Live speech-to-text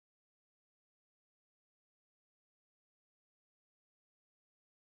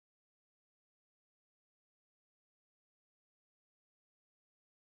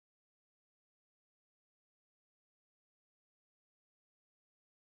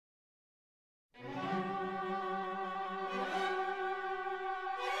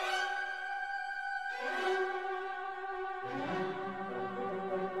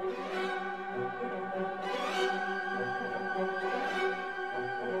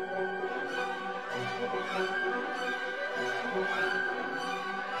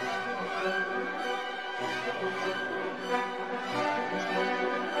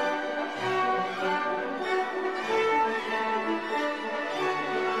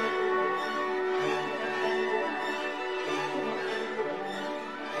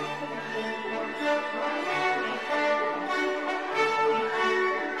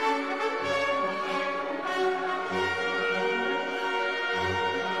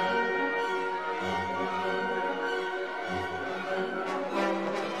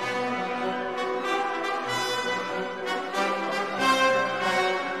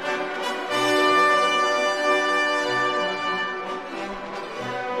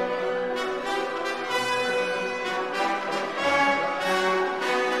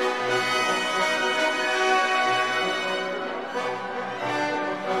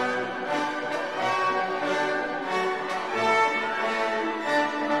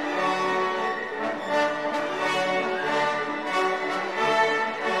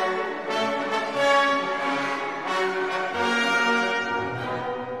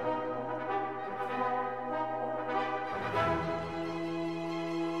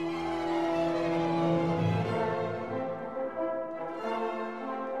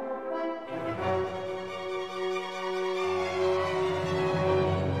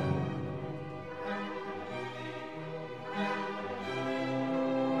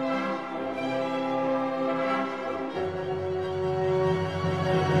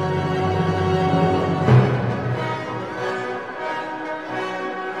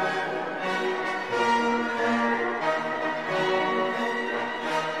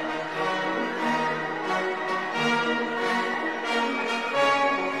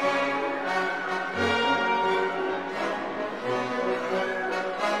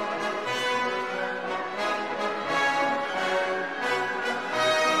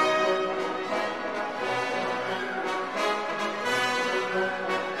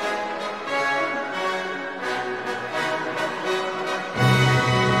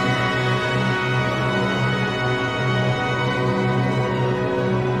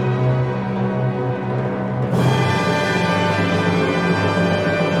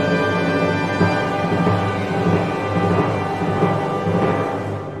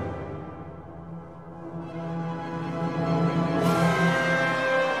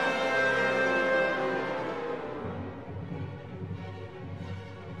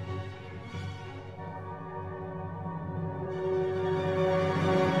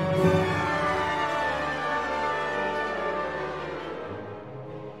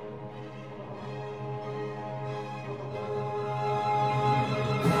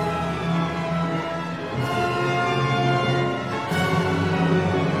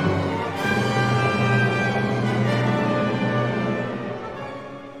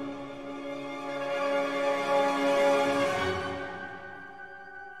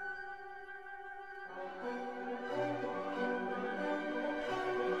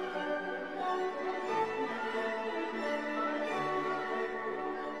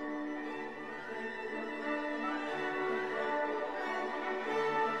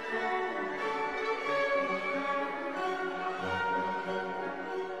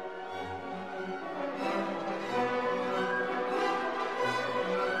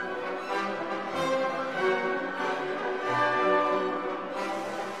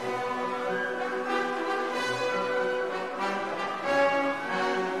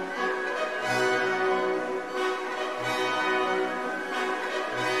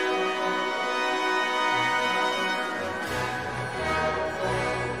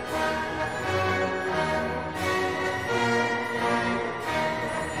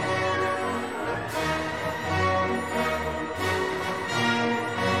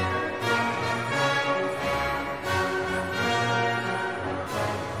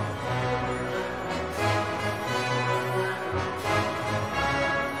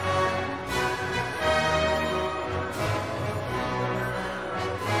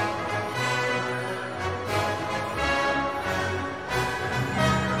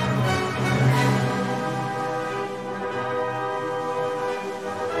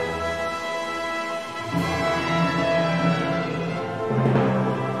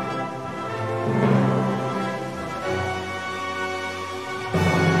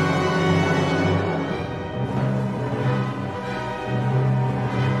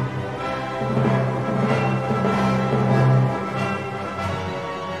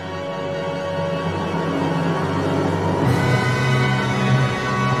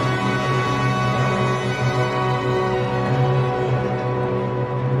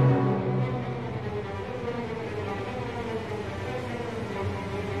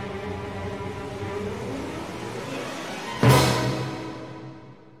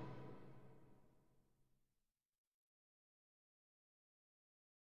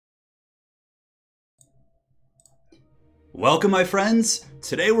Welcome, my friends!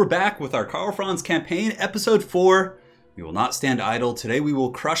 Today we're back with our Karl Franz campaign, episode 4. We will not stand idle. Today we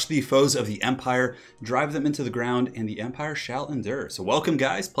will crush the foes of the Empire, drive them into the ground, and the Empire shall endure. So welcome,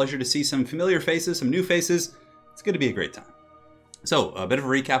 guys. Pleasure to see some familiar faces, some new faces. It's going to be a great time. So, a bit of a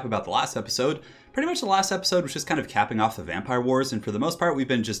recap about the last episode. Pretty much the last episode was just kind of capping off the Vampire Wars, and for the most part, we've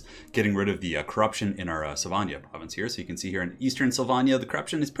been just getting rid of the corruption in our Sylvania province here. So you can see here in Eastern Sylvania, the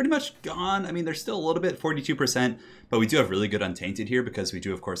corruption is pretty much gone. I mean, there's still a little bit, 42%, but we do have really good Untainted here because we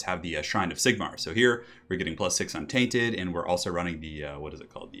do, of course, have the Shrine of Sigmar. So here, we're getting +6 Untainted, and we're also running the, what is it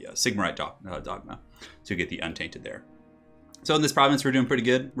called? The Sigmarite Dogma to get the Untainted there. So in this province, we're doing pretty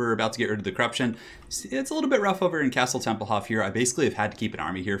good. We're about to get rid of the corruption. It's a little bit rough over in Castle Tempelhof here. I basically have had to keep an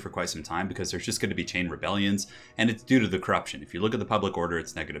army here for quite some time because there's just going to be chain rebellions, and it's due to the corruption. If you look at the public order,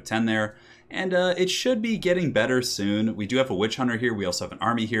 it's -10 there, and it should be getting better soon. We do have a witch hunter here. We also have an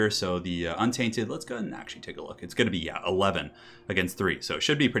army here, so the Untainted, let's go ahead and actually take a look. It's going to be, 11 against 3, so it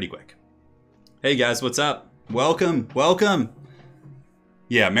should be pretty quick. Hey guys, what's up? Welcome, welcome.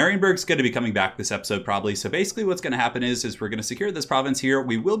 Yeah, Marienburg's going to be coming back this episode probably. So basically what's going to happen is we're going to secure this province here.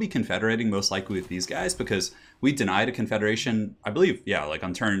 We will be confederating most likely with these guys because we denied a confederation, I believe, yeah, like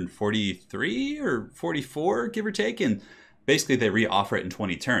on turn 43 or 44, give or take. And basically they re-offer it in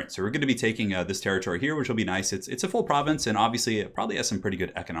 20 turns. So we're going to be taking this territory here, which will be nice. It's a full province, and obviously it probably has some pretty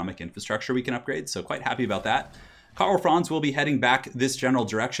good economic infrastructure we can upgrade. So quite happy about that. Karl Franz will be heading back this general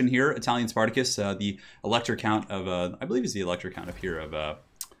direction here. Italian Spartacus, the elector count of, I believe is the elector count up here of,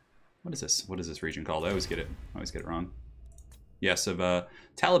 what is this? What is this region called? I always get it wrong. Yes, of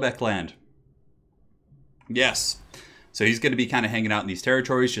Talabek land. Yes. So he's going to be kind of hanging out in these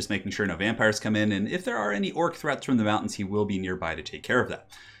territories, just making sure no vampires come in. And if there are any orc threats from the mountains, he will be nearby to take care of that.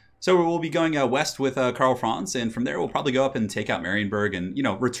 So we'll be going west with Karl Franz, and from there we'll probably go up and take out Marienburg and, you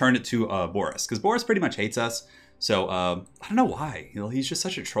know, return it to Boris. Because Boris pretty much hates us. So, I don't know why. You know, he's just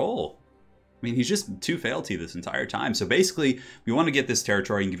such a troll. I mean, he's just too fealty this entire time. So basically, we want to get this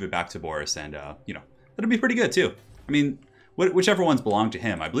territory and give it back to Boris. And, you know, that'll be pretty good, too. I mean, whichever ones belong to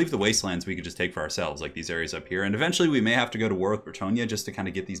him. I believe the wastelands we could just take for ourselves, like these areas up here. And eventually, we may have to go to war with Bretonia just to kind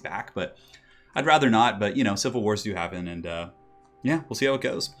of get these back. But I'd rather not. But, you know, civil wars do happen. And, yeah, we'll see how it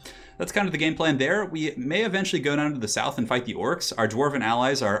goes. That's kind of the game plan there. We may eventually go down to the south and fight the orcs. Our dwarven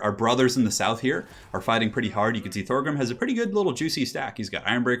allies, our brothers in the south here, are fighting pretty hard. You can see Thorgrim has a pretty good little juicy stack. He's got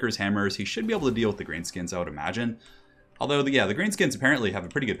Ironbreakers, hammers. He should be able to deal with the Greenskins, I would imagine. Although, yeah, the Greenskins apparently have a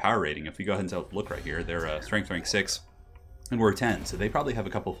pretty good power rating. If we go ahead and take a look right here, they're strength rank 6. And we're 10, so they probably have a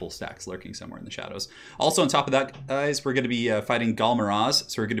couple full stacks lurking somewhere in the shadows. Also on top of that, guys, we're going to be fighting Galmaraz.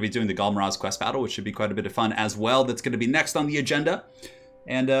 So we're going to be doing the Galmaraz quest battle, which should be quite a bit of fun as well. That's going to be next on the agenda.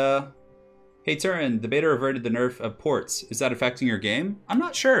 And, hey Turin, the beta reverted the nerf of ports. Is that affecting your game? I'm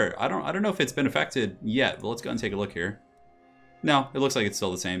not sure. I don't know if it's been affected yet, but let's go and take a look here. No, it looks like it's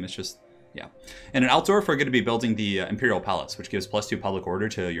still the same. It's just, yeah. And in Altdorf, we're going to be building the Imperial Palace, which gives +2 public order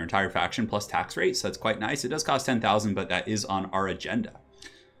to your entire faction plus tax rate. So that's quite nice. It does cost 10,000, but that is on our agenda.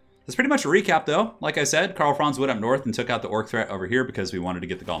 That's pretty much a recap, though. Like I said, Karl Franz went up north and took out the orc threat over here because we wanted to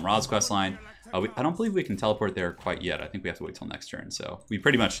get the Galmaraz quest line. I don't believe we can teleport there quite yet. I think we have to wait till next turn. So we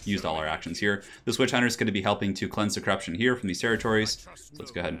pretty much used all our actions here. This witch hunter is going to be helping to cleanse the corruption here from these territories. So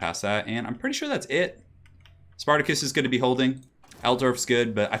let's go ahead and pass that. And I'm pretty sure that's it. Spartacus is going to be holding. Altdorf's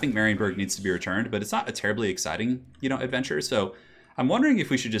good, but I think Marienburg needs to be returned. But it's not a terribly exciting, you know, adventure. So I'm wondering if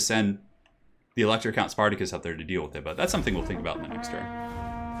we should just send the Elector Count Spartacus out there to deal with it. But that's something we'll think about in the next turn.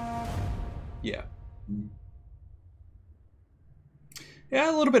 Yeah. Yeah,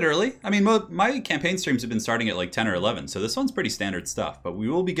 a little bit early. I mean, my campaign streams have been starting at like 10 or 11, so this one's pretty standard stuff. But we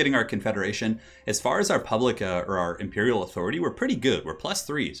will be getting our confederation. As far as our public or our imperial authority, we're pretty good. We're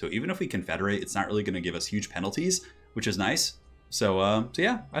 +3, so even if we confederate, it's not really going to give us huge penalties, which is nice. So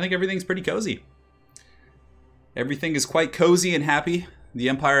yeah, I think everything's pretty cozy. Everything is quite cozy and happy. The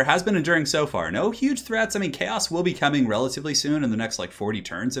Empire has been enduring so far. No huge threats. I mean, chaos will be coming relatively soon in the next like 40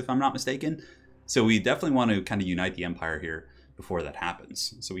 turns, if I'm not mistaken. So we definitely want to kind of unite the Empire here before that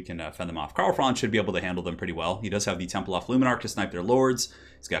happens, so we can fend them off. Karl Franz should be able to handle them pretty well. He does have the Tempelhof Luminarch to snipe their lords.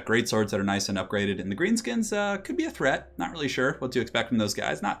 He's got great swords that are nice and upgraded, and the Greenskins could be a threat. Not really sure what to expect from those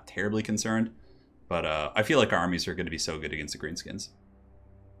guys. Not terribly concerned, but I feel like our armies are going to be so good against the Greenskins.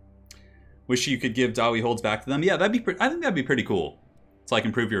 Wish you could give Dawi holds back to them. Yeah, that'd be. I think that'd be pretty cool. To like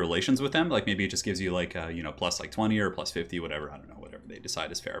improve your relations with them. Like maybe it just gives you like you know, plus like 20 or plus 50, whatever. I don't know, whatever they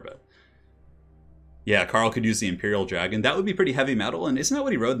decide is fair, but. Yeah, Karl could use the Imperial Dragon. That would be pretty heavy metal, and isn't that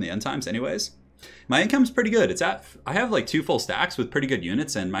what he rode in the end times anyways? My income's pretty good. I have like 2 full stacks with pretty good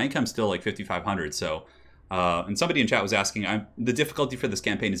units, and my income's still like 5,500, so... and somebody in chat was asking, the difficulty for this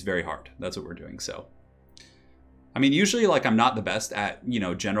campaign is very hard. That's what we're doing, so... I mean, usually, like, I'm not the best at, you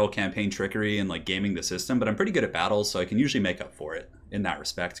know, general campaign trickery and, like, gaming the system, but I'm pretty good at battles, so I can usually make up for it in that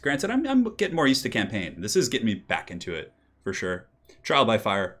respect. Granted, I'm getting more used to campaign. This is getting me back into it, for sure. Trial by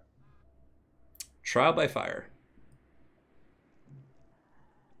fire. Trial by fire.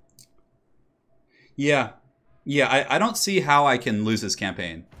 Yeah. Yeah, I don't see how I can lose this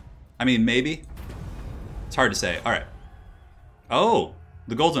campaign. I mean, maybe. It's hard to say. All right. Oh,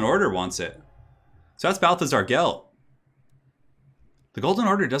 the Golden Order wants it. So that's Balthazar Gelt. The Golden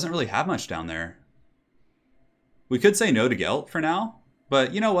Order doesn't really have much down there. We could say no to Gelt for now,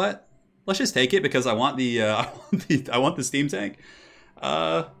 but you know what? Let's just take it because I want the I want the steam tank.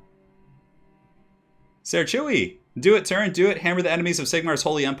 Serchui, do it, Turin, do it. Hammer the enemies of Sigmar's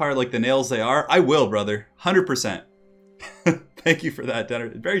holy empire like the nails they are. I will, brother, 100%. Thank you for that,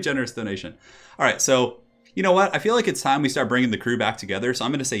 very generous donation. All right, so you know what? I feel like it's time we start bringing the crew back together. So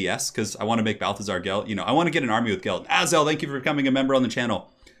I'm going to say yes, because I want to make Balthazar Gelt. You know, I want to get an army with Gelt. Azel, thank you for becoming a member on the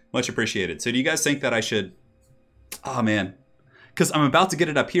channel. Much appreciated. So do you guys think that I should... Oh, man. Because I'm about to get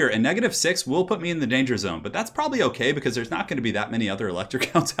it up here. And -6 will put me in the danger zone. But that's probably okay, because there's not going to be that many other elector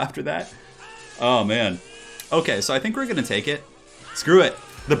counts after that. Oh, man. Okay, so I think we're going to take it. Screw it.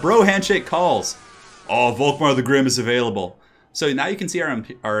 The bro handshake calls. Oh, Volkmar the Grim is available. So now you can see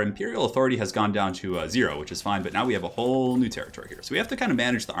our Imperial Authority has gone down to 0, which is fine, but now we have a whole new territory here. So we have to kind of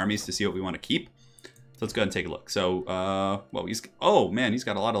manage the armies to see what we want to keep. So let's go ahead and take a look. So, well, oh man, he's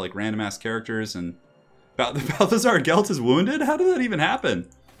got a lot of like random ass characters, and Balthazar Gelt is wounded? How did that even happen?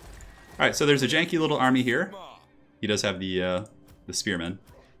 All right, so there's a janky little army here. He does have the spearmen.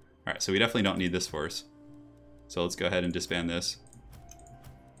 All right, so we definitely don't need this force. So let's go ahead and disband this.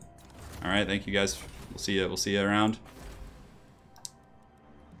 All right, thank you guys. We'll see you around.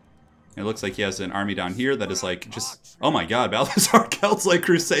 It looks like he has an army down here that is like just... Oh my god, Balthazar Gelt's like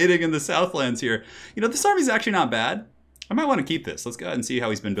crusading in the Southlands here. You know, this army's actually not bad. I might want to keep this. Let's go ahead and see how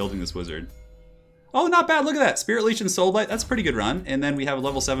he's been building this wizard. Oh, not bad. Look at that. Spirit Leech and Soulblight. That's a pretty good run. And then we have a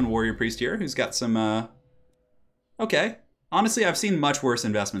level 7 Warrior Priest here who's got some... Okay. Honestly, I've seen much worse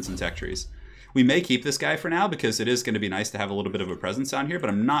investments in tech trees. We may keep this guy for now because it is going to be nice to have a little bit of a presence down here, but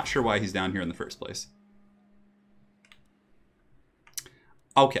I'm not sure why he's down here in the first place.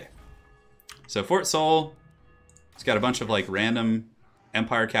 Okay. So Fort Sol, it's got a bunch of like random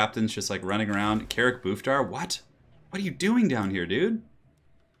Empire captains just like running around. Carrick Boufdar, what? What are you doing down here, dude?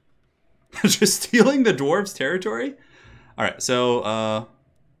 Just stealing the dwarves' territory? All right, so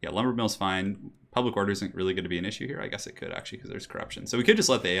yeah, lumber mill's fine. Public order isn't really going to be an issue here. I guess it could actually because there's corruption. So we could just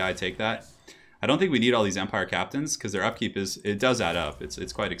let the AI take that. I don't think we need all these Empire captains because their upkeep it does add up.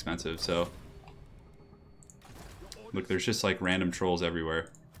 It's quite expensive. So look, there's just like random trolls everywhere.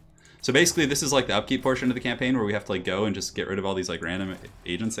 So basically, this is like the upkeep portion of the campaign where we have to like go and just get rid of all these like random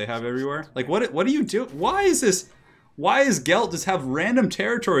agents they have everywhere. Like, what do you do? Why is this? Why is Gelt just have random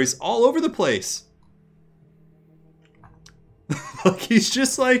territories all over the place? Like, he's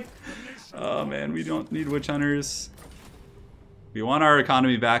just like, oh man, we don't need witch hunters. We want our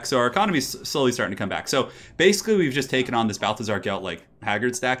economy back. So our economy's slowly starting to come back. So basically, we've just taken on this Balthazar Gelt like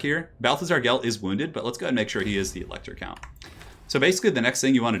Haggard stack here. Balthazar Gelt is wounded, but let's go ahead and make sure he is the elector count. So basically, the next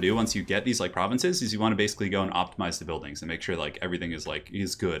thing you want to do once you get these like provinces is you want to basically go and optimize the buildings and make sure like everything is like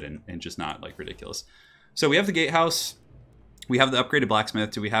good and just not like ridiculous. So we have the gatehouse, we have the upgraded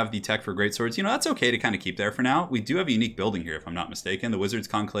blacksmith, do we have the tech for greatswords? You know, that's okay to kind of keep there for now. We do have a unique building here, if I'm not mistaken, the Wizard's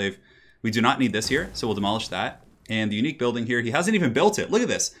Conclave. We do not need this here, so we'll demolish that. And the unique building here, he hasn't even built it. Look at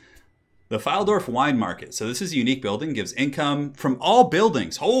this. The Fildorf Wine Market. So this is a unique building, gives income from all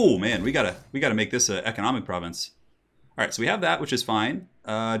buildings. Oh man, we gotta make this an economic province. All right, so we have that, which is fine.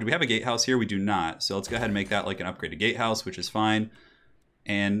 Do we have a gatehouse here? We do not. So let's go ahead and make that like an upgraded gatehouse, which is fine.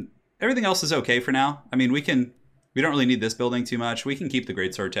 And everything else is okay for now. I mean, we don't really need this building too much. We can keep the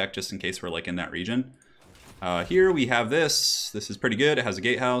greatsword tech just in case we're like in that region. Here we have this. This is pretty good. It has a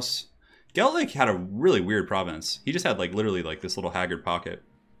gatehouse. Gelt like had a really weird province. He just had like literally like this little haggard pocket.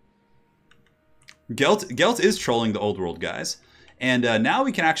 Gelt is trolling the old world guys. And now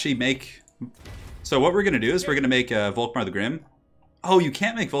we can actually make... So what we're going to do is we're going to make Volkmar the Grim. Oh, you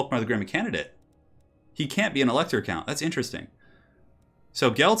can't make Volkmar the Grim a candidate. He can't be an elector count. That's interesting.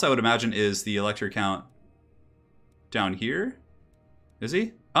 So Gelt, I would imagine, is the elector count down here. Is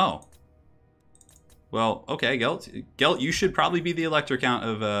he? Oh. Well, okay, Gelt. Gelt, you should probably be the elector count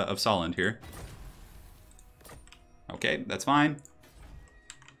of Solland here. Okay, that's fine.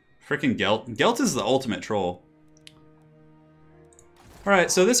 Frickin' Gelt. Gelt is the ultimate troll. All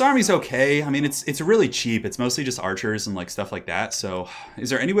right, so this army's okay. I mean, it's really cheap. It's mostly just archers and like stuff like that. So is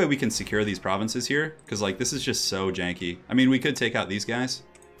there any way we can secure these provinces here? Because like this is just so janky. I mean, we could take out these guys,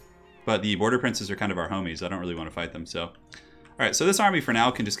 but the border princes are kind of our homies. I don't really want to fight them, so. All right, so this army for now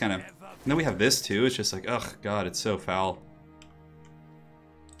can just kind of... And then we have this too. It's just like, ugh, God, it's so foul.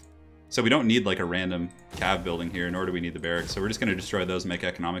 So we don't need like a random cav building here, nor do we need the barracks. So we're just going to destroy those and make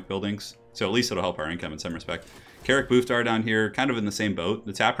economic buildings. So at least it'll help our income in some respect. Carrick Boothtar down here, kind of in the same boat.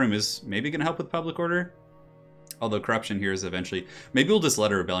 The tap room is maybe going to help with public order. Although corruption here is eventually... Maybe we'll just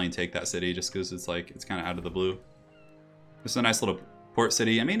let a rebellion take that city just because it's like, it's kind of out of the blue. This is a nice little port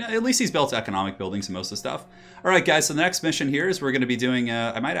city. I mean, at least he's built economic buildings and most of the stuff. All right, guys, so the next mission here is we're going to be doing...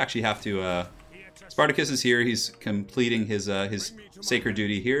 I might actually have to... Spartacus is here. He's completing his sacred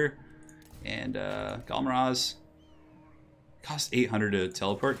duty here. And Galmaraz costs 800 to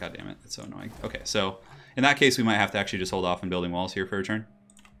teleport. God damn it, that's so annoying. Okay, so in that case, we might have to actually just hold off on building walls here for a turn,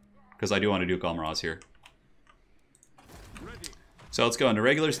 because I do want to do Galmaraz here. So let's go into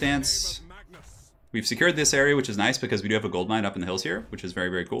regular stance. We've secured this area, which is nice because we do have a gold mine up in the hills here, which is very,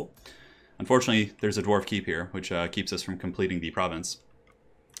 very cool. Unfortunately, there's a dwarf keep here, which keeps us from completing the province.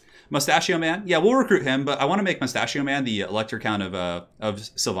 Mustachio Man, yeah, we'll recruit him, but I want to make Mustachio Man the elector count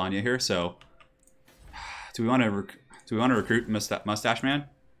of Sylvania here. So, do we want to recruit Mustache Man?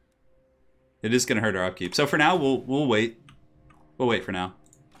 It is going to hurt our upkeep. So for now, we'll wait. We'll wait for now.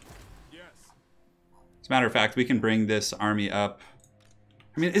 As a matter of fact, we can bring this army up.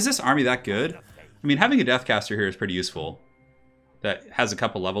 I mean, is this army that good? I mean, having a Deathcaster here is pretty useful. That has a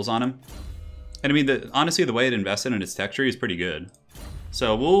couple levels on him, and I mean, honestly, the way it invested in its tech tree is pretty good.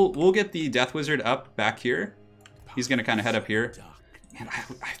 So we'll get the Death Wizard up back here. He's going to kind of head up here. And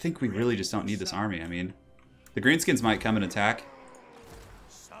I think we really just don't need this army. I mean, the Greenskins might come and attack.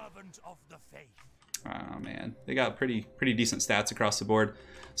 Oh, man. They got pretty decent stats across the board.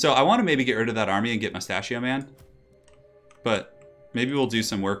 So I want to maybe get rid of that army and get Mustachio Man. But maybe we'll do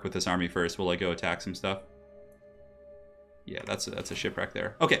some work with this army first. We'll like go attack some stuff. Yeah, that's a shipwreck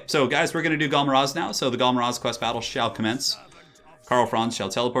there. Okay, so guys, we're going to do Galmaraz now. So the Galmaraz quest battle shall commence. Karl Franz shall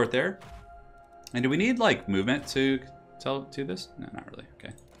teleport there. And do we need, like, movement to this? No, not really.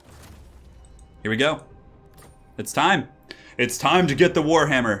 Okay. Here we go. It's time. It's time to get the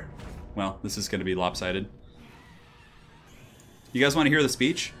Warhammer. Well, this is going to be lopsided. You guys want to hear the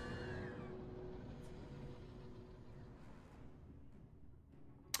speech?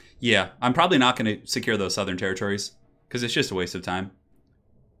 Yeah, I'm probably not going to secure those southern territories because it's just a waste of time.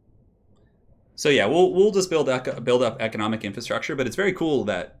 So yeah, we'll just build up economic infrastructure, but it's very cool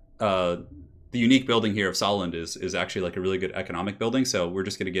that the unique building here of Solland is actually like a really good economic building. So we're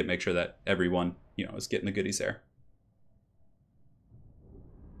just going to make sure that everyone, you know, is getting the goodies there.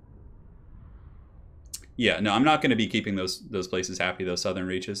 Yeah, no, I'm not going to be keeping those places happy, those southern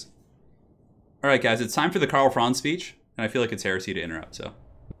reaches. All right, guys, it's time for the Karl Franz speech, and I feel like it's heresy to interrupt. So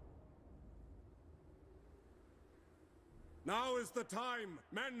now is the time,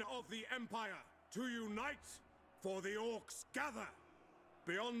 men of the Empire, to unite, for the orcs gather.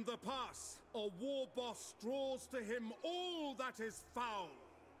 Beyond the pass, a war boss draws to him all that is foul.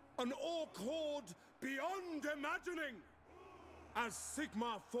 An orc horde beyond imagining. As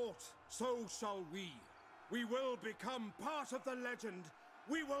Sigmar fought, so shall we. We will become part of the legend.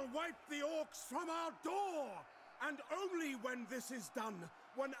 We will wipe the orcs from our door. And only when this is done,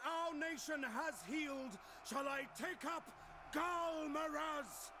 when our nation has healed, shall I take up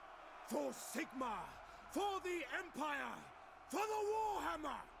Galmaraz. For Sigmar, for the Empire, for the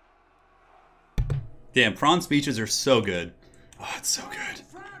Warhammer. Damn, Franz speeches are so good. Oh, it's so good.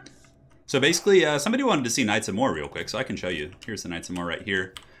 So basically, somebody wanted to see Knights of More real quick, so I can show you. Here's the Knights of More right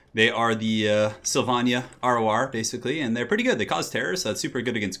here. They are the Sylvania ROR, basically, and they're pretty good. They cause terror, so that's super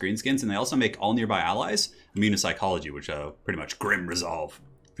good against Greenskins, and they also make all nearby allies immune to psychology, which pretty much grim resolve.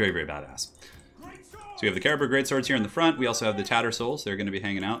 Very, very badass. So we have the Caribou Greatswords here in the front. We also have the Tattersouls. They're going to be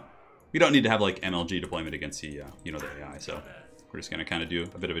hanging out. We don't need to have like MLG deployment against the, you know, the AI, so we're just going to kind of do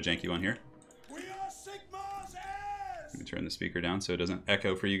a bit of a janky one here. Let me turn the speaker down so it doesn't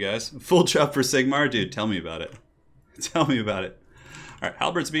echo for you guys. Full chub for Sigmar? Dude, tell me about it. Tell me about it. All right,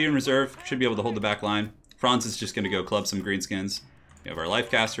 Halbert's being in reserve. Should be able to hold the back line. Franz is just going to go club some Greenskins. We have our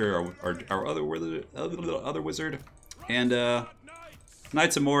Lifecaster, our other wizard. And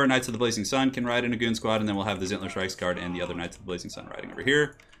Knights of More, Knights of the Blazing Sun can ride in a Goon Squad, and then we'll have the Zintler Strikes Guard and the other Knights of the Blazing Sun riding over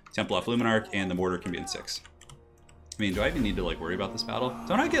here. Temple of Luminarch, and the Mortar can be in 6. I mean, do I even need to like worry about this battle?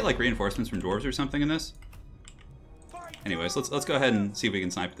 Don't I get like reinforcements from dwarves or something in this? Anyways, let's go ahead and see if we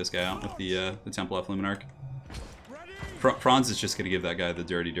can snipe this guy out with the Temple of Luminarch. Franz is just gonna give that guy the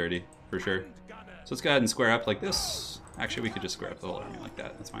dirty for sure. So let's go ahead and square up like this. Actually, we could just square up the whole army like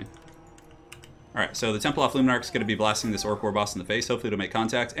that. That's fine. All right, so the Temple of Luminarch is gonna be blasting this Orc War boss in the face. Hopefully, it'll make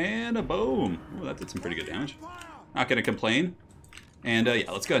contact, and a boom. Oh, that did some pretty good damage. Not gonna complain. And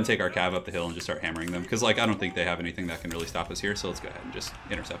yeah, let's go ahead and take our cav up the hill and just start hammering them. Because, like, I don't think they have anything that can really stop us here. So let's go ahead and just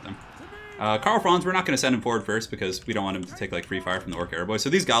intercept them. Karl Franz, we're not going to send him forward first because we don't want him to take, like, free fire from the Orc Airboy. So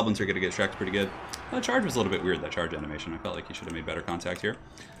these goblins are going to get Shrek'd pretty good. That charge was a little bit weird, that charge animation. I felt like he should have made better contact here.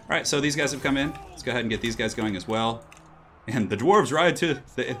 Alright, so these guys have come in. Let's go ahead and get these guys going as well. And the dwarves ride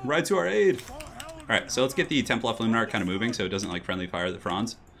to our aid. Alright, so let's get the Templar Luminarch kind of moving so it doesn't, like, friendly fire the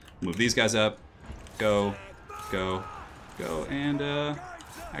Franz. Move these guys up. Go, go, go, and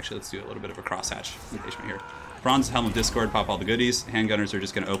actually let's do a little bit of a crosshatch engagement here. Franz, Helm of Discord, pop all the goodies. Handgunners are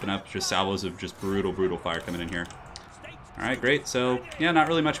just going to open up just salvos of just brutal, brutal fire coming in here. Alright, great. So, yeah, not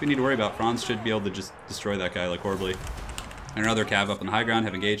really much we need to worry about. Franz should be able to just destroy that guy, like, horribly. And another cav up on the high ground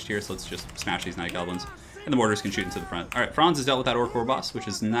have engaged here, so let's just smash these Night Goblins. And the mortars can shoot into the front. Alright, Franz has dealt with that Orc War boss, which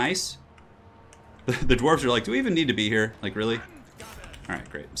is nice. The dwarves are like, do we even need to be here? Like, really? Alright,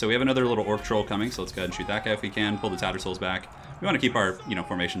 great. So we have another little Orc Troll coming, so let's go ahead and shoot that guy if we can. Pull the Tattersouls back. We want to keep our,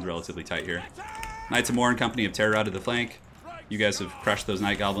 formations relatively tight here. Knights of Morin Company have terror out of the flank. You guys have crushed those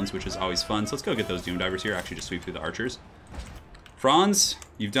Night Goblins, which is always fun. So let's go get those Doom Divers here. Actually, just sweep through the archers. Franz,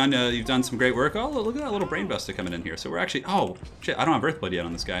 you've done some great work. Oh, look at that little Brain Buster coming in here. So we're actually... Oh, shit, I don't have Earthblood yet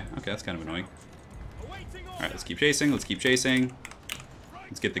on this guy. Okay, that's kind of annoying. Alright, let's keep chasing. Let's keep chasing.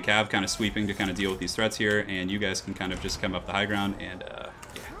 Let's get the cav kind of sweeping to kind of deal with these threats here. And you guys can kind of just come up the high ground and,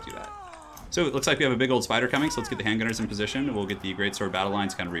 yeah, do that. So it looks like we have a big old spider coming. So let's get the handgunners in position. We'll get the Greatsword battle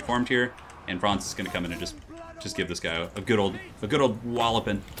lines kind of reformed here. And Franz is going to come in and just give this guy a good old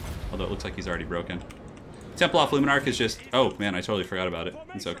walloping. Although it looks like he's already broken. Templar Luminarch is just... Oh, man, I totally forgot about it.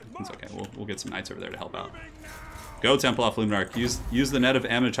 It's okay. We'll get some knights over there to help out. Go, Templar Luminarch. Use the net of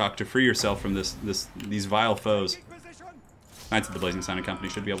Amachok to free yourself from these vile foes. Knights of the Blazing Sun and Company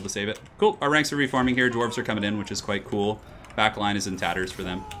should be able to save it. Cool. Our ranks are reforming here. Dwarves are coming in, which is quite cool. Back line is in tatters for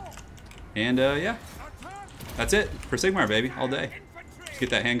them. And, yeah. That's it for Sigmar, baby. All day. Let's get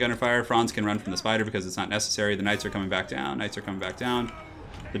that handgunner fire. Franz can run from the spider because it's not necessary. The knights are coming back down. Knights are coming back down.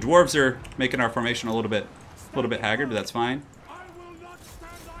 The dwarves are making our formation a little bit haggard, but that's fine.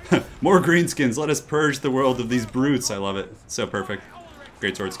 More greenskins. Let us purge the world of these brutes. I love it. So perfect.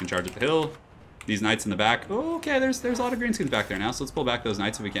 Great swords can charge up the hill. These knights in the back. Oh, okay, there's a lot of greenskins back there now, so let's pull back those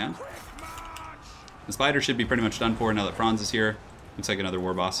knights if we can. The spider should be pretty much done for now that Franz is here. Looks like another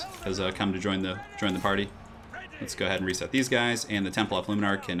war boss has come to join the party. Let's go ahead and reset these guys, and the Templar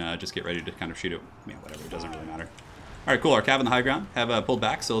Luminarch can just get ready to kind of shoot it. Yeah, whatever, it doesn't really matter. All right, cool. Our cav on the high ground have pulled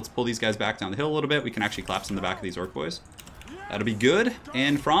back, so let's pull these guys back down the hill a little bit. We can actually collapse in the back of these Orc boys. That'll be good.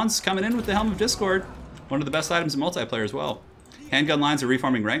 And Franz coming in with the Helm of Discord. One of the best items in multiplayer as well. Handgun lines are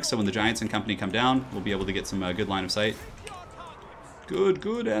reforming ranks, so when the Giants and Company come down, we'll be able to get some good line of sight. Good,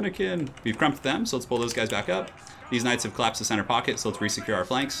 Anakin. We've crumped them, so let's pull those guys back up. These Knights have collapsed the center pocket, so let's resecure our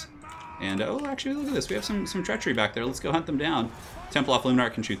flanks. And, oh, actually, look at this. We have some treachery back there. Let's go hunt them down. Templar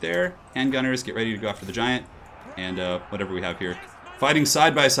Luminarch can shoot there. Handgunners, get ready to go after the Giant. And whatever we have here. Fighting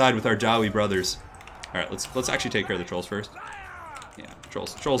side by side with our Jawi brothers. Alright, let's actually take care of the trolls first. Yeah,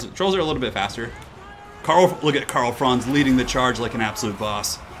 trolls are a little bit faster. Look at Karl Franz leading the charge like an absolute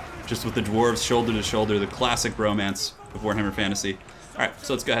boss. Just with the dwarves shoulder to shoulder, the classic bromance of Warhammer Fantasy. Alright,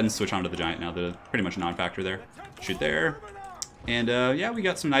 so let's go ahead and switch on to the Giant now. The pretty much a non-factor there. Shoot there. And yeah, we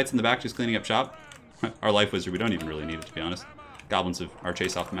got some knights in the back just cleaning up shop. Our Life Wizard, we don't even really need it, to be honest. Goblins are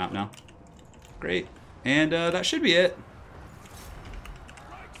chased off the map now. Great. And that should be it.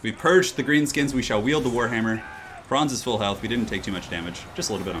 We purged the greenskins. We shall wield the Warhammer. Franz is full health. We didn't take too much damage.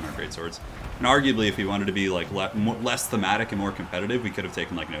 Just a little bit on our greatswords. And arguably, if we wanted to be like less thematic and more competitive, we could have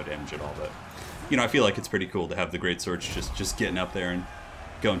taken like no damage at all. But you know, I feel like it's pretty cool to have the greatswords just getting up there and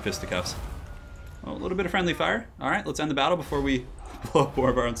going fisticuffs. Well, a little bit of friendly fire. All right, let's end the battle before we blow up more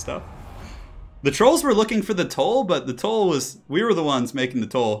of our own stuff. The trolls were looking for the toll, but the toll was... We were the ones making the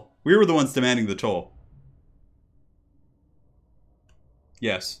toll. We were the ones demanding the toll.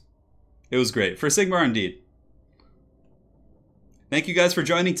 Yes. It was great. For Sigmar, indeed. Thank you guys for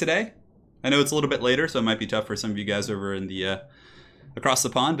joining today. I know it's a little bit later, so it might be tough for some of you guys over in the... across the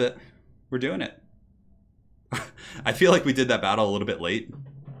pond, but we're doing it. I feel like we did that battle a little bit late.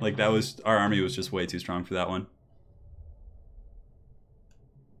 Like, that was... Our army was just way too strong for that one.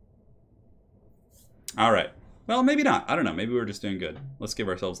 Alright. Well, maybe not. I don't know. Maybe we're just doing good. Let's give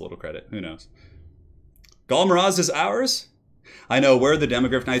ourselves a little credit. Who knows? Golmaraz is ours? I know. Where are the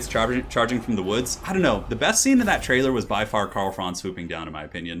Demogryph Knights charging from the woods? I don't know. The best scene in that trailer was by far Karl Franz swooping down, in my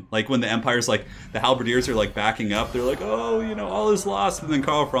opinion. Like, when the Empire's like... The Halberdiers are, like, backing up. They're like, oh, you know, all is lost. And then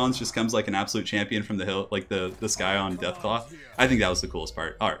Karl Franz just comes like an absolute champion from the hill, like the sky on Deathclaw. I think that was the coolest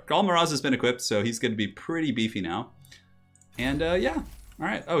part. Alright. Golmaraz has been equipped, so he's going to be pretty beefy now. And, yeah.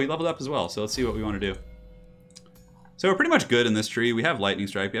 Alright. Oh, he leveled up as well, so let's see what we want to do. So we're pretty much good in this tree. We have lightning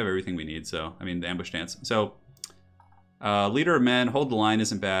strike. We have everything we need. So, I mean, the ambush dance. So, leader of men, hold the line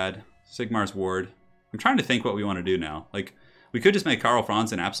isn't bad. Sigmar's ward. I'm trying to think what we want to do now. Like, we could just make Karl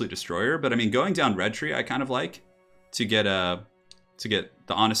Franz an absolute destroyer, but I mean, going down red tree, I kind of like to get the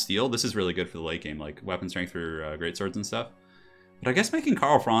honest steel. This is really good for the late game, like weapon strength for great swords and stuff. But I guess making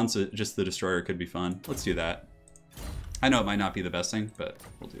Karl Franz just the destroyer could be fun. Let's do that. I know it might not be the best thing, but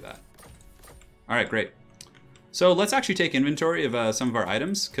we'll do that. All right, great. So let's actually take inventory of some of our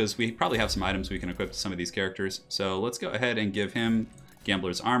items, because we probably have some items we can equip to some of these characters. So let's go ahead and give him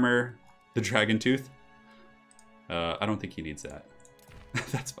Gambler's Armor, the Dragon Tooth. I don't think he needs that.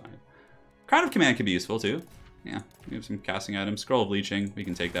 That's fine. Crown of Command could be useful too. Yeah, we have some casting items. Scroll of Leeching, we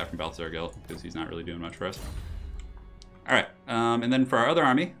can take that from Balthazar Gelt, because he's not really doing much for us. All right, and then for our other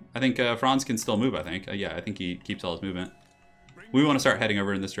army, I think Franz can still move, I think. Yeah, I think he keeps all his movement. We want to start heading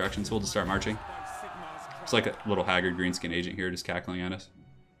over in this direction, so we'll just start marching. It's like a little haggard greenskin agent here just cackling at us.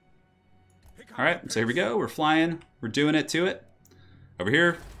 All right, so here we go. We're flying. We're doing it to it. Over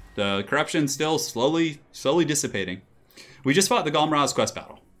here, the corruption's still slowly dissipating. We just fought the Golmraz quest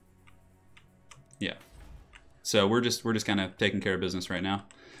battle. Yeah. So we're just kind of taking care of business right now.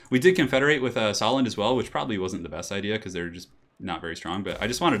 We did confederate with Solent as well, which probably wasn't the best idea because they're just not very strong. But I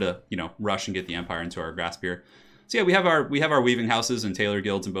just wanted to, you know, rush and get the Empire into our grasp here. So yeah, we have our weaving houses and tailor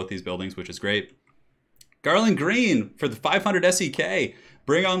guilds in both these buildings, which is great. Garland Green for the 500 SEK.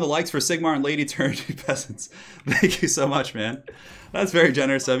 Bring on the likes for Sigmar and Lady Turin peasants. Thank you so much, man. That's very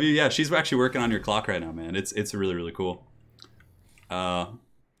generous of you. Yeah, she's actually working on your clock right now, man. It's really, really cool.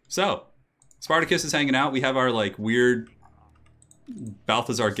 So Spartacus is hanging out. We have our like weird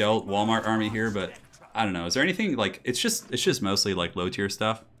Balthazar Gelt Walmart army here, but I don't know. Is there anything like it's just mostly like low tier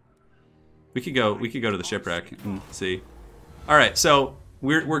stuff. We could go to the shipwreck and see. All right, so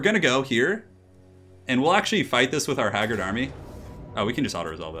we're gonna go here, and we'll actually fight this with our Haggard army. Oh, we can just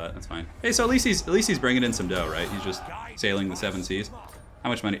auto-resolve that. That's fine. Hey, so at least he's bringing in some dough, right? He's just sailing the 7 seas. How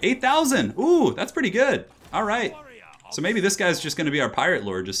much money? 8,000. Ooh, that's pretty good. All right. So maybe this guy's just going to be our pirate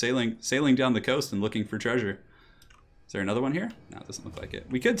lord, just sailing down the coast and looking for treasure. Is there another one here? No, it doesn't look like it.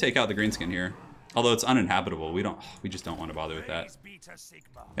 We could take out the greenskin here, although it's uninhabitable. We just don't want to bother with that.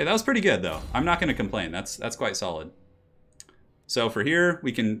 Hey, that was pretty good though. I'm not going to complain. That's quite solid. So for here,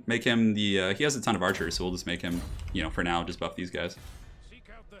 we can make him the, he has a ton of archers, so we'll just make him, you know, for now, just buff these guys.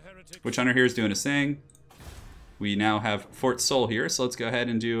 Witch Hunter here is doing his thing. We now have Fort Sol here, so let's go ahead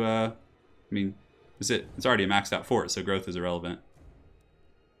and do, I mean, it's already a maxed out fort, so growth is irrelevant.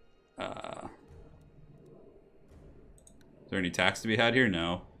 Is there any tax to be had here?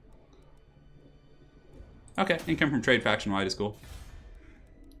 No. Okay, income from trade faction-wide is cool.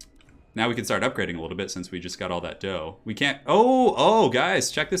 Now we can start upgrading a little bit since we just got all that dough. We can't... Oh, guys,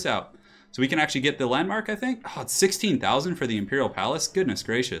 check this out. So we can actually get the landmark, I think. Oh, it's 16,000 for the Imperial Palace. Goodness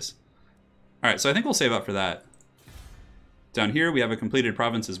gracious. All right, so I think we'll save up for that. Down here, we have a completed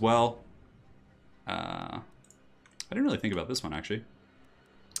province as well. I didn't really think about this one, actually.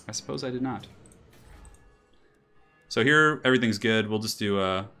 I suppose I did not. So here, everything's good. We'll just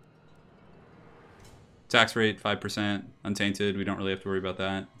do... tax rate, 5%, untainted. We don't really have to worry about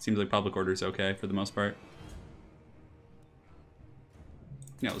that. It seems like public order is okay for the most part.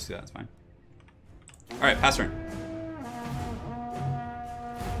 Yeah, let's do that. It's fine. All right, pass turn.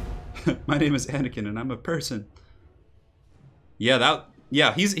 My name is Anakin, and I'm a person. Yeah,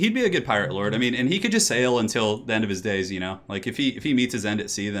 he'd be a good pirate lord. I mean, and he could just sail until the end of his days. You know, like if he meets his end at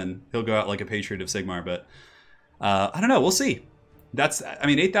sea, then he'll go out like a patriot of Sigmar. But I don't know. We'll see. I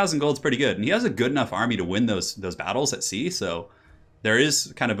mean, 8,000 gold's pretty good, and he has a good enough army to win those battles at sea. So there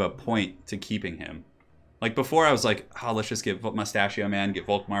is kind of a point to keeping him. Like before, I was like, oh, let's just get Mustachio Man, get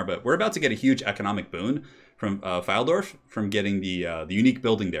Volkmar, but we're about to get a huge economic boon from Fildorf from getting the unique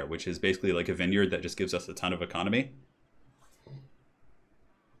building there, which is basically like a vineyard that just gives us a ton of economy.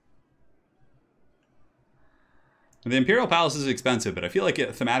 The Imperial Palace is expensive, but I feel like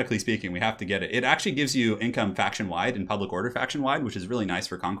thematically speaking, we have to get it. It actually gives you income faction-wide and public order faction-wide, which is really nice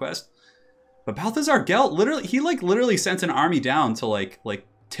for conquest. But Balthazar Gelt, literally sent an army down to like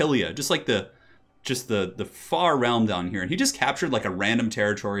Tilia, just the far realm down here, and he just captured like a random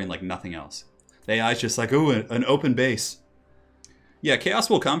territory and like nothing else. The AI's just like, ooh, an open base. Yeah,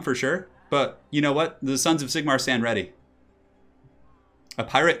 chaos will come for sure, but you know what? The Sons of Sigmar stand ready. A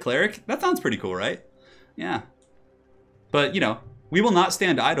pirate cleric? That sounds pretty cool, right? Yeah. But, you know, we will not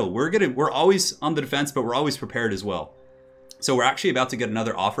stand idle. We're always on the defense, but we're always prepared as well. So we're actually about to get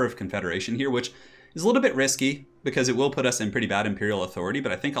another offer of confederation here, which is a little bit risky because it will put us in pretty bad imperial authority,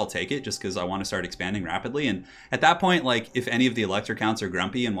 but I think I'll take it just because I want to start expanding rapidly. And at that point, like, if any of the elector counts are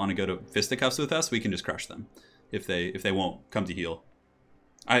grumpy and want to go to fisticuffs with us, we can just crush them. if they won't come to heal.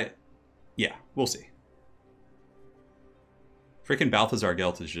 Yeah, we'll see. Freaking Balthazar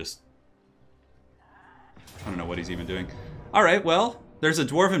Gelt is just... I don't know what he's even doing. Alright, well, there's a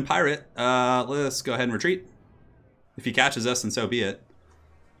Dwarven Pirate. Let's go ahead and retreat. If he catches us, then so be it.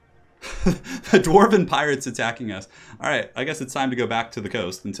 The Dwarven Pirate's attacking us. Alright, I guess it's time to go back to the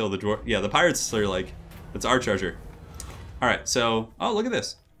coast until the yeah, the pirates are like, it's our treasure. Alright, so... Oh, look at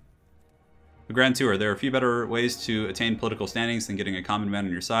this. The Grand Tour. There are a few better ways to attain political standings than getting a common man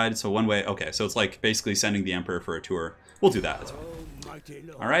on your side. So one way... Okay, so it's like basically sending the Emperor for a tour. We'll do that. That's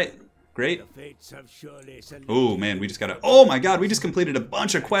fine. Alright, great. Oh, man, we just got to... Oh, my God, we just completed a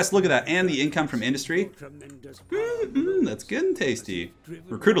bunch of quests. Look at that. And the income from industry. That's good and tasty.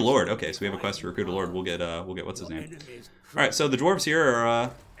 Recruit a Lord. Okay, so we have a quest to recruit a Lord. We'll get what's his name. Alright, so the dwarves here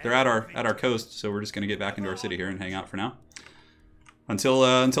are... they're at our coast, so we're just going to get back into our city here and hang out for now. Until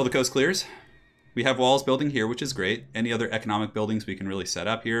the coast clears. We have walls building here, which is great. Any other economic buildings we can really set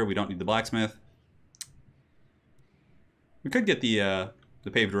up here. We don't need the blacksmith. We could get the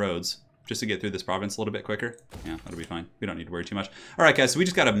paved roads just to get through this province a little bit quicker. Yeah, that'll be fine. We don't need to worry too much. All right, guys, so we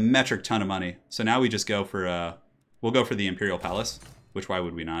just got a metric ton of money. So now we just go for, we'll go for the Imperial Palace, which why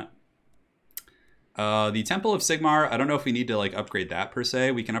would we not? The Temple of Sigmar, I don't know if we need to like upgrade that per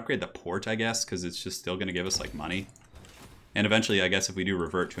se. We can upgrade the port, I guess, because it's just still going to give us like money. And eventually, I guess if we do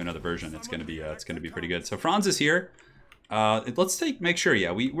revert to another version, it's going to be pretty good. So Franz is here. Let's make sure.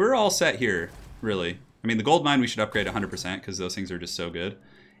 Yeah, we're all set here, really. I mean, the gold mine we should upgrade 100% because those things are just so good.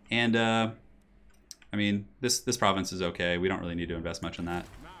 And I mean, this province is okay. We don't really need to invest much in that.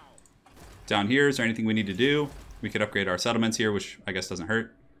 Down here, is there anything we need to do? We could upgrade our settlements here, which I guess doesn't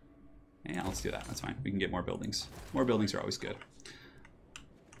hurt. Yeah, let's do that. That's fine. We can get more buildings. More buildings are always good.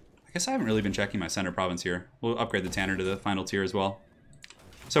 I guess I haven't really been checking my center province here. We'll upgrade the Tanner to the final tier as well.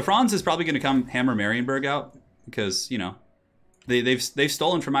 So Franz is probably going to come hammer Marienburg out because, you know, they've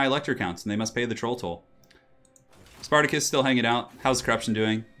stolen from my elector counts and they must pay the troll toll. Spartacus still hanging out. How's corruption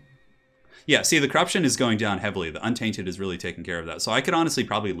doing? Yeah, see, the corruption is going down heavily. The Untainted is really taking care of that. So I could honestly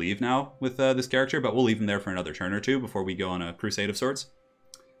probably leave now with this character, but we'll leave him there for another turn or two before we go on a crusade of sorts.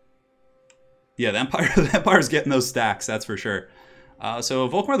 Yeah, the Empire's getting those stacks, that's for sure. So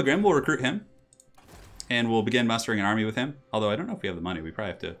Volkmar the Grim will recruit him, and we'll begin mustering an army with him. Although I don't know if we have the money. We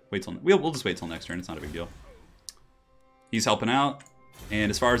probably have to wait till... We'll just wait till next turn. It's not a big deal. He's helping out. And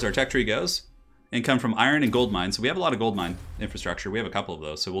as far as our tech tree goes, income from iron and gold mines. So we have a lot of gold mine infrastructure. We have a couple of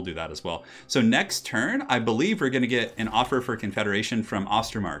those, so we'll do that as well. So next turn, I believe we're going to get an offer for Confederation from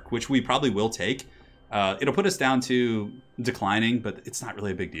Ostermark, which we probably will take. It'll put us down to declining, but it's not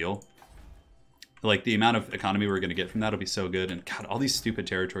really a big deal. Like, the amount of economy we're going to get from that will be so good. And, God, all these stupid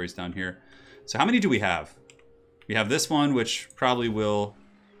territories down here. So how many do we have? We have this one, which probably will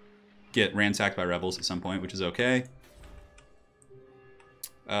get ransacked by rebels at some point, which is okay.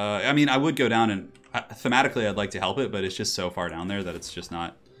 I mean, I would go down and... thematically, I'd like to help it, but it's just so far down there that it's just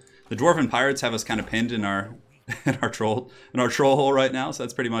not... The Dwarven Pirates have us kind of pinned in our troll hole right now, so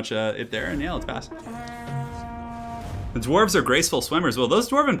that's pretty much it there. And, yeah, let's pass. The dwarves are graceful swimmers. Well, those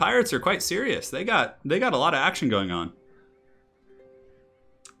dwarven pirates are quite serious. They got a lot of action going on.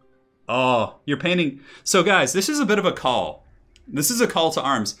 Oh, you're painting. So guys, this is a bit of a call. This is a call to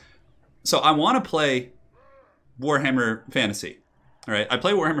arms. So I want to play Warhammer Fantasy. All right, I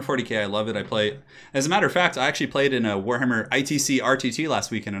play Warhammer 40k. I love it. I play. As a matter of fact, I actually played in a Warhammer ITC RTT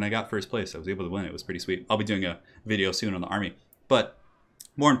last weekend, and I got first place. I was able to win. It was pretty sweet. I'll be doing a video soon on the army, but.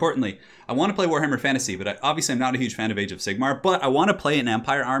 More importantly, I want to play Warhammer Fantasy, but obviously I'm not a huge fan of Age of Sigmar, but I want to play an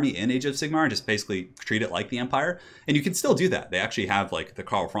Empire army in Age of Sigmar and just basically treat it like the Empire. And you can still do that. They actually have like the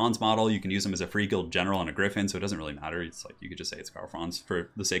Karl Franz model. You can use them as a free guild general and a griffin, so it doesn't really matter. It's like you could just say it's Karl Franz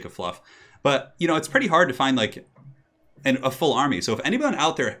for the sake of fluff. But, you know, it's pretty hard to find like a full army. So if anyone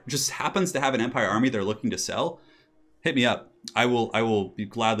out there just happens to have an Empire army they're looking to sell, hit me up. I will be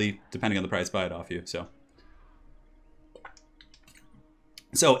gladly, depending on the price, buy it off you.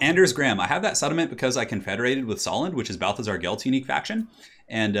 So Anders Graham, I have that settlement because I confederated with Solend, which is Balthazar Gelt's unique faction,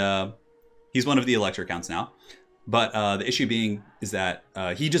 and he's one of the elector counts now. But the issue being is that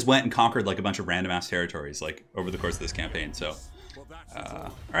he just went and conquered like a bunch of random ass territories like over the course of this campaign. So,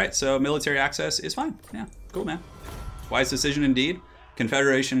 all right, so military access is fine. Yeah, cool, man. Wise decision indeed.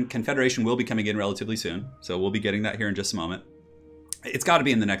 Confederation will be coming in relatively soon, so we'll be getting that here in just a moment. It's got to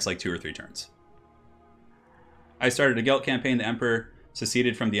be in the next like 2 or 3 turns. I started a Gelt campaign. The Emperor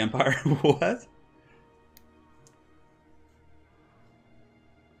seceded from the Empire. What?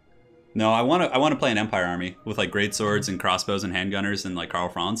 No, I want to play an Empire army with like great swords and crossbows and handgunners and like Karl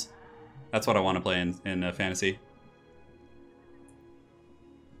Franz. That's what I want to play in fantasy.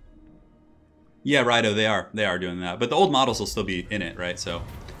 Yeah, righto, they are doing that. But the old models will still be in it, right? So,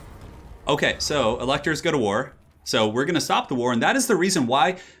 okay, so electors go to war. So we're going to stop the war, and that is the reason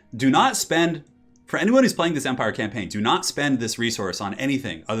why do not spend, for anyone who's playing this Empire campaign, do not spend this resource on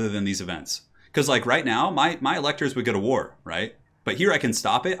anything other than these events. Because like right now, my electors would go to war, right? But here I can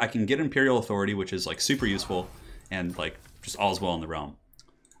stop it. I can get Imperial Authority, which is like super useful, and like just all's well in the realm.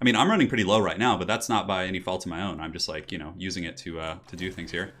 I mean, I'm running pretty low right now, but that's not by any fault of my own. I'm just like, you know, using it to do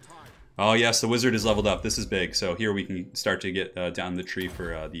things here. Oh yes, the wizard is leveled up. This is big. So here we can start to get down the tree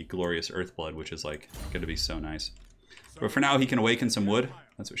for the glorious Earthblood, which is like going to be so nice. But for now, he can awaken some wood.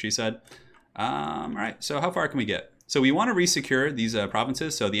 That's what she said. All right, so how far can we get? So we want to resecure these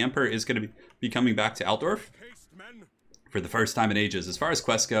provinces. So the Emperor is going to be coming back to Altdorf for the first time in ages. As far as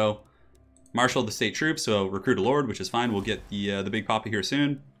quests go, marshal the state troops, so recruit a lord, which is fine. We'll get the big papa here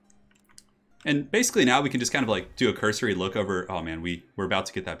soon. And basically now we can just kind of like do a cursory look over. Oh man, we're about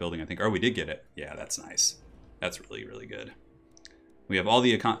to get that building, I think. Or we did get it. Yeah, that's nice. That's really, really good. We have all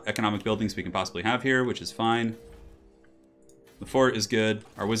the economic buildings we can possibly have here, which is fine. The fort is good.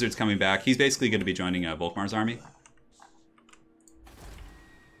 Our wizard's coming back. He's basically going to be joining Volkmar's army.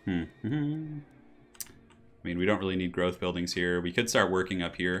 I mean, we don't really need growth buildings here. We could start working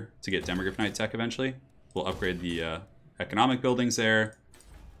up here to get Demograph Knight tech eventually. We'll upgrade the economic buildings there.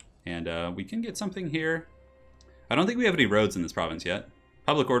 And we can get something here. I don't think we have any roads in this province yet.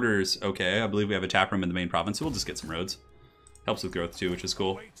 Public order is okay. I believe we have a tap room in the main province, so we'll just get some roads. Helps with growth too, which is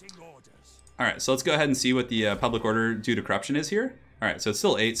cool. All right, so let's go ahead and see what the public order due to corruption is here. All right, so it's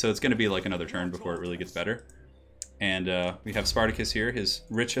still 8, so it's going to be like another turn before it really gets better. And we have Spartacus here, his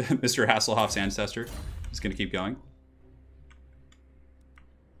rich Mr. Hasselhoff's ancestor. He's going to keep going.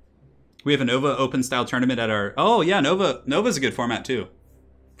 We have a Nova Open style tournament at our... Oh yeah, Nova's a good format too.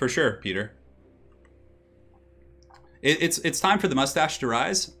 For sure, Peter. It's time for the mustache to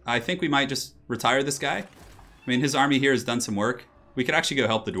rise. I think we might just retire this guy. I mean, his army here has done some work. We could actually go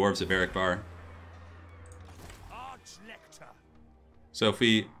help the dwarves at Varric Bar. So if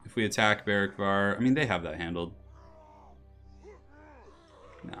we attack Varric Bar, I mean, they have that handled.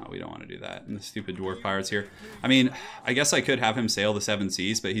 No, we don't want to do that. And the stupid dwarf pirates here. I mean, I guess I could have him sail the 7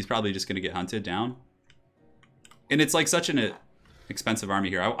 seas, but he's probably just going to get hunted down. And it's like such an expensive army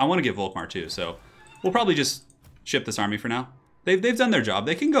here. I want to get Volkmar too, so we'll probably just ship this army for now. They've done their job.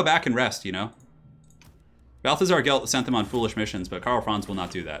 They can go back and rest, you know. Balthazar Gelt sent them on foolish missions, but Karl Franz will not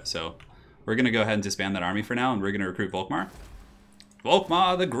do that. So we're going to go ahead and disband that army for now, and we're going to recruit Volkmar.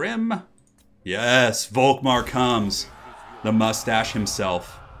 Volkmar the Grim. Yes, Volkmar comes. The mustache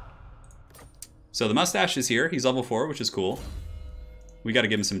himself. So the mustache is here. He's level 4, which is cool. We got to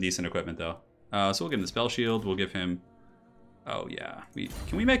give him some decent equipment, though. So we'll give him the spell shield. We'll give him... Oh, yeah.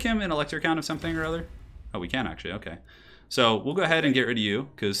 Can we make him an elector count of something or other? Oh, we can, actually. Okay. So we'll go ahead and get rid of you,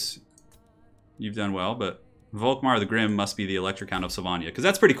 because you've done well, but... Volkmar the Grim must be the elector count of Sylvania, because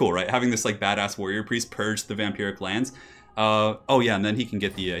that's pretty cool, right? Having this like badass warrior priest purge the vampiric lands. Oh yeah, and then he can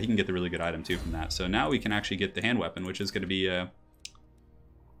get the really good item too from that. So now we can actually get the hand weapon, which is going to be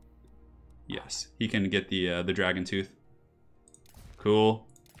yes, he can get the dragon tooth. Cool.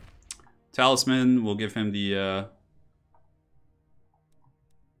 Talisman, we'll give him the go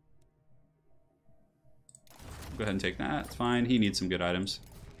ahead and take that. It's fine. He needs some good items.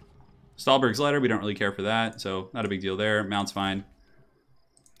 Stahlberg's letter, we don't really care for that, so not a big deal there. Mount's fine.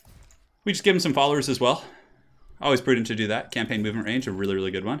 We just give him some followers as well. Always prudent to do that. Campaign movement range, a really,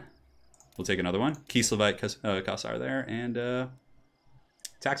 really good one. We'll take another one. Kislevite Kassar there, and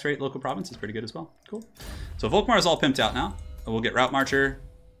tax rate local province is pretty good as well. Cool. So Volkmar is all pimped out now. We'll get Route Marcher.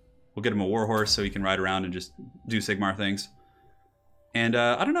 We'll get him a war horse so he can ride around and just do Sigmar things. And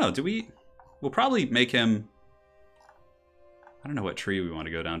I don't know, we'll probably make him... I don't know what tree we want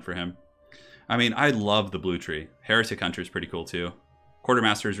to go down for him. I mean, I love the blue tree. Heretic Hunter is pretty cool too.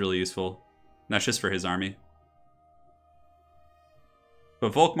 Quartermaster is really useful. And that's just for his army.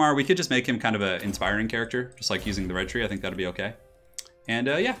 But Volkmar, we could just make him kind of an inspiring character, just like using the red tree. I think that'd be okay. And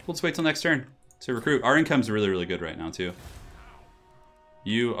yeah, we'll just wait till next turn to recruit. Our income's really, really good right now too.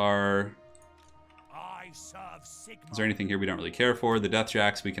 You are... Is there anything here we don't really care for? The Death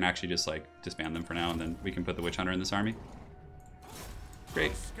Jacks, we can actually just like disband them for now, and then we can put the Witch Hunter in this army.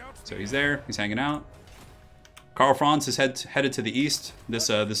 Great. So he's there. He's hanging out. Karl Franz is headed to the east. This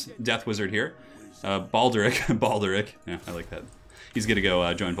Death Wizard here. Balderic. Balderic. Yeah, I like that. He's going to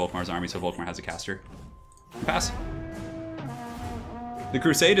go join Volkmar's army, so Volkmar has a caster. Pass. The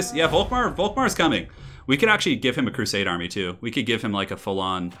Crusade is... Yeah, Volkmar's coming. We could actually give him a Crusade army, too. We could give him, like, a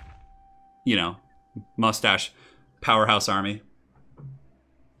full-on, you know, mustache powerhouse army.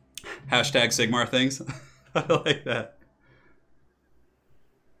 Hashtag Sigmar things. I like that.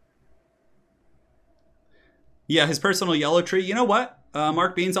 Yeah, his personal yellow tree. You know what?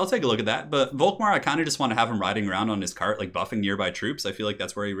 Mark Beans, I'll take a look at that. But Volkmar, I kind of just want to have him riding around on his cart, like buffing nearby troops. I feel like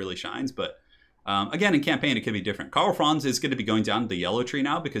that's where he really shines. But again, in campaign, it could be different. Karl Franz is going to be going down the yellow tree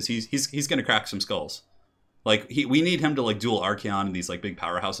now because he's going to crack some skulls. Like we need him to like duel Archeon and these like big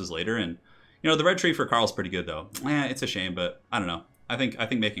powerhouses later. And you know the red tree for Karl's pretty good though. It's a shame, but I don't know. I think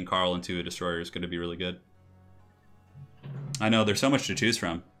making Karl into a destroyer is going to be really good. I know there's so much to choose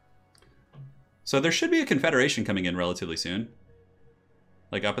from. So there should be a confederation coming in relatively soon.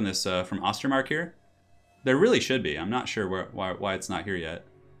 Like up in this from Ostermark here. There really should be. I'm not sure why it's not here yet.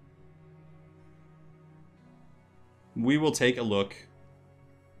 We will take a look.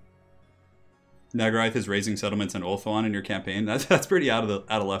 Nagarath is raising settlements in Ulthuan in your campaign. That's pretty out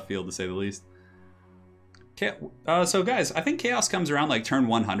of left field to say the least. So guys, I think Chaos comes around like turn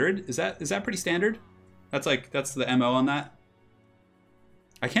 100. Is that pretty standard? That's the MO on that.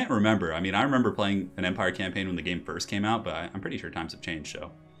 I can't remember. I mean, I remember playing an Empire campaign when the game first came out, but I'm pretty sure times have changed,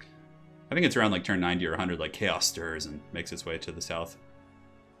 so. I think it's around like turn 90 or 100, like Chaos stirs and makes its way to the south.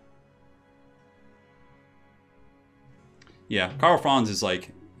 Yeah, Karl Franz is like,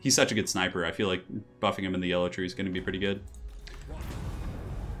 he's such a good sniper. I feel like buffing him in the yellow tree is going to be pretty good.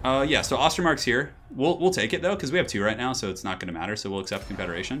 Yeah, so Ostermark's here. We'll take it though, because we have 2 right now, so it's not going to matter, so we'll accept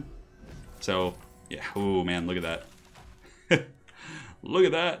Confederation. So, yeah, oh man, look at that. Look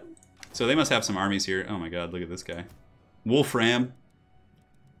at that. So they must have some armies here. Oh my god, look at this guy. Wolfram.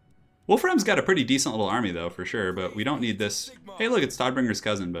 Wolfram's got a pretty decent little army though, for sure, but we don't need this. Hey look, it's Todbringer's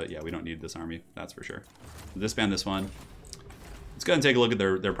cousin, but yeah, we don't need this army, that's for sure. Disband this one. Let's go ahead and take a look at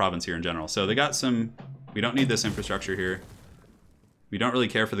their province here in general. So they got some, we don't need this infrastructure here. We don't really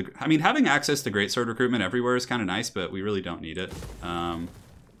care for the, I mean, having access to greatsword recruitment everywhere is kind of nice, but we really don't need it.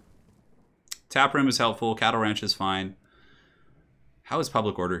 Taproom is helpful, cattle ranch is fine. How is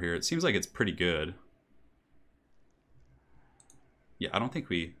public order here? It seems like it's pretty good. Yeah, I don't think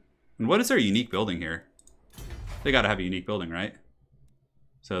we... And what is their unique building here? They gotta have a unique building, right?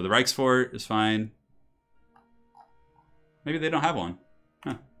 So the Reichsfort is fine. Maybe they don't have one.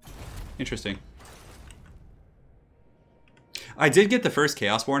 Huh. Interesting. I did get the first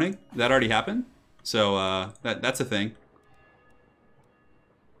Chaos warning. That already happened. So that's a thing.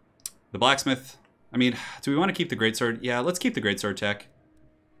 The Blacksmith... I mean, do we want to keep the Greatsword? Yeah, let's keep the Greatsword tech.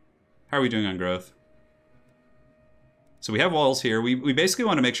 How are we doing on growth? So we have walls here. We basically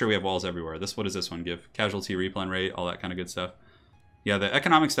want to make sure we have walls everywhere. What does this one give? Casualty, replan rate, all that kind of good stuff. Yeah, the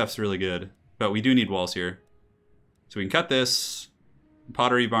economic stuff's really good, but we do need walls here. So we can cut this.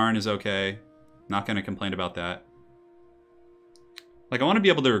 Pottery barn is okay. Not going to complain about that. Like, I want to be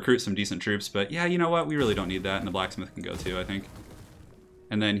able to recruit some decent troops, but yeah, you know what? We really don't need that, and the Blacksmith can go too, I think.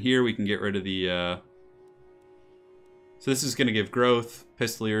 And then here we can get rid of the... So this is going to give growth.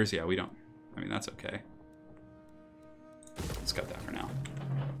 Pistoliers, yeah, we don't... I mean, that's okay. Let's cut that for now.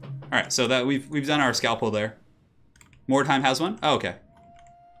 Alright, so that we've done our scalpel there. Mordheim has one? Oh, okay.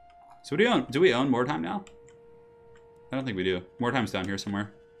 So do we own Mordheim now? I don't think we do. Mordheim's down here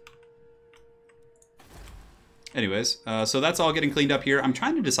somewhere. Anyways, so that's all getting cleaned up here. I'm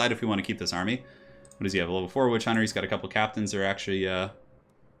trying to decide if we want to keep this army. What does he have? A level 4 Witch Hunter. He's got a couple captains. They're actually...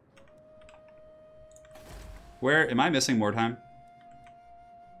 Where... Am I missing Mordheim?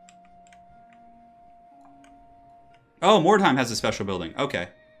 Oh, Mordheim has a special building. Okay.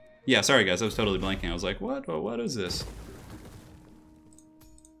 Yeah, sorry guys. I was totally blanking. I was like, what? What is this?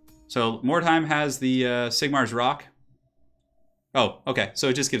 So, Mordheim has the Sigmar's Rock. Oh, okay. So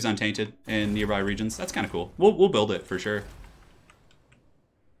it just gives Untainted in nearby regions. That's kind of cool. We'll build it for sure.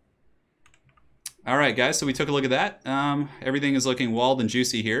 All right, guys. So we took a look at that. Everything is looking walled and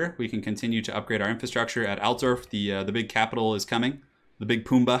juicy here. We can continue to upgrade our infrastructure at Altdorf. The big capital is coming. The big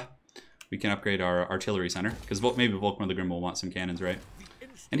Pumbaa. We can upgrade our artillery center because maybe Volkmar the Grim will want some cannons, right?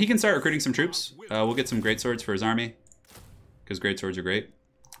 And he can start recruiting some troops. We'll get some great swords for his army because great swords are great.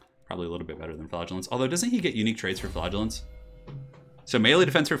 Probably a little bit better than flagellants. Although, doesn't he get unique traits for flagellants? So melee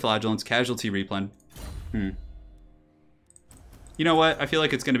defense for flagellants, casualty replen. You know what? I feel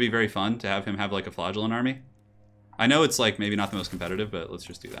like it's going to be very fun to have him have like a flagellant army. I know it's like maybe not the most competitive, but let's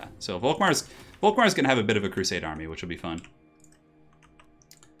just do that. So Volkmar's going to have a bit of a crusade army, which will be fun.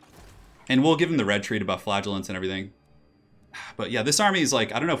 And we'll give him the red tree to buff flagellants and everything. But yeah, this army is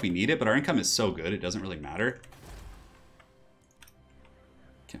like, I don't know if we need it, but our income is so good, it doesn't really matter.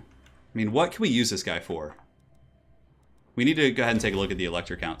 Okay. I mean, what can we use this guy for? We need to go ahead and take a look at the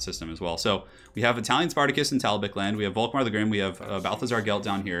elector count system as well. So we have Italian Spartacus in Talbot land. We have Volkmar the Grim. We have Balthazar Gelt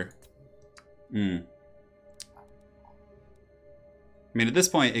down here. I mean, at this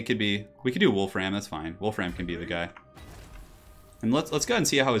point, it could be... We could do Wolfram. That's fine. Wolfram can be the guy. And let's go ahead and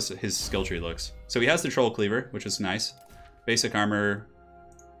see how his skill tree looks. So he has the Troll Cleaver, which is nice. Basic armor.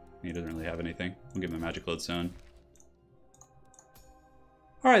 He doesn't really have anything. We'll give him a Magic Lodestone.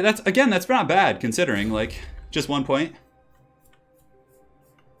 Alright, that's not bad, considering, like, just 1 point.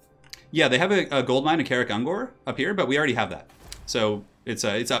 Yeah, they have a gold mine of Karak Ungor up here, but we already have that. So it's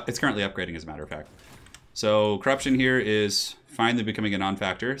currently upgrading, as a matter of fact. So corruption here is finally becoming a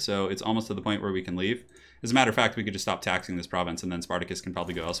non-factor, so it's almost to the point where we can leave. As a matter of fact, we could just stop taxing this province, and then Spartacus can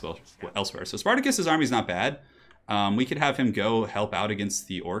probably go elsewhere. So Spartacus's army's not bad. We could have him go help out against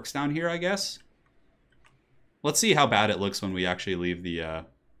the orcs down here, I guess. Let's see how bad it looks when we actually leave the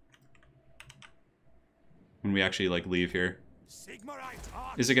leave here.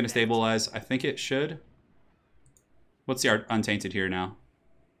 Is it going to stabilize? I think it should. What's the untainted here now?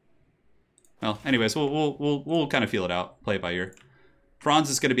 Well, anyways, we'll kind of feel it out, play it by ear. Franz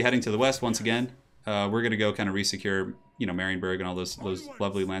is going to be heading to the west once again. We're going to go kind of resecure, you know, Marienburg and all those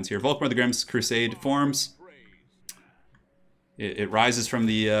lovely lands here. Volkmar the Grimm's crusade forms. It rises from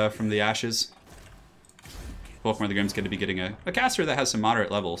the ashes. Volkmar the Grimm's going to be getting a caster that has some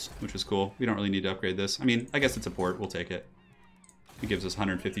moderate levels, which is cool. We don't really need to upgrade this. I mean, I guess it's a port. We'll take it. It gives us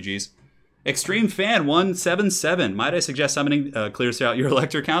 150 Gs. Extreme Fan 177. Might I suggest summoning clears out your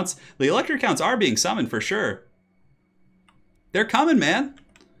elector counts? The elector counts are being summoned for sure. They're coming, man.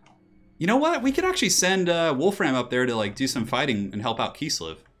 You know what? We could actually send Wolfram up there to like do some fighting and help out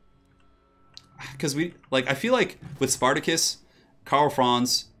Kislev. Because I feel like with Spartacus, Karl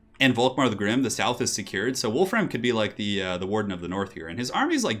Franz, and Volkmar the Grim, the south is secured. So Wolfram could be like the warden of the north here, and his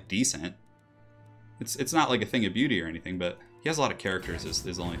army's like decent. It's not like a thing of beauty or anything, but he has a lot of characters. Is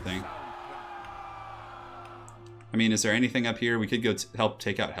the only thing. I mean, is there anything up here? We could go help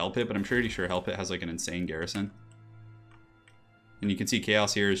take out Hellpit, but I'm pretty sure Hellpit has like an insane garrison. And you can see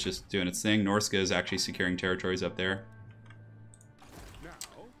Chaos here is just doing its thing. Norska is actually securing territories up there.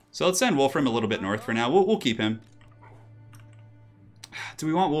 So let's send Wolfram a little bit north for now. We'll keep him. Do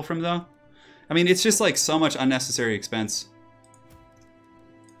we want Wolfram though? I mean, it's just like so much unnecessary expense.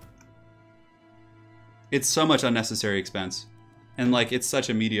 It's so much unnecessary expense. And like, it's such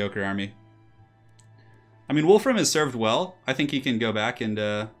a mediocre army. I mean, Wolfram has served well. I think he can go back and...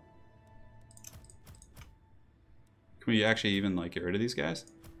 Can we actually even like get rid of these guys?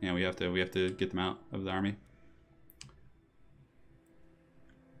 Yeah, we have to get them out of the army.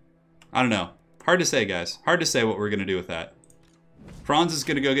 I don't know. Hard to say, guys. Hard to say what we're gonna do with that. Franz is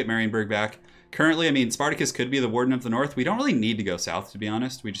gonna go get Marienburg back. Currently, I mean, Spartacus could be the warden of the north. We don't really need to go south, to be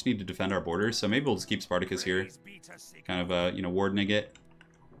honest. We just need to defend our borders. So maybe we'll just keep Spartacus here, kind of you know, wardening it.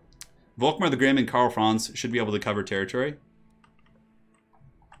 Volkmar the Grim and Karl Franz should be able to cover territory.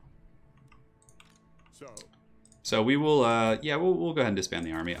 So we will, yeah, we'll go ahead and disband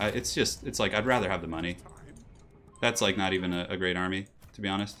the army. It's like, I'd rather have the money. That's like not even a great army, to be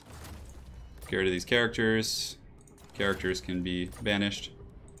honest. Get rid of these characters. Characters can be banished.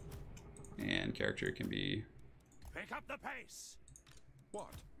 And character can be... Pick up the pace.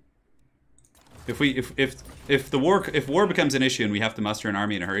 What? If war becomes an issue and we have to muster an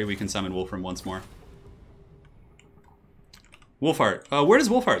army in a hurry, we can summon Wolfram once more. Wolfhart. Where does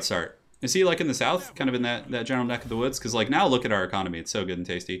Wolfhart start? Is he like in the south, kind of in that general neck of the woods? Because like now look at our economy, it's so good and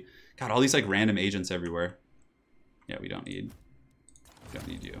tasty. God, all these like random agents everywhere. Yeah, we don't need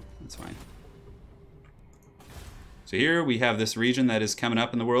you. That's fine. So here we have this region that is coming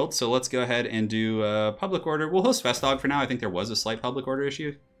up in the world. So let's go ahead and do public order. We'll host Vestog for now. I think there was a slight public order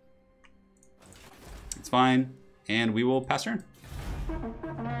issue. It's fine. And we will pass turn.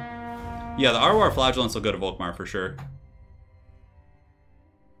 Yeah, the Arwar Flagellants will go to Volkmar for sure.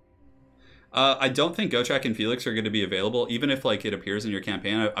 I don't think Gotrek and Felix are going to be available, even if like it appears in your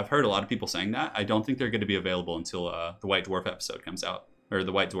campaign. I've heard a lot of people saying that. I don't think they're going to be available until the White Dwarf episode comes out. Or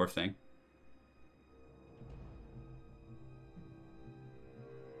the White Dwarf thing.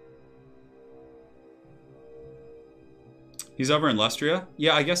 He's over in Lustria?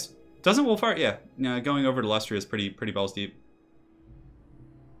 Yeah, I guess... Doesn't Wolfhart? Yeah. Going over to Lustria is pretty balls deep.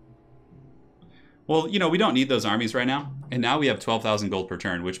 Well, you know, we don't need those armies right now. And now we have 12,000 gold per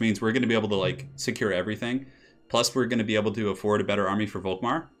turn, which means we're going to be able to, like, secure everything. Plus, we're going to be able to afford a better army for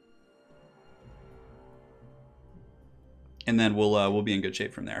Volkmar. And then we'll be in good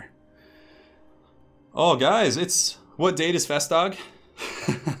shape from there. Oh, guys, it's... What date is Festog?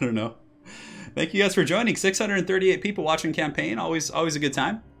 I don't know. Thank you guys for joining. 638 people watching campaign. Always a good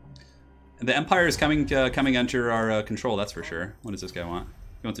time. The Empire is coming under our control, that's for sure. What does this guy want?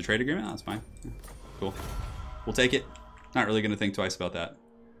 He wants a trade agreement? Oh, that's fine. Cool. We'll take it. Not really going to think twice about that.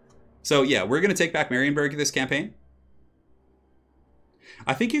 So yeah, we're going to take back Marienburg this campaign.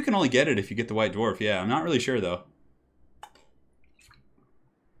 I think you can only get it if you get the White Dwarf. Yeah, I'm not really sure though.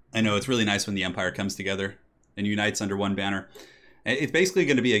 I know it's really nice when the Empire comes together and unites under one banner. It's basically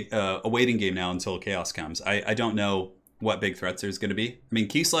going to be a waiting game now until Chaos comes. I don't know what big threats there's going to be. I mean,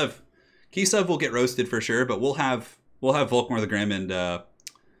 Kislev will get roasted for sure, but we'll have Volkmar the Grim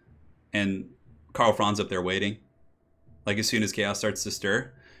and Karl Franz up there waiting. Like as soon as Chaos starts to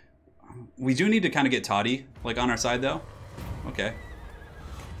stir. We do need to kind of get Toddy like on our side though. Okay.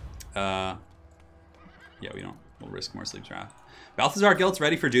 Yeah, we'll risk more sleep draft. Balthazar Gelt's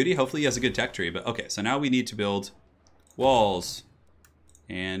ready for duty. Hopefully he has a good tech tree. But okay, so now we need to build walls.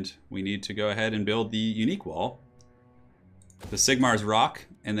 And we need to go ahead and build the unique wall. The Sigmar's Rock.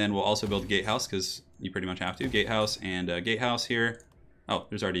 And then we'll also build a gatehouse because you pretty much have to. Gatehouse and gatehouse here. Oh,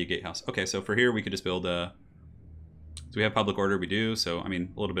 there's already a gatehouse. Okay, so for here we could just build a... Do we have public order? We do. So, I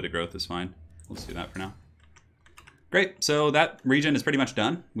mean, a little bit of growth is fine. Let's do that for now. Great. So that region is pretty much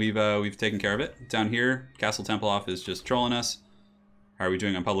done. We've taken care of it. Down here, Castle Templehof is just trolling us. How are we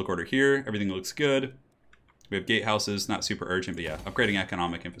doing on public order here? Everything looks good. We have gatehouses, not super urgent, but yeah, upgrading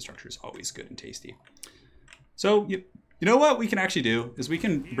economic infrastructure is always good and tasty. So, you know what we can actually do is we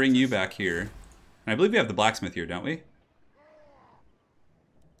can bring you back here. And I believe we have the blacksmith here, don't we?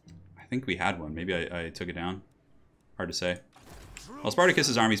 I think we had one. Maybe I took it down. Hard to say. Well,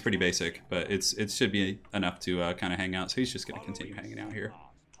 Spartacus's army is pretty basic, but it should be enough to kind of hang out. So he's just going to continue hanging out here.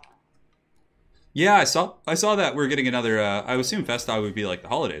 Yeah, I saw that we're getting another. I would assume Festog would be like the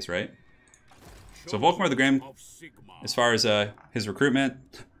holidays, right? So Volkmar the Grim, as far as his recruitment,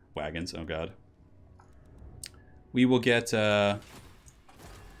 wagons. Oh god. We will get. We'll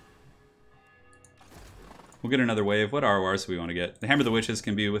get another wave. What RORs do we want to get? The Hammer of the Witches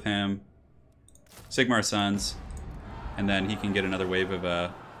can be with him. Sigmar's Sons. And then he can get another wave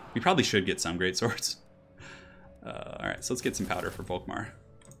of... we probably should get some great swords. Alright, so let's get some powder for Volkmar.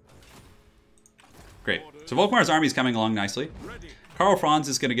 Great. So Volkmar's army is coming along nicely. Karl Franz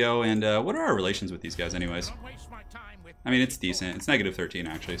is going to go, and what are our relations with these guys anyways? I mean, it's decent. It's -13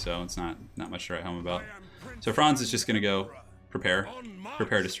 actually, so it's not much to write home about. So Franz is just going to go prepare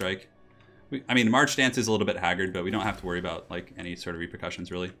to strike. I mean, March Dance is a little bit haggard, but we don't have to worry about like any sort of repercussions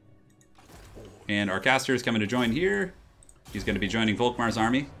really. And our caster is coming to join here. He's going to be joining Volkmar's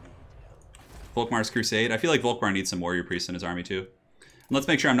army. Volkmar's Crusade. I feel like Volkmar needs some warrior priests in his army too. And let's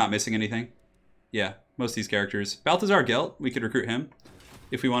make sure I'm not missing anything. Yeah, most of these characters. Balthazar Gelt, we could recruit him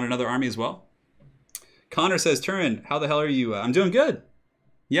if we want another army as well. Connor says, Turin, how the hell are you? I'm doing good.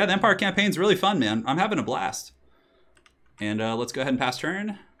 Yeah, the Empire campaign's really fun, man. I'm having a blast. And let's go ahead and pass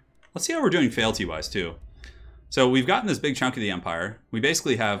turn. Let's see how we're doing fealty-wise too. So we've gotten this big chunk of the Empire. We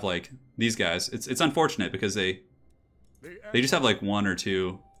basically have like these guys. It's unfortunate because they just have like one or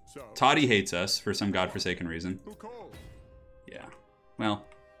two. Toddy hates us for some godforsaken reason. Yeah. Well,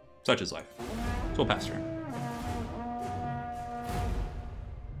 such is life. So we'll pass turn.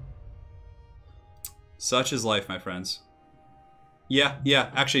 Such is life, my friends. Yeah.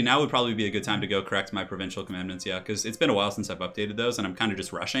 Actually, now would probably be a good time to go correct my provincial commandments. Yeah, because it's been a while since I've updated those, and I'm kind of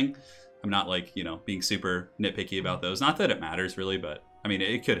just rushing. I'm not like, you know, being super nitpicky about those. Not that it matters really, but I mean,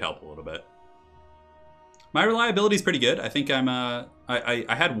 it could help a little bit. My reliability is pretty good. I think I'm, I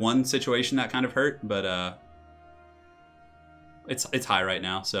had one situation that kind of hurt, but it's high right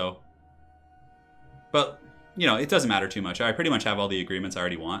now, so. But, you know, it doesn't matter too much. I pretty much have all the agreements I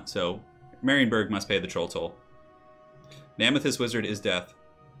already want, so Marienburg must pay the troll toll. The Amethyst Wizard is death.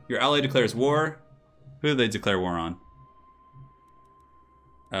 Your ally declares war. Who do they declare war on?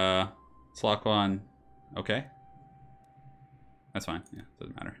 Slakwan. Okay. That's fine. Yeah,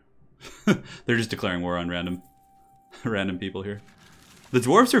 doesn't matter. They're just declaring war on random people here. The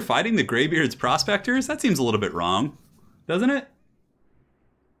dwarves are fighting the Greybeard's prospectors? That seems a little bit wrong, doesn't it?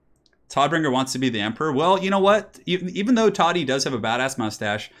 Toddbringer wants to be the emperor. Well, you know what? Even though Toddy does have a badass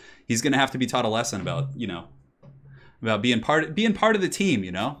mustache, he's going to have to be taught a lesson about, you know, about being part of the team,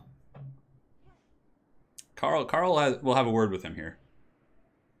 you know? Carl will have a word with him here.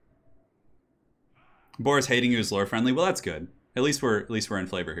 Boris hating you is lore friendly. Well, that's good. At least we're in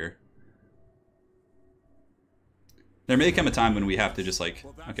flavor here. There may come a time when we have to just like,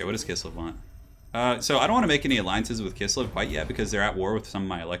 okay, what does Kislev want? So I don't want to make any alliances with Kislev quite yet because they're at war with some of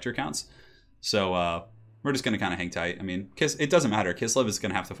my elector counts. So we're just going to kind of hang tight. I mean, it doesn't matter. Kislev is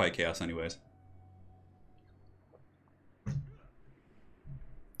going to have to fight Chaos anyways.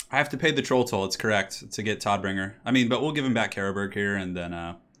 I have to pay the troll toll, it's correct, to get Toddbringer. I mean, but we'll give him back Karaberg here, and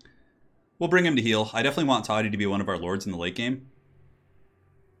then we'll bring him to heal. I definitely want Toddy to be one of our lords in the late game.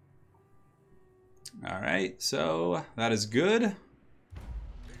 Alright, so that is good.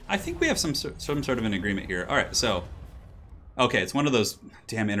 I think we have some sort of an agreement here. Alright, so... Okay, it's one of those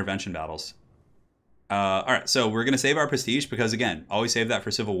damn intervention battles. All right, so we're going to save our prestige because, again, always save that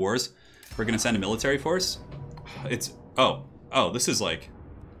for civil wars. We're going to send a military force. It's... Oh, this is like...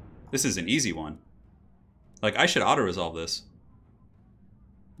 This is an easy one. Like, I should auto-resolve this.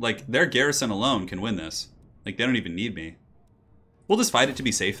 Like, their garrison alone can win this. Like, they don't even need me. We'll just fight it to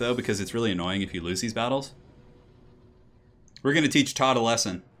be safe, though, because it's really annoying if you lose these battles. We're going to teach Todd a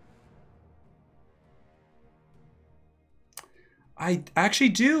lesson. I actually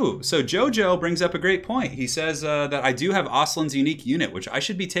do. So Jojo brings up a great point. He says that I do have Oslin's unique unit, which I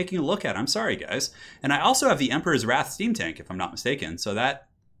should be taking a look at. I'm sorry, guys. And I also have the Emperor's Wrath steam tank, if I'm not mistaken. So that...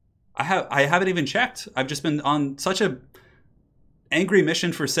 I haven't even checked. I've just been on such a angry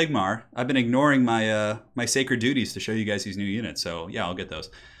mission for Sigmar. I've been ignoring my my sacred duties to show you guys these new units. So yeah, I'll get those.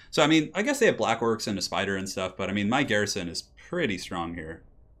 So I mean, I guess they have Black Orcs and a Spider and stuff, but I mean, my garrison is pretty strong here.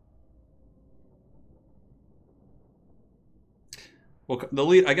 Well,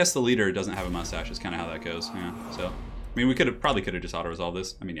 I guess the leader doesn't have a mustache. Is kind of how that goes. Yeah. So I mean, we probably could have just auto-resolved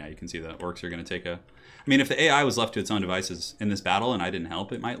this. I mean, yeah, you can see the Orcs are going to take a... I mean, if the AI was left to its own devices in this battle and I didn't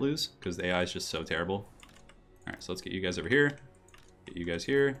help, it might lose because the AI is just so terrible. All right, so let's get you guys over here, get you guys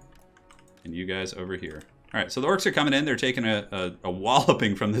here, and you guys over here. All right, so the Orcs are coming in. They're taking a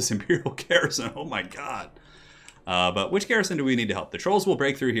walloping from this Imperial garrison. Oh my god. But which garrison do we need to help? The Trolls will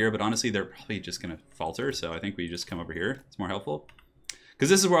break through here, but honestly, they're probably just going to falter. So I think we just come over here. It's more helpful. Because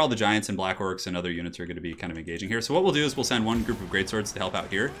this is where all the Giants and Black Orcs and other units are going to be kind of engaging here. So what we'll do is we'll send one group of Greatswords to help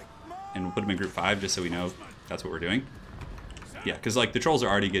out here. And we'll put them in group 5 just so we know that's what we're doing. Yeah, because like the Trolls are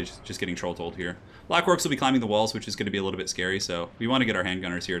already just getting troll-told here. Black Orcs will be climbing the walls, which is going to be a little bit scary. So we want to get our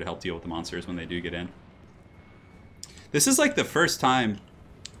handgunners here to help deal with the monsters when they do get in. This is like the first time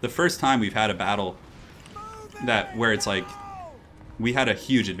we've had a battle where it's like we had a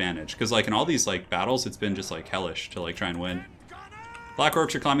huge advantage. Because like in all these like battles, it's been just like hellish to like try and win. Black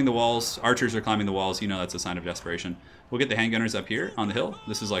Orcs are climbing the walls. Archers are climbing the walls. You know that's a sign of desperation. We'll get the handgunners up here on the hill.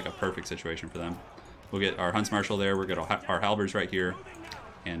 This is like a perfect situation for them. We'll get our Hunts Marshal there. We'll get our halberds right here.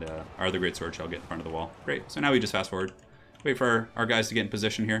 And our other great sword shall get in front of the wall. Great. So now we just fast forward. Wait for our guys to get in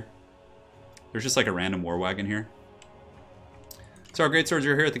position here. There's just like a random war wagon here. So our great swords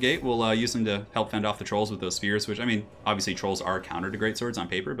are here at the gate. We'll use them to help fend off the Trolls with those spears, which, I mean, obviously Trolls are counter to great swords on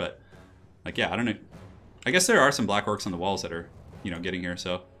paper, but like, yeah, I don't know. I guess there are some Black Orcs on the walls that are, you know, getting here,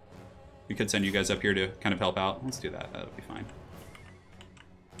 so we could send you guys up here to kind of help out. Let's do that. That'll be fine.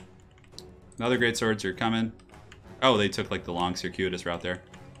 The other great swords are coming. Oh, they took like the long circuitous route there.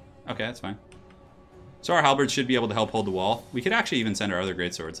 Okay, that's fine. So our halberds should be able to help hold the wall. We could actually even send our other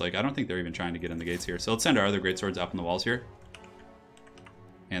great swords. Like, I don't think they're even trying to get in the gates here. So let's send our other great swords up on the walls here.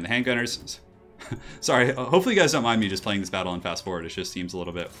 And the handgunners. Sorry, hopefully you guys don't mind me just playing this battle and fast forward. It just seems a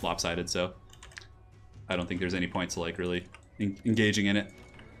little bit lopsided, so I don't think there's any point to like really engaging in it.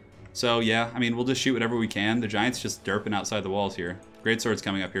 So yeah, I mean, we'll just shoot whatever we can. The Giants just derping outside the walls here. Great swords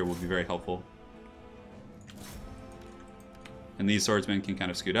coming up here will be very helpful. And these swordsmen can kind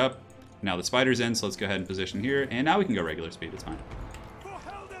of scoot up. Now the Spider's in, so let's go ahead and position here. And now we can go regular speed, it's fine.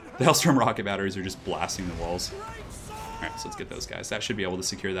 The Hellstorm rocket batteries are just blasting the walls. Alright, so let's get those guys. That should be able to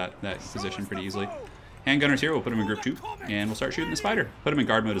secure that position pretty easly. Handgunners here, we'll put them in group 2. And we'll start shooting the Spider. Put them in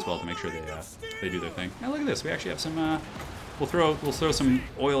guard mode as well to make sure they do their thing. Now look at this, we actually have some... We'll throw some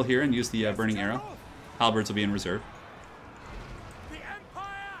oil here and use the burning arrow. Halberds will be in reserve.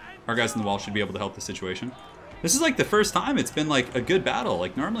 Our guys on the wall should be able to help the situation. This is like the first time it's been like a good battle.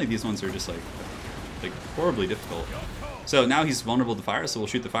 Like normally these ones are just like horribly difficult. So now he's vulnerable to fire, so we'll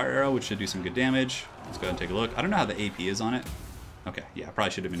shoot the fire arrow, which should do some good damage. Let's go ahead and take a look. I don't know how the AP is on it. Okay, yeah, I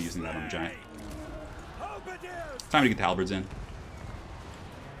probably should have been using that on the Giant. Time to get the halberds in.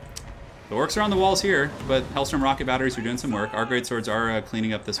 The Orcs are on the walls here, but Hellstorm rocket batteries are doing some work. Our great swords are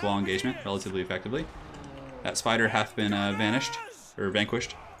cleaning up this wall engagement relatively effectively. That Spider hath been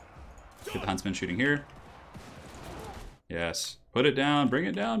vanquished. Get the Huntsman shooting here. Yes. Put it down, bring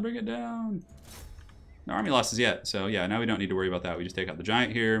it down, bring it down. No army losses yet, so yeah, now we don't need to worry about that. We just take out the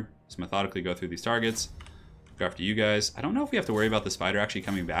Giant here, just methodically go through these targets. Go after you guys. I don't know if we have to worry about the Spider actually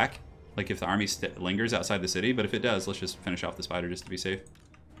coming back, like if the army lingers outside the city, but if it does, let's just finish off the Spider just to be safe.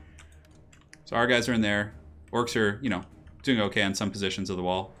 So our guys are in there. Orcs are, you know, doing okay on some positions of the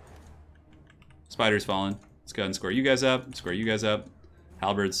wall. Spider's fallen. Let's go ahead and square you guys up, square you guys up.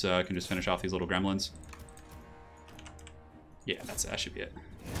 Halberds can just finish off these little gremlins. Yeah, that should be it.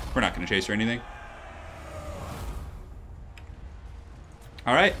 We're not going to chase or anything.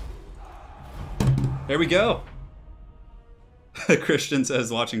 All right. There we go. Christian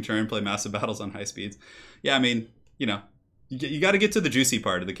says, watching Turin play massive battles on high speeds. Yeah, I mean, you know, you got to get to the juicy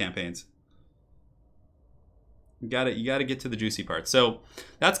part of the campaigns. You gotta get to the juicy part. So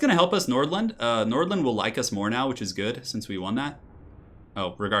that's gonna help us Nordland. Nordland will like us more now, which is good since we won that.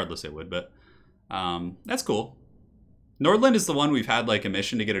 Oh, regardless it would, but that's cool. Nordland is the one we've had like a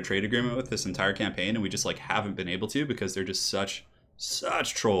mission to get a trade agreement with this entire campaign, and we just like haven't been able to because they're just such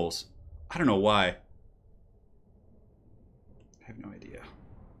trolls. I don't know why. I have no idea.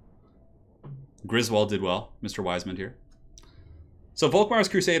 Griswold did well, Mr. Wiseman here. So Volkmar's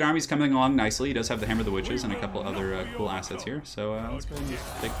Crusade army's coming along nicely. He does have the Hammer of the Witches and a couple other cool assets here. So let's go ahead and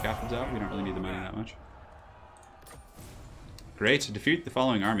just take the captives out. We don't really need the money that much. Great. To defeat the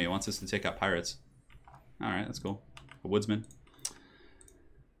following army, it wants us to take out pirates. Alright, that's cool. A woodsman.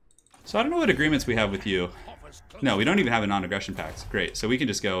 So I don't know what agreements we have with you. No, we don't even have a non-aggression pact. Great. So we can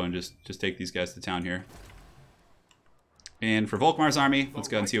just go and just take these guys to town here. And for Volkmar's army, let's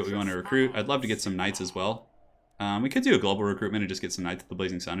go and see what we want to recruit. I'd love to get some knights as well. We could do a global recruitment and just get some Knights of the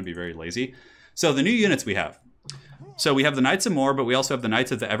Blazing Sun and be very lazy. So the new units we have. So we have the Knights of More, but we also have the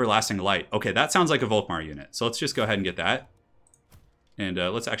Knights of the Everlasting Light. Okay, that sounds like a Volkmar unit. So let's just go ahead and get that. And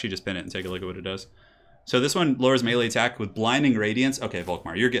let's actually just pin it and take a look at what it does. So this one lowers melee attack with Blinding Radiance. Okay,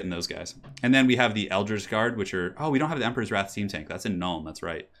 Volkmar, you're getting those guys. And then we have the Eldritch Guard, which are... Oh, we don't have the Emperor's Wrath Steam Tank. That's in Nuln, that's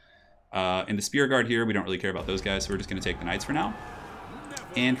right. And the Spear Guard here, we don't really care about those guys, so we're just going to take the Knights for now.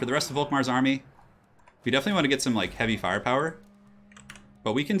 And for the rest of Volkmar's army... We definitely want to get some like heavy firepower,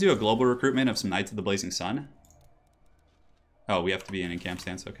 but we can do a global recruitment of some Knights of the Blazing Sun. Oh, we have to be in camp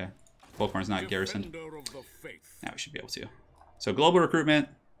stance. Okay, Volkmar's not garrisoned. Now we should be able to. So global recruitment.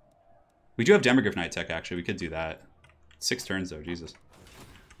 We do have Demogryph Knight tech actually. We could do that. 6 turns though. Jesus.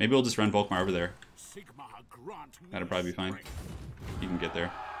 Maybe we'll just run Volkmar over there. That'll probably be fine. You can get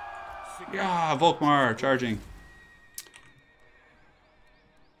there. Yeah, Volkmar charging.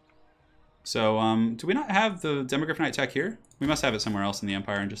 So, do we not have the Demogryph Knight tech here? We must have it somewhere else in the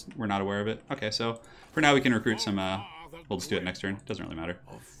Empire and just we're not aware of it. Okay, so for now we can recruit some, we'll just do it next turn. Doesn't really matter.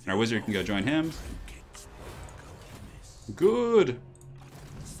 And our wizard can go join him. Good.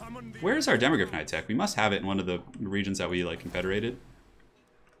 Where's our Demogryph Knight tech? We must have it in one of the regions that we, like, confederated.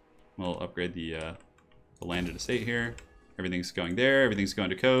 We'll upgrade the landed estate here. Everything's going there. Everything's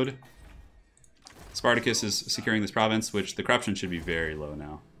going to code. Spartacus is securing this province, which the corruption should be very low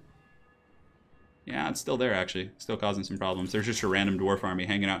now. Yeah, it's still there, actually. Still causing some problems. There's just a random dwarf army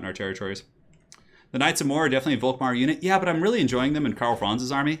hanging out in our territories. The Knights of More are definitely a Volkmar unit. Yeah, but I'm really enjoying them in Karl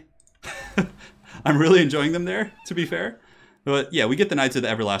Franz's army. I'm really enjoying them there, to be fair. But yeah, we get the Knights of the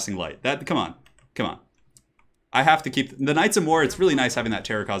Everlasting Light. That, come on. Come on. I have to keep... The Knights of More, it's really nice having that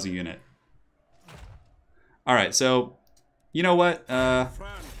terror-causing unit. Alright, so... You know what?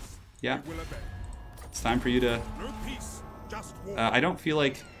 Yeah. It's time for you to... I don't feel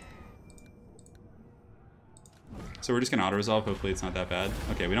like... So we're just gonna auto-resolve. Hopefully it's not that bad.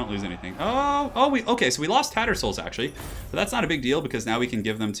 Okay, we don't lose anything. Okay, so we lost Tattersouls actually. But that's not a big deal because now we can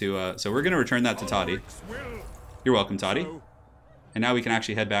give them to, so we're gonna return that to Toddy. You're welcome, Toddy. And now we can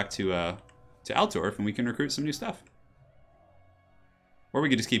actually head back to Altdorf and we can recruit some new stuff. Or we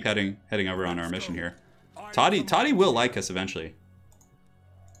could just keep heading over on our mission here. Toddy will like us eventually.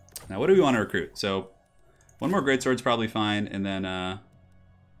 Now what do we want to recruit? So, one more greatsword's probably fine, and then,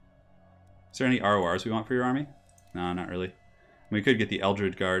 is there any RORs we want for your army? No, not really. We could get the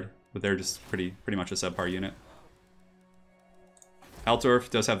Eldritch Guard, but they're just pretty much a subpar unit. Altdorf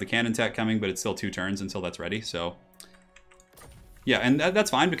does have the cannon tech coming, but it's still 2 turns until that's ready, so... Yeah, and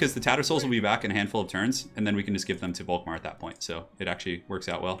that's fine because the Tattersouls will be back in a handful of turns, and then we can just give them to Volkmar at that point, so it actually works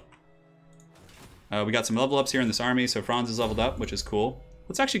out well. We got some level ups here in this army, so Franz is leveled up, which is cool.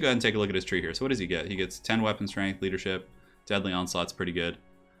 Let's actually go ahead and take a look at his tree here. So what does he get? He gets 10 weapon strength, leadership, deadly onslaught's pretty good.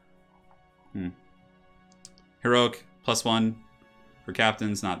 Heroic, +1 for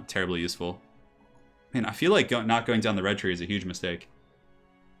captains, not terribly useful. Man, I feel like not going down the red tree is a huge mistake.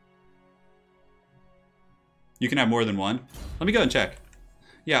 You can have more than one. Let me go and check.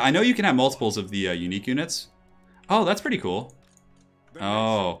 Yeah, I know you can have multiples of the unique units. Oh, that's pretty cool.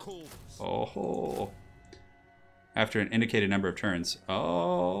 Oh. Oh. After an indicated number of turns.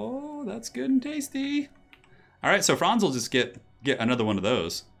 Oh, that's good and tasty. Alright, so Franz will just get another one of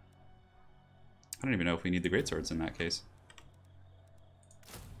those. I don't even know if we need the greatswords in that case.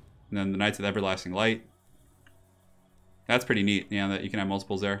 And then the Knights of the Everlasting Light. That's pretty neat, yeah, that you can have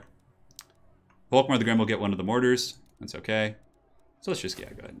multiples there. Volkmar the Grim will get one of the mortars. That's okay. So let's just, yeah,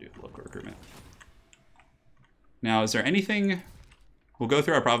 go ahead and do the local recruitment. Now, is there anything... We'll go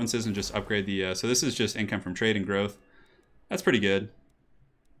through our provinces and just upgrade the... so this is just income from trade and growth. That's pretty good.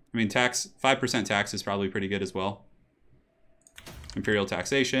 I mean, 5% tax is probably pretty good as well. Imperial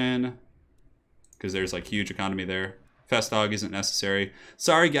taxation... because there's like huge economy there. Festog isn't necessary.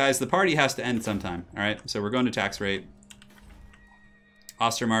 Sorry, guys. The party has to end sometime. All right, so we're going to tax rate.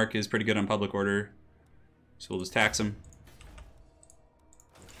 Ostermark is pretty good on public order, so we'll just tax him.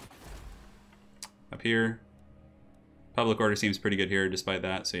 Up here. Public order seems pretty good here despite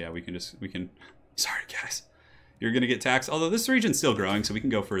that. So yeah, we can... Sorry, guys. You're going to get taxed. Although this region's still growing, so we can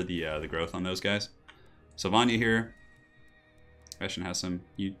go for the growth on those guys. Sylvania here. Hessian has some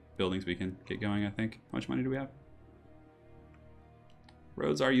buildings we can get going, I think. How much money do we have?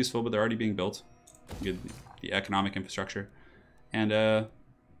 Roads are useful, but they're already being built. Good, the economic infrastructure. And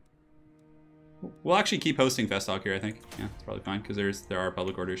we'll actually keep hosting Festog here, I think. Yeah, it's probably fine, because there are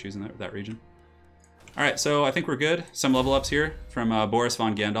public order issues in that region. All right, so I think we're good. Some level ups here from Boris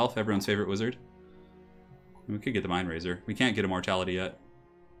von Gandalf, everyone's favorite wizard. We could get the Mind Razor. We can't get Immortality yet.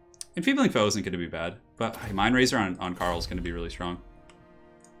 Enfeebling Foe isn't going to be bad, but Mind Razor on Karl is going to be really strong.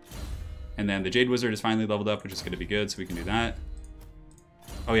 And then the Jade Wizard is finally leveled up, which is going to be good, so we can do that.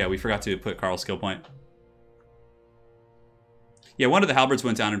 Oh yeah, we forgot to put Karl's skill point. Yeah, one of the halberds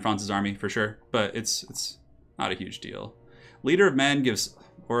went down in Franz's army, for sure, but it's not a huge deal. Leader of Men gives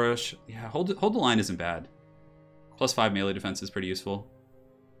Orosh... Yeah, hold the line isn't bad. +5 melee defense is pretty useful.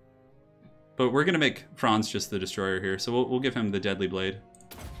 But we're going to make Franz just the destroyer here, so we'll give him the Deadly Blade.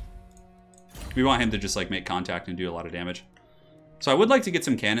 We want him to just like make contact and do a lot of damage. So I would like to get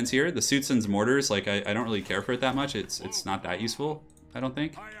some cannons here. The Suitsen's mortars, like I don't really care for it that much. It's not that useful, I don't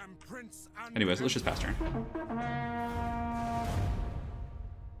think. Anyways, let's just pass turn.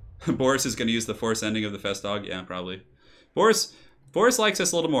 Boris is going to use the force ending of the Festog. Yeah, probably. Boris likes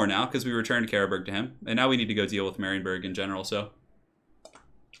us a little more now because we returned Karaberg to him, and now we need to go deal with Marienburg in general. So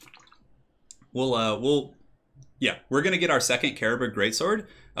yeah, we're gonna get our second Karaberg Greatsword.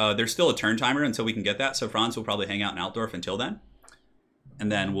 There's still a turn timer until we can get that, so Franz will probably hang out in Altdorf until then, and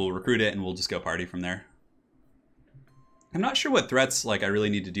then we'll recruit it and we'll just go party from there. I'm not sure what threats like I really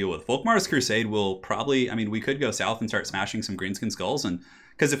need to deal with. Volkmar's Crusade will probably, I mean, we could go south and start smashing some Greenskin Skulls, and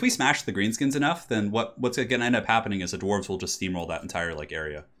because if we smash the Greenskins enough, then what's going to end up happening is the Dwarves will just steamroll that entire like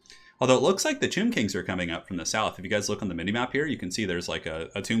area. Although it looks like the Tomb Kings are coming up from the south. If you guys look on the minimap here, you can see there's like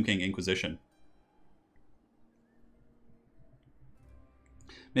a Tomb King Inquisition.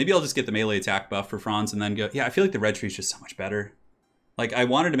 Maybe I'll just get the melee attack buff for Franz and then go... Yeah, I feel like the red tree is just so much better. Like, I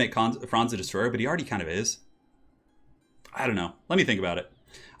wanted to make Franz a destroyer, but he already kind of is. I don't know. Let me think about it.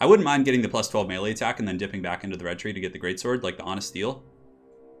 I wouldn't mind getting the +12 melee attack and then dipping back into the red tree to get the greatsword, like the Honest Steel.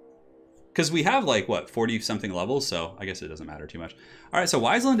 Because we have, like, what, 40-something levels, so I guess it doesn't matter too much. All right, so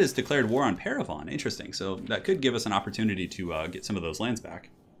Wiseland has declared war on Paravon. Interesting. So that could give us an opportunity to get some of those lands back.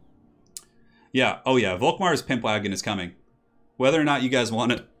 Yeah. Oh, yeah. Volkmar's Pimp Wagon is coming. Whether or not you guys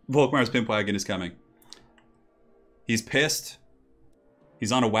want it, Volkmar's Pimp Wagon is coming. He's pissed.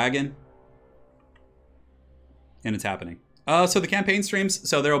 He's on a wagon. And it's happening. So the campaign streams.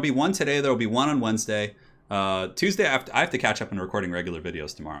 So there will be one today. There will be one on Wednesday. Tuesday, I have to catch up on recording regular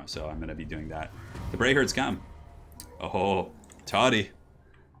videos tomorrow. So I'm going to be doing that. The Brayherds come. Oh, Toddy.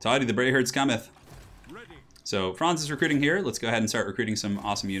 Toddy, the Brayherds cometh. So Franz is recruiting here. Let's go ahead and start recruiting some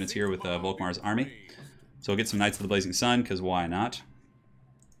awesome units here with Volkmar's army. So we'll get some Knights of the Blazing Sun, because why not?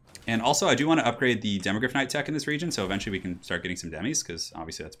 And also, I do want to upgrade the Demogryph Knight tech in this region, so eventually we can start getting some demis, because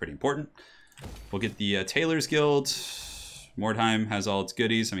obviously that's pretty important. We'll get the Tailors Guild. Mordheim has all its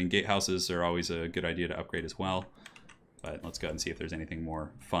goodies. I mean, gatehouses are always a good idea to upgrade as well. But let's go ahead and see if there's anything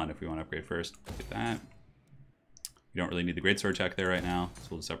more fun if we want to upgrade first. Get that. We don't really need the Greatsword tech there right now, so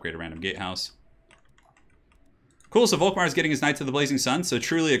we'll just upgrade a random gatehouse. Cool, so Volkmar is getting his Knights of the Blazing Sun, so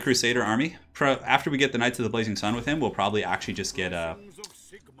truly a Crusader army. After we get the Knights of the Blazing Sun with him, we'll probably actually just get,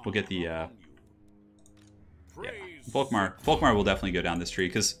 we'll get the, yeah. Volkmar will definitely go down this tree,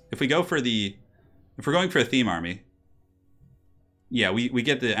 because if we go for the, if we're going for a theme army, yeah, we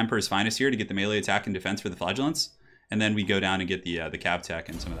get the Emperor's Finest here to get the melee attack and defense for the Flagellants, and then we go down and get the Cav tech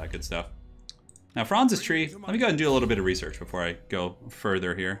and some of that good stuff. Now, Franz's tree, let me go ahead and do a little bit of research before I go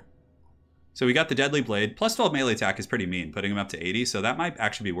further here. So we got the Deadly Blade. +12 melee attack is pretty mean, putting him up to 80, so that might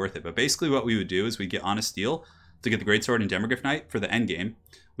actually be worth it. But basically what we would do is we'd get Honest Steel to get the Greatsword and Demogryph Knight for the end game.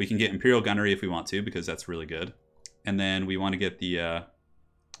 We can get Imperial Gunnery if we want to, because that's really good. And then we want to get the...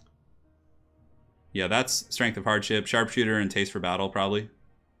 yeah, that's Strength of Hardship, Sharpshooter, and Taste for Battle, probably.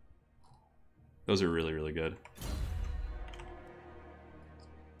 Those are really, really good.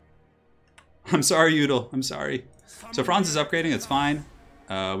 I'm sorry, Udall. I'm sorry. So Franz is upgrading. It's fine.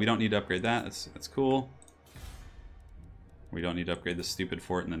 We don't need to upgrade that. That's cool. We don't need to upgrade this stupid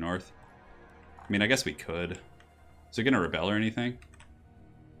fort in the north. I mean, I guess we could. Is it going to rebel or anything?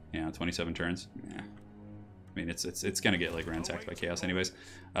 Yeah, 27 turns. Yeah. I mean, it's going to get like ransacked by chaos anyways.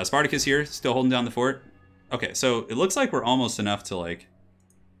 Spartacus here, still holding down the fort. Okay, so it looks like we're almost enough to like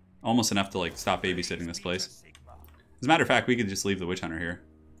stop babysitting this place. As a matter of fact, we could just leave the Witch Hunter here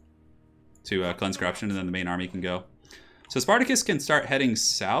to cleanse corruption, and then the main army can go. So Spartacus can start heading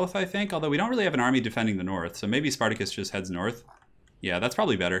south, I think, although we don't really have an army defending the north, so maybe Spartacus just heads north. Yeah, that's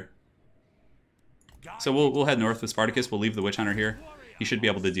probably better. So we'll head north with Spartacus. We'll leave the Witch Hunter here. He should be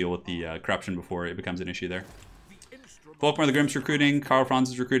able to deal with the corruption before it becomes an issue there. Volkmar the Grimm's recruiting, Karl Franz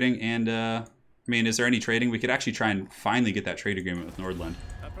is recruiting, and I mean, is there any trading? We could actually try and finally get that trade agreement with Nordland.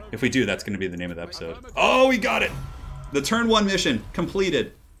 If we do, that's going to be the name of the episode. Oh, we got it! The turn 1 mission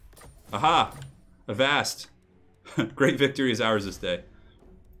completed. Aha! Avast. Great victory is ours this day.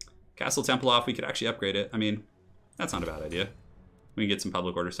 Castle Temple off. We could actually upgrade it. I mean, that's not a bad idea. We can get some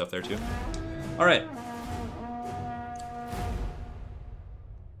public order stuff there too. All right.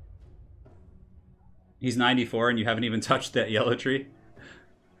 He's 94 and you haven't even touched that yellow tree?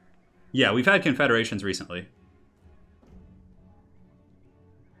 Yeah, we've had confederations recently.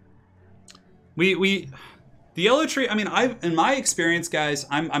 The yellow tree, I mean, in my experience, guys,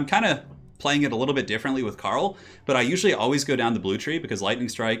 I'm kind of playing it a little bit differently with Karl, but I usually always go down the blue tree because lightning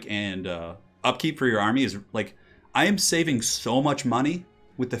strike and upkeep for your army is like, I am saving so much money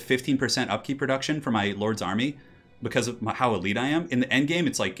with the 15% upkeep reduction for my Lord's army because of how elite I am. In the end game,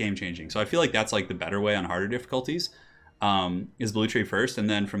 it's like game changing. So I feel like that's like the better way on harder difficulties, is blue tree first. And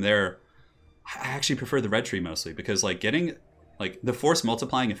then from there, I actually prefer the red tree mostly because like getting like the force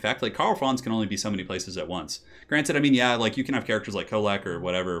multiplying effect, like Karl Franz can only be so many places at once. Granted, I mean, yeah, like you can have characters like Kolek or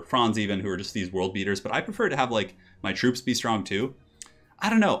whatever, Franz even, who are just these world beaters, but I prefer to have like my troops be strong too. I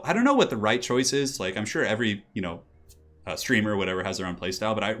don't know what the right choice is. Like I'm sure every, you know, streamer or whatever has their own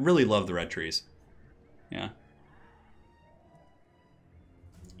playstyle, but I really love the red trees. Yeah.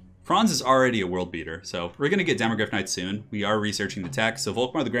 Franz is already a world beater, so we're going to get Demogryph Knights soon. We are researching the tech, so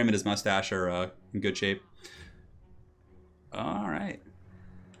Volkmar the Grim and his mustache are in good shape. All right.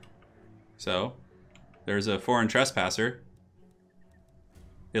 So, there's a foreign trespasser.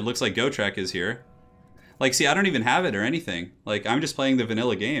 It looks like Gotrek is here. Like, see, I don't even have it or anything. Like, I'm just playing the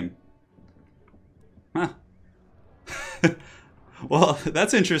vanilla game. Huh. Well,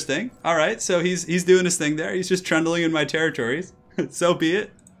 that's interesting. All right, so he's doing his thing there. He's just trundling in my territories. So be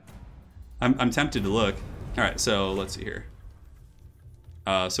it. I'm tempted to look. All right, so let's see here.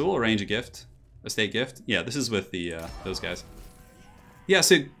 So we'll arrange a gift, a state gift. Yeah, this is with the those guys. Yeah,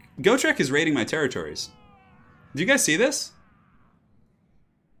 so Gotrek is raiding my territories. Do you guys see this?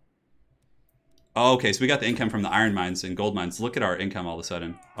 Oh, okay, so we got the income from the iron mines and gold mines. Look at our income all of a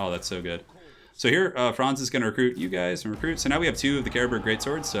sudden. Oh, that's so good. So here, Franz is going to recruit you guys and recruit. So now we have 2 of the Caribou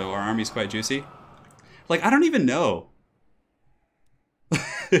Greatswords, so our army's quite juicy. Like, I don't even know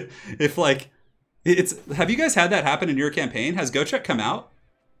if, like, have you guys had that happen in your campaign? Has Gotrek come out?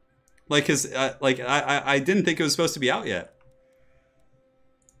 Like, cause, I didn't think it was supposed to be out yet.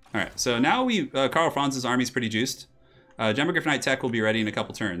 All right, so now Karl Franz's army's pretty juiced. Demogryph Knight tech will be ready in a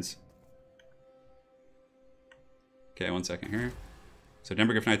couple turns. Okay, 1 second here. So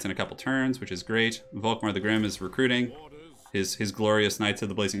Demogryph Knight's in a couple turns, which is great. Volkmar the Grim is recruiting his glorious Knights of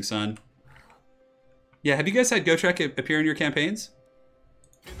the Blazing Sun. Yeah, have you guys had Gotrek appear in your campaigns?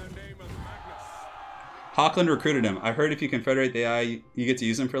 Hochland recruited him. I heard if you confederate the AI, you get to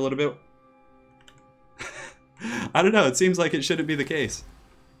use him for a little bit. I don't know. It seems like it shouldn't be the case.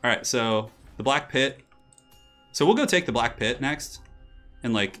 All right, so the Black Pit. So we'll go take the Black Pit next.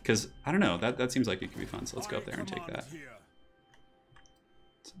 And like, because, I don't know, that seems like it could be fun. So let's go up there and take that.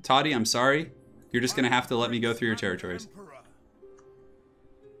 Toddy, I'm sorry. You're just going to have to let me go through your territories.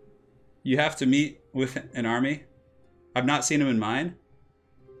 You have to meet with an army. I've not seen him in mine.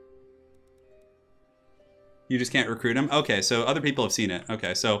 You just can't recruit him? Okay, so other people have seen it.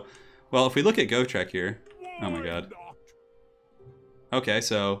 Okay, so, well, if we look at Gotrek here. Oh my god. Okay,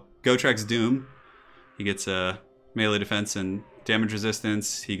 so Gotrek's Doom. He gets melee defense and damage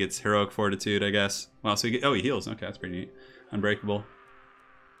resistance. He gets heroic fortitude, I guess. Wow, so he heals. Okay, that's pretty neat. Unbreakable.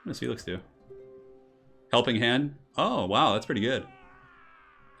 What does Felix do? Helping Hand. Oh, wow, that's pretty good.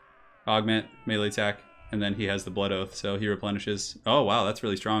 Augment, melee attack, and then he has the Blood Oath, so he replenishes. Oh, wow, that's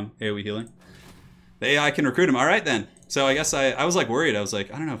really strong. AoE healing. The AI can recruit him. All right, then. So I guess I was like worried. I was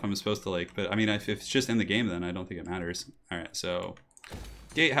like, I don't know if I'm supposed to like, but I mean, if it's just in the game, then I don't think it matters. All right, so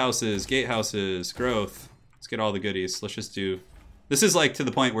gatehouses, growth. Let's get all the goodies. Let's just do. This is like to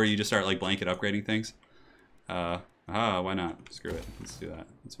the point where you just start like blanket upgrading things. Why not? Screw it. Let's do that.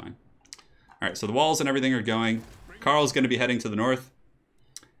 That's fine. All right, so the walls and everything are going. Karl's going to be heading to the north.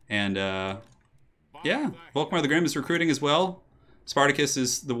 And yeah, Volkmar the Grim is recruiting as well. Spartacus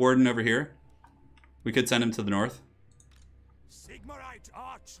is the warden over here. We could send him to the north.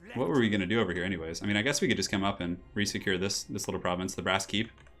 What were we going to do over here anyways? I mean, I guess we could just come up and resecure this little province, the Brass Keep.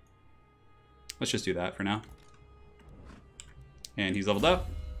 Let's just do that for now. And he's leveled up.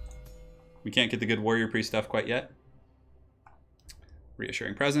 We can't get the good Warrior Priest stuff quite yet.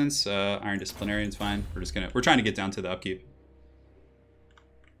 Reassuring Presence, Iron Disciplinarian's fine. We're trying to get down to the upkeep.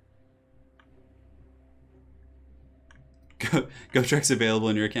 Gotrek's available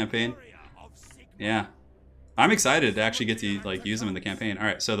in your campaign. Yeah. I'm excited to actually get to like use them in the campaign.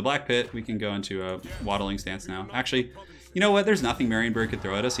 Alright, so the Black Pit, we can go into a waddling stance now. Actually, you know what? There's nothing Marienburg could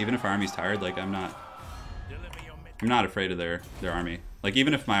throw at us, even if our army's tired. Like, I'm not afraid of their army. Like,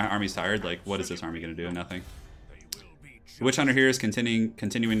 even if my army's tired, like, what is this army going to do? Nothing. The Witch Hunter here is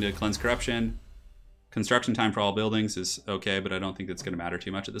continuing to cleanse corruption. Construction time for all buildings is okay, but I don't think that's going to matter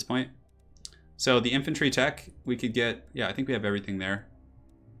too much at this point. So the infantry tech, we could get... Yeah, I think we have everything there.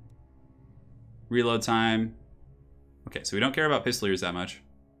 Reload time. Okay, so we don't care about pistoliers that much.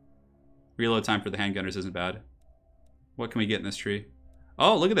 Reload time for the handgunners isn't bad. What can we get in this tree?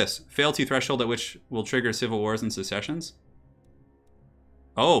 Oh, look at this. Fealty threshold at which will trigger civil wars and secessions.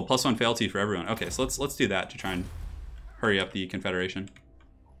 Oh, +1 fealty for everyone. Okay, so let's do that to try and hurry up the Confederation.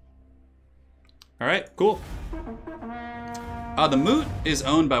 Alright, cool. The Moot is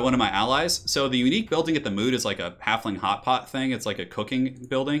owned by one of my allies. So the unique building at the Moot is like a halfling hot pot thing. It's like a cooking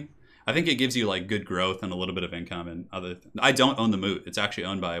building. I think it gives you like good growth and a little bit of income and other. I don't own the Moot. It's actually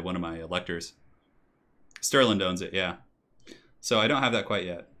owned by one of my electors. Sterland owns it, yeah. So I don't have that quite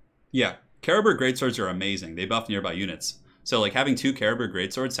yet. Yeah, Caribur greatswords are amazing. They buff nearby units. So like having 2 Caribur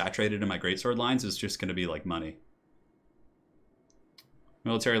greatswords saturated in my greatsword lines is just going to be like money.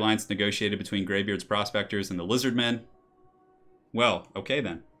 Military alliance negotiated between Greybeard's prospectors and the Lizardmen. Well, okay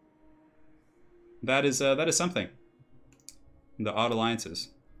then. That is something. The odd alliances.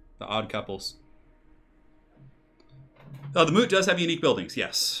 The odd couples. Oh, the Moot does have unique buildings,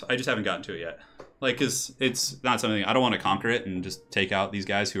 yes. I just haven't gotten to it yet. Like, cause it's not something, I don't want to conquer it and just take out these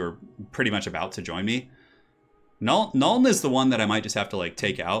guys who are pretty much about to join me. Nuln is the one that I might just have to like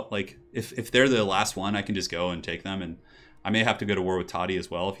take out. Like, if they're the last one, I can just go and take them, and I may have to go to war with Toddy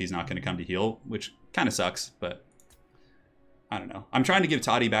as well if he's not going to come to heal, which kind of sucks, but I don't know. I'm trying to give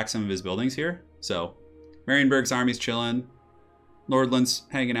Toddy back some of his buildings here, so Marienburg's army's chilling. Nordland's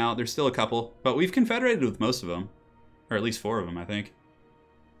hanging out. There's still a couple, but we've confederated with most of them, or at least 4 of them, I think.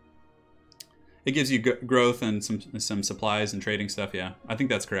 It gives you growth and some supplies and trading stuff. Yeah, I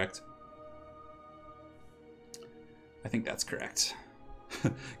think that's correct. I think that's correct.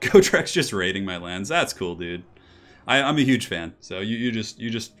 Gotrek's just raiding my lands. That's cool, dude. I'm a huge fan. So you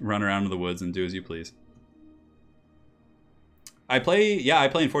just run around in the woods and do as you please. I play in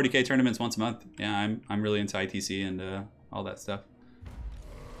 40K tournaments once a month. Yeah, I'm really into ITC and all that stuff.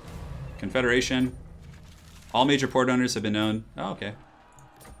 Confederation. All major port owners have been known. Oh, okay.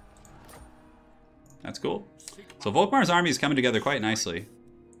 That's cool. So Volkmar's army is coming together quite nicely.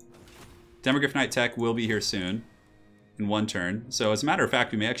 Demogryph Knight Tech will be here soon. In 1 turn. So as a matter of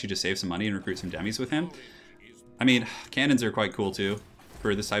fact, we may actually just save some money and recruit some demis with him. I mean, cannons are quite cool too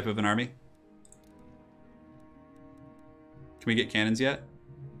for this type of an army. Can we get cannons yet?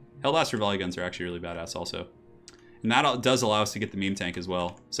 Hellblaster volley guns are actually really badass also. And that does allow us to get the meme tank as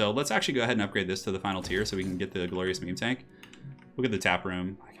well. So let's actually go ahead and upgrade this to the final tier so we can get the glorious meme tank. Look at the tap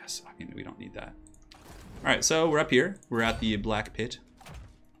room. I guess, I mean, we don't need that. Alright, so we're up here. We're at the Black Pit.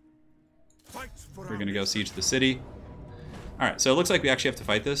 We're going to go siege the city. Alright, so it looks like we actually have to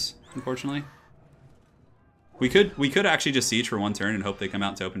fight this, unfortunately. We could actually just siege for 1 turn and hope they come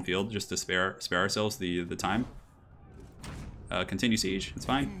out into open field just to spare ourselves the time. Continue siege, it's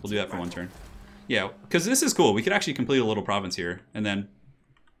fine. We'll do that for 1 turn. Yeah, because this is cool. We could actually complete a little province here, and then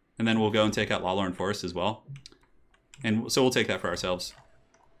we'll go and take out Lawlorn Forest as well. And so we'll take that for ourselves.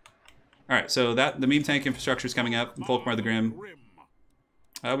 Alright, so the meme tank infrastructure is coming up. Volkmar the Grim.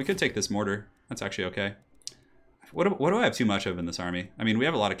 We could take this mortar. That's actually okay. What do I have too much of in this army? I mean, we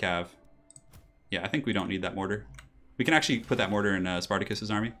have a lot of cav. Yeah, I think we don't need that mortar. We can actually put that mortar in Spartacus's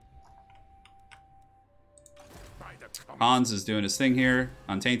army. Hans is doing his thing here.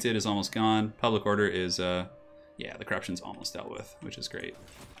 Untainted is almost gone. Public order is, yeah, the corruption's almost dealt with, which is great.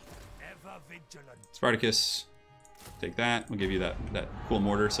 Spartacus, take that. We'll give you that cool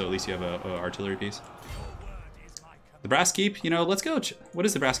mortar, so at least you have a artillery piece. The Brass Keep, you know, let's go. What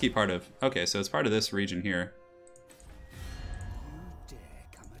is the Brass Keep part of? Okay, so it's part of this region here.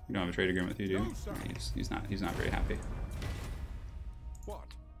 You don't have a trade agreement with you, do you? He's not very happy.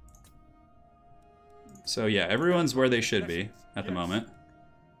 So yeah, everyone's where they should be at the moment.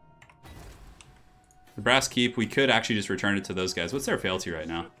 The Brass Keep, we could actually just return it to those guys. What's their fealty right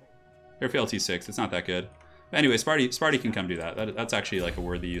now? Their fealty 6. It's not that good. Anyway, Sparty can come do that. That's actually like a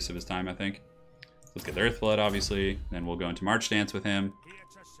worthy use of his time, I think. Let's get the Earthblood, obviously. Then we'll go into March Dance with him.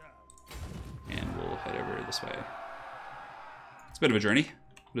 And we'll head over this way. It's a bit of a journey,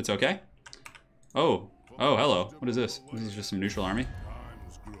 but it's okay. Oh, hello. What is this? This is just some neutral army.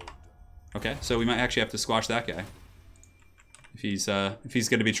 Okay, so we might actually have to squash that guy. If he's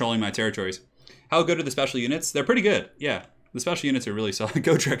going to be trolling my territories. How good are the special units? They're pretty good, yeah. The special units are really solid.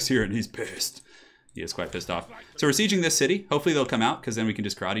 Gotrek's here and he's pissed. He is quite pissed off. So we're sieging this city. Hopefully they'll come out because then we can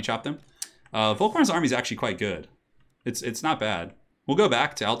just karate chop them. Volkmar's army is actually quite good. It's not bad. We'll go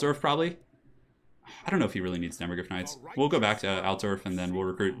back to Altdorf probably. I don't know if he really needs Demogryph Knights. We'll go back to Altdorf and then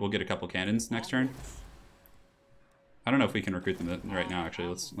we'll get a couple cannons next turn. I don't know if we can recruit them right now actually.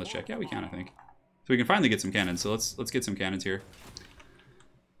 Let's check. Yeah, we can, I think. So we can finally get some cannons. So let's get some cannons here.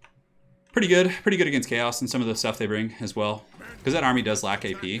 Pretty good against Chaos and some of the stuff they bring as well. Because that army does lack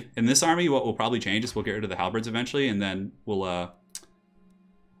AP. In this army, what will probably change is we'll get rid of the halberds eventually, and then we'll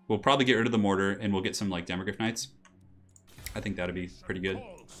probably get rid of the mortar, and we'll get some like Demogryph Knights. I think that'd be pretty good.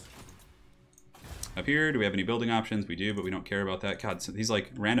 Up here, do we have any building options? We do, but we don't care about that. God, these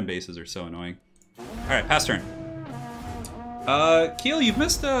like random bases are so annoying. All right, pass turn. Keel, you've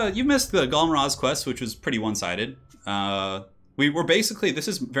missed the Golmaraz quest, which was pretty one-sided. We're basically, this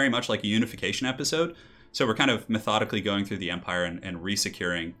is very much like a unification episode. So we're kind of methodically going through the Empire and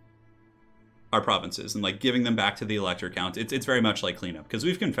re-securing our provinces and like giving them back to the elector count. It's very much like cleanup because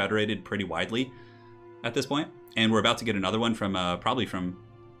we've confederated pretty widely at this point, and we're about to get another one from probably from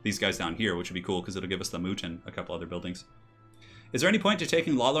these guys down here, which would be cool because it'll give us the Moot and a couple other buildings. Is there any point to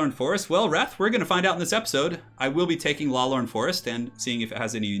taking Lawlorn Forest? Well, Reth, we're going to find out in this episode. I will be taking Lawlorn Forest and seeing if it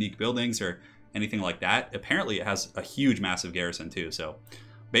has any unique buildings or anything like that. Apparently it has a huge, massive garrison too, so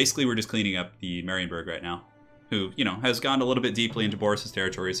basically we're just cleaning up the Marienburg right now, who, you know, has gone a little bit deeply into Boris's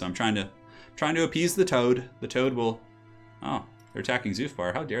territory, so I'm trying to appease the Toad. The Toad will... Oh, they're attacking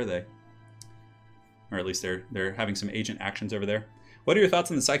Zufbar. How dare they? Or at least they're having some agent actions over there. What are your thoughts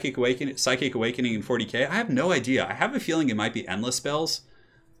on the Psychic Awakening in 40k? I have no idea. I have a feeling it might be endless spells.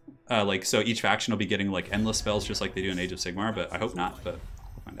 Like, so each faction will be getting like endless spells just like they do in Age of Sigmar, but I hope not, but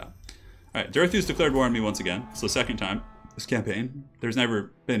we'll find out. Alright, Durthu's declared war on me once again. It's the second time this campaign. There's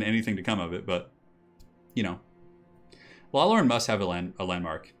never been anything to come of it, but, you know. Lawlorn must have a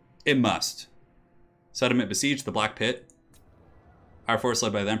landmark. It must. Settlement besieged, the Black Pit. Our force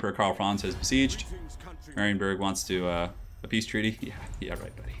led by the Emperor Karl Franz has besieged. Marienburg wants to, a peace treaty. Yeah,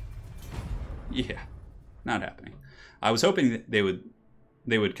 right, buddy. Yeah, not happening. I was hoping that they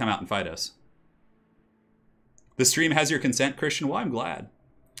would come out and fight us. The stream has your consent, Christian. Well, I'm glad.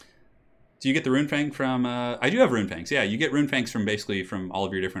 Do you get the Runefang from... I do have Runefangs. Yeah, you get Runefangs from basically from all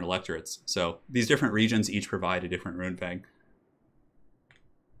of your different electorates. So these different regions each provide a different Runefang.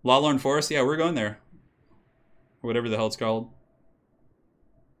 Lawlorn Forest, yeah, we're going there. Or whatever the hell it's called.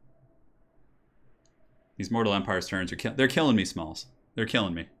 These Mortal Empire's turns are they're killing me, Smalls. They're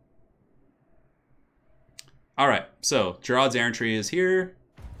killing me. Alright, so Gerard's Errantry is here.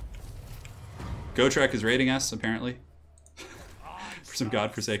 Gotrek is raiding us, apparently. For some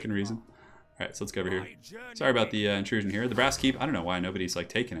godforsaken reason. Alright, so let's go over here. Sorry about the intrusion here. The Brass Keep, I don't know why nobody's like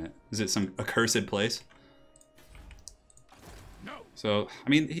taking it. Is it some accursed place? So, I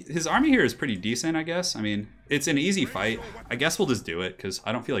mean, his army here is pretty decent, I guess. I mean, it's an easy fight. I guess we'll just do it, because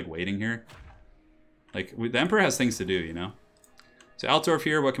I don't feel like waiting here. Like, the Emperor has things to do, you know? So Altdorf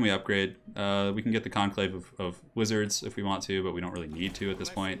here, what can we upgrade? We can get the Conclave of Wizards if we want to, but we don't really need to at this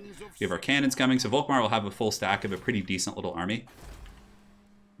point. We have our cannons coming, so Volkmar will have a full stack of a pretty decent little army.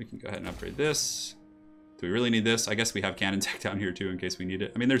 We can go ahead and upgrade this. Do we really need this? I guess we have cannon tech down here too in case we need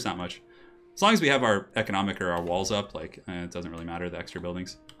it. I mean, there's not much. As long as we have our economic or our walls up, like, it doesn't really matter, the extra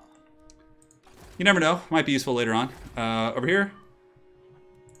buildings. You never know. Might be useful later on. Over here,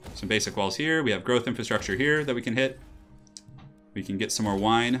 some basic walls here. We have growth infrastructure here that we can hit. We can get some more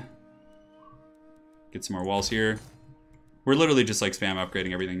wine. Get some more walls here. We're literally just like spam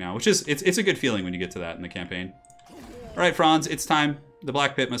upgrading everything now, which is, it's a good feeling when you get to that in the campaign. All right, Franz, it's time. The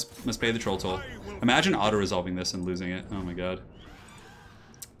Black Pit must pay the troll toll. Imagine auto-resolving this and losing it. Oh my god.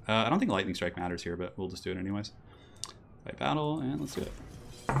 I don't think Lightning Strike matters here, but we'll just do it anyways. Fight battle, and let's do it.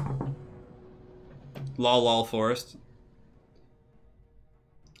 Lol Forest.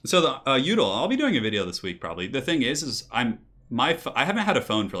 So the Udall, I'll be doing a video this week probably. The thing is I haven't had a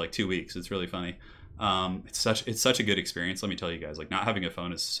phone for like 2 weeks. It's really funny. It's such a good experience. Let me tell you guys, like not having a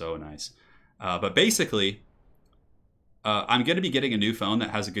phone is so nice. But basically, I'm going to be getting a new phone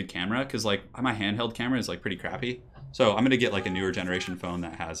that has a good camera because like my handheld camera is like pretty crappy. So I'm going to get like a newer generation phone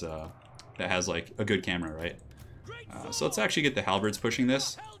that has like a good camera, right? So let's actually get the halberds pushing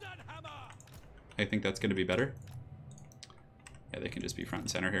this. I think that's going to be better. Yeah, they can just be front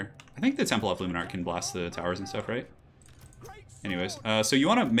and center here. I think the Temple of Luminarch can blast the towers and stuff, right? Anyways, so you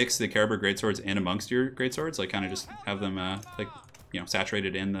want to mix the Caribou Greatswords in amongst your Greatswords, like kind of just have them, like, you know,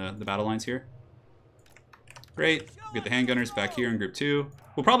 saturated in the battle lines here. Great. We'll get the handgunners back here in group 2.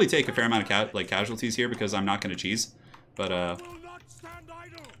 We'll probably take a fair amount of casualties here because I'm not going to cheese, but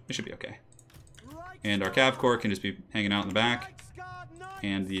it should be okay. And our Cav Corps can just be hanging out in the back.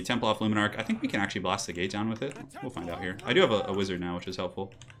 And the Temple of Luminarch, I think we can actually blast the gate down with it. We'll find out here. I do have a wizard now, which is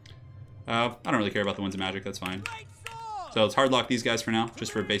helpful. I don't really care about the Winds of Magic, that's fine. So let's hardlock these guys for now,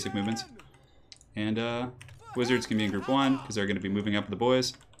 just for basic movements. And wizards can be in group 1, because they're going to be moving up with the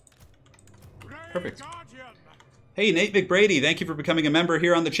boys. Perfect. Hey, Nate McBrady, thank you for becoming a member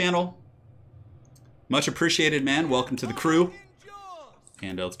here on the channel. Much appreciated, man. Welcome to the crew.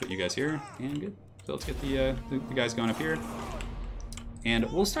 And let's put you guys here, and good. So let's get the guys going up here.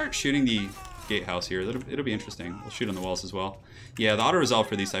 And we'll start shooting the gatehouse here. It'll be interesting. We'll shoot on the walls as well. Yeah, the auto-resolve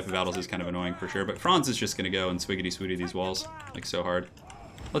for these type of battles is kind of annoying for sure, but Franz is just going to go and swiggity-swooty these walls, like so hard.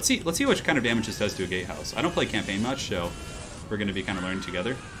 Let's see what kind of damage this does to a gatehouse. I don't play campaign much, so we're going to be kind of learning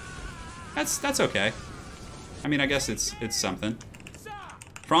together. That's okay. I mean, I guess it's something.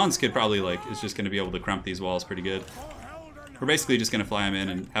 Franz could probably, like, is just going to be able to crump these walls pretty good. We're basically just going to fly him in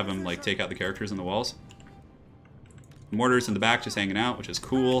and have him, like, take out the characters on the walls. Mortars in the back just hanging out, which is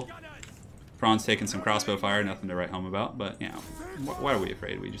cool. Franz taking some crossbow fire, nothing to write home about, but, you know, why are we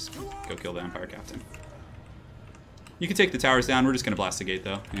afraid? We just go kill the Empire Captain. You can take the towers down. We're just going to blast the gate,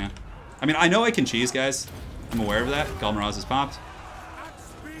 though. Yeah. I mean, I know I can cheese, guys. I'm aware of that. Galmaraz is popped.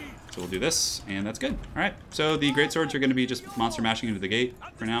 So we'll do this, and that's good. All right. So the greatswords are going to be just monster mashing into the gate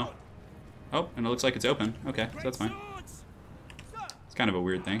for now. Oh, and it looks like it's open. Okay, so that's fine. It's kind of a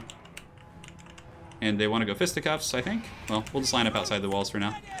weird thing. And they want to go fisticuffs, I think. Well, we'll just line up outside the walls for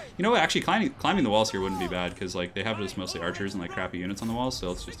now. You know what? Actually, climbing the walls here wouldn't be bad, because like they have just mostly archers and like crappy units on the walls, so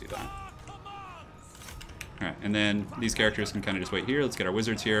let's just do that. Alright, and then these characters can kind of just wait here. Let's get our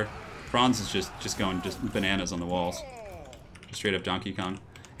wizards here. Franz is just going bananas on the walls. Just straight up Donkey Kong.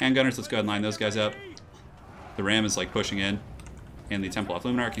 Handgunners, let's go ahead and line those guys up. The Ram is like pushing in. And the Temple of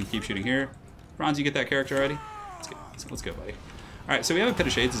Luminarch can keep shooting here. Franz, you get that character already? Let's go, buddy. Alright, so we have a Pit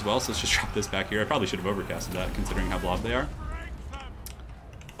of Shades as well, so let's just drop this back here. I probably should have overcasted that, considering how blob they are.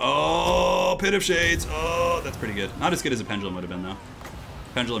 Oh, Pit of Shades! Oh, that's pretty good. Not as good as a Pendulum would have been, though.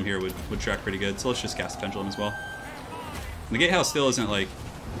 Pendulum here would track pretty good, so let's just cast Pendulum as well. And the gatehouse still isn't, like...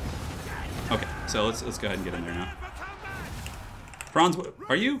 Okay, so let's go ahead and get in there now. Franz,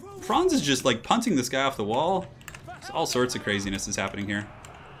 are you... Franz is just, like, punting this guy off the wall. There's all sorts of craziness is happening here.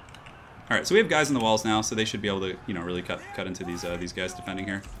 Alright, so we have guys on the walls now, so they should be able to, you know, really cut into these guys defending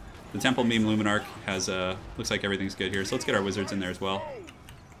here. The Temple Meme Luminarch has, looks like everything's good here, so let's get our wizards in there as well.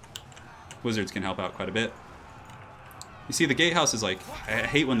 Wizards can help out quite a bit. You see, the gatehouse is like, I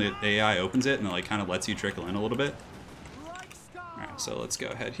hate when the AI opens it and it like kind of lets you trickle in a little bit. Alright, so let's go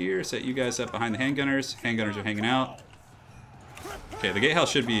ahead here, set you guys up behind the handgunners. Handgunners are hanging out. Okay, the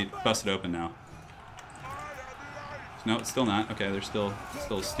gatehouse should be busted open now. No, it's still not. Okay, there's still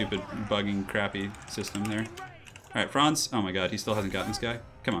a stupid, bugging, crappy system there. Alright, Franz. Oh my god, he still hasn't gotten this guy.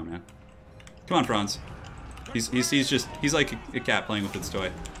 Come on, man. Come on, Franz. He's like a cat playing with its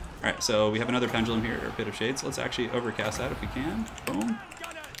toy. Alright, so we have another pendulum here, or Pit of Shades. Let's actually overcast that if we can. Boom.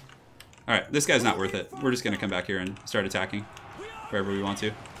 Alright, this guy's not worth it. We're just going to come back here and start attacking wherever we want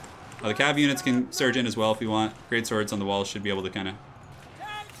to. The cav units can surge in as well if we want. Great swords on the walls should be able to kind of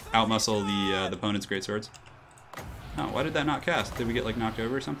outmuscle the opponent's great swords. Oh, why did that not cast? Did we get like knocked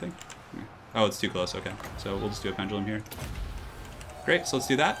over or something? Oh, it's too close. Okay, so we'll just do a pendulum here. Great, so let's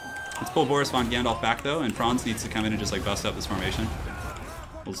do that. Let's pull Boris von Gandalf back though, and Franz needs to come in and just like bust up this formation.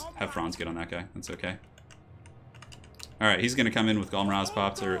 We'll just have Franz get on that guy. That's okay. Alright, he's going to come in with Galmaraz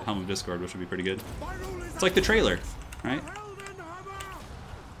popped or Helm of Discord, which would be pretty good. It's like the trailer, right?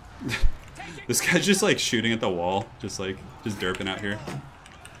 This guy's just like shooting at the wall, just derping out here.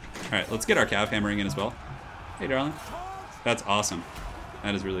 Alright, let's get our cav hammering in as well. Hey, darling. That's awesome.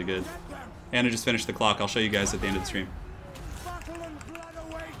 That is really good. And I just finished the clock. I'll show you guys at the end of the stream.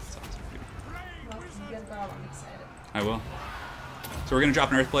 I will. So we're going to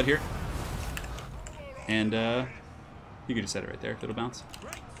drop an Earthblood here. And you can just set it right there if it'll bounce.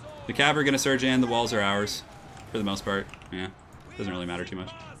 The cav are going to surge in. The walls are ours for the most part. Yeah, doesn't really matter too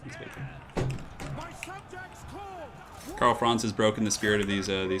much. Let's wait there. Karl Franz has broken the spirit of these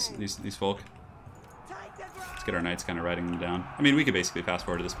folk. Let's get our knights kind of riding them down. I mean, we could basically fast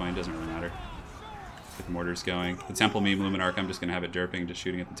forward to this point. It doesn't really matter. Get the mortars going. The Temple Meme Luminarch, I'm just going to have it derping, just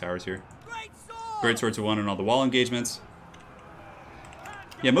shooting at the towers here. Great swords are won on all the wall engagements.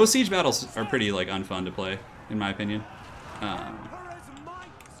 Yeah, most siege battles are pretty like unfun to play, in my opinion. Let's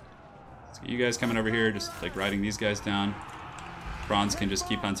get you guys coming over here, just like riding these guys down. Franz can just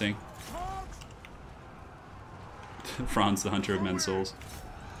keep hunting. Franz, the hunter of men's souls.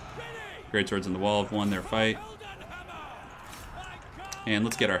 Great swords in the wall have won their fight. And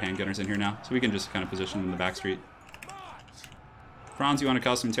let's get our handgunners in here now, so we can just kind of position them in the back street. Franz, you want to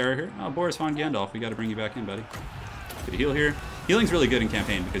cause some terror here? Oh, Boris von Gandalf, we got to bring you back in, buddy. Get a heal here. Healing's really good in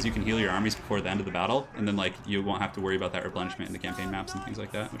campaign because you can heal your armies before the end of the battle, and then like you won't have to worry about that replenishment in the campaign maps and things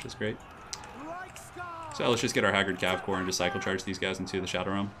like that, which is great. So let's just get our Haggard Cav Corps and just cycle charge these guys into the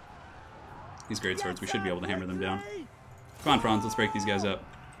Shadow Realm. These great swords, we should be able to hammer them down. Come on, Franz, let's break these guys up.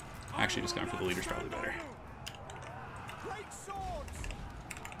 Actually, just going for the leader's probably better.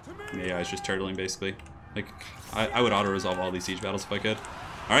 Yeah, it's just turtling basically. Like, I would auto-resolve all these siege battles if I could.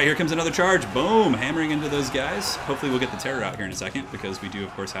 Alright, here comes another charge. Boom! Hammering into those guys. Hopefully we'll get the terror out here in a second, because we do, of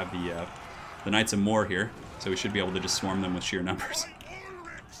course, have the Knights of Moor here. So we should be able to just swarm them with sheer numbers.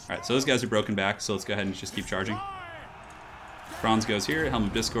 Alright, so those guys are broken back, so let's go ahead and just keep charging. Franz goes here. Helm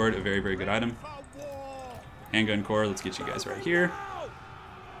of Discord, a very, very good item. Handgun Corps, let's get you guys right here.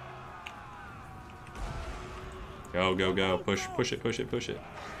 Go, go, go. Push, push it, push it, push it.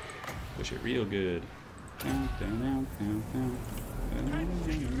 Push it real good.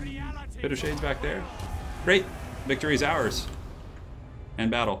 Bit of shades back there. Great. Victory is ours.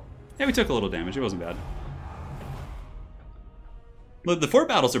 End battle. Yeah, we took a little damage. It wasn't bad. But the fort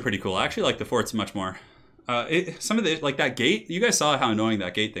battles are pretty cool. I actually like the forts much more. Some of the, like that gate, you guys saw how annoying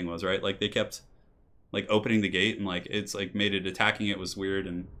that gate thing was, right? Like they kept like opening the gate and like it's like made it attacking it was weird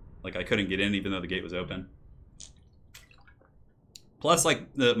and like I couldn't get in even though the gate was open. Plus,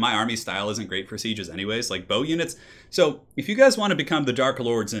 like, my army style isn't great for sieges anyways, like bow units. So, if you guys want to become the Dark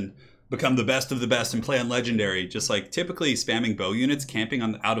Lords and become the best of the best and play on Legendary, just, like, typically spamming bow units, camping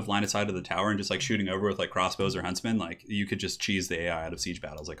on out of line of sight of the tower and just, like, shooting over with, like, crossbows or huntsmen, like, you could just cheese the AI out of siege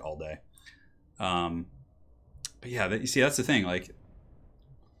battles, like, all day. But yeah, you see, that's the thing, like,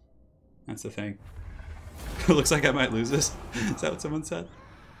 that's the thing. It looks like I might lose this. Is that what someone said?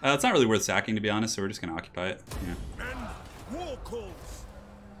 It's not really worth sacking, to be honest, so we're just going to occupy it. Yeah.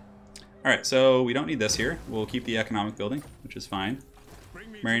 Alright, so we don't need this here. We'll keep the economic building, which is fine.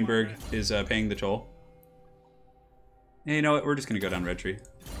 Marienburg is paying the toll. Hey, you know what? We're just going to go down Red Tree.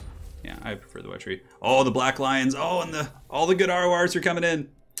 Yeah, I prefer the White Tree. Oh, the Black Lions. Oh, and all the good RORs are coming in.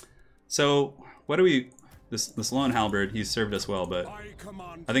 So, what do we... This lone halberd, he's served us well, but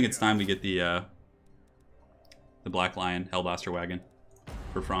I think it's time we get the Black Lion Hellblaster wagon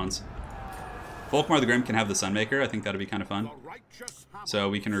for Franz. Volkmar the Grim can have the Sunmaker. I think that'd be kind of fun. So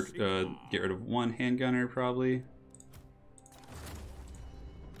we can get rid of one handgunner, probably.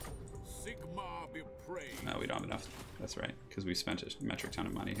 No, we don't have enough. That's right, because we spent a metric ton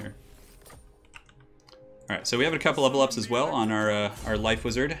of money here. All right, so we have a couple level ups as well on our Life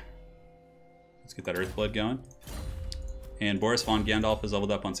Wizard. Let's get that Earthblood going. And Boris von Gandalf is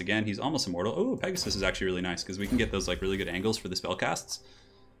leveled up once again. He's almost immortal. Oh, Pegasus is actually really nice because we can get those like really good angles for the spell casts.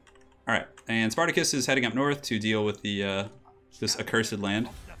 All right, and Spartacus is heading up north to deal with the this accursed land.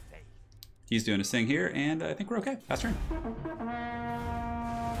 He's doing his thing here, and I think we're okay. Pass turn.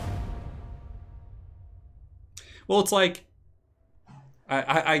 Well, it's like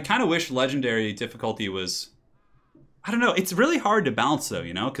I kind of wish Legendary difficulty was. I don't know. It's really hard to balance though,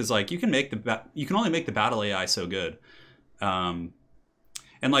 you know, because like you can only make the battle AI so good, and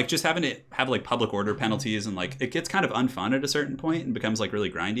like just having it have like public order penalties and like it gets kind of unfun at a certain point and becomes like really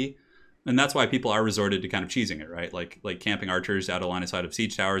grindy. And that's why people are resorted to kind of cheesing it, right? Like camping archers out of line of sight of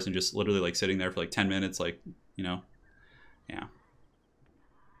siege towers and just literally like sitting there for like 10 minutes, like, you know, yeah.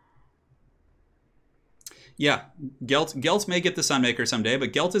 Yeah, Gelt may get the Sunmaker someday,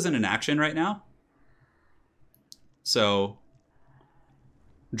 but Gelt isn't in action right now. So,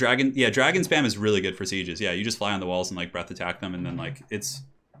 dragon spam is really good for sieges. Yeah, you just fly on the walls and like breath attack them and then like it's...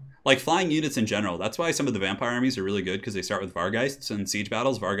 Like, flying units in general, that's why some of the vampire armies are really good, because they start with Vargeists, and siege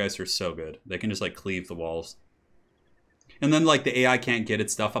battles, Vargeists are so good. They can just, like, cleave the walls. And then, like, the AI can't get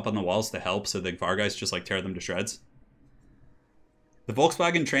its stuff up on the walls to help, so the Vargeists just, like, tear them to shreds. The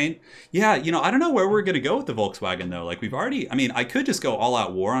Volkswagen train, yeah, you know, I don't know where we're going to go with the Volkswagen, though. Like, we've already, I mean, I could just go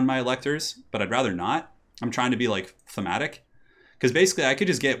all-out war on my electors, but I'd rather not. I'm trying to be, like, thematic. Because basically, I could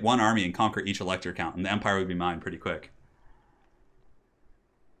just get one army and conquer each elector count, and the Empire would be mine pretty quick.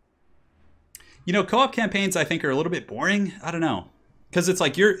 You know, co-op campaigns I think are a little bit boring. I don't know, because it's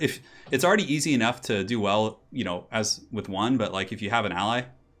like if it's already easy enough to do well, you know, as with one, but like if you have an ally,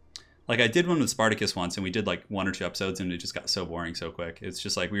 like I did one with Spartacus once, and we did like 1 or 2 episodes, and it just got so boring so quick. It's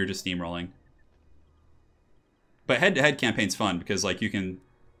just like we were just steamrolling. But head-to-head campaign's fun because like you can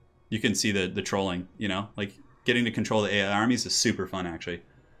you can see the trolling, you know? Like, getting to control the AI armies is super fun, actually.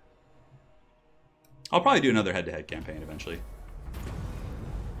 I'll probably do another head-to-head campaign eventually.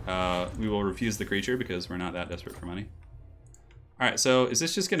 We will refuse the creature because we're not that desperate for money. Alright, so is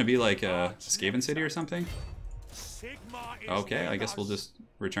this just going to be like a Skaven City or something? Okay, I guess we'll just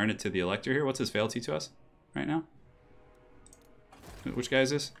return it to the Elector here. What's his fealty to us right now? Which guy is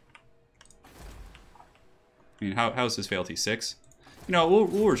this? I mean, how's his fealty? 6? You know,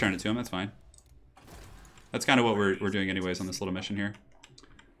 we'll return it to him. That's fine. That's kind of what we're doing anyways on this little mission here.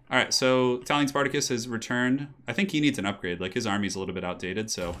 Alright, so Italian Spartacus has returned. I think he needs an upgrade. Like, his army's a little bit outdated,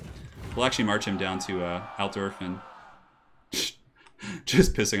 so we'll actually march him down to Altdorf and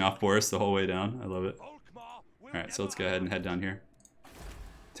just pissing off Boris the whole way down. I love it. Alright, so let's go ahead and head down here.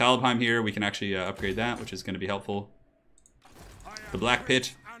 Talabheim here, we can actually upgrade that, which is going to be helpful. The Black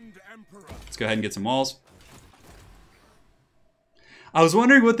Pit. Let's go ahead and get some walls. I was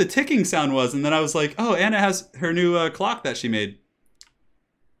wondering what the ticking sound was, and then I was like, oh, Anna has her new clock that she made.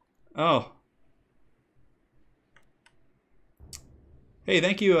 Oh. Hey,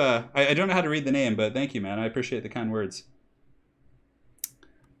 thank you. I don't know how to read the name, but thank you, man. I appreciate the kind words.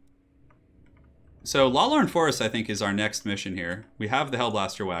 So, Lawlorn Forest, I think, is our next mission here. We have the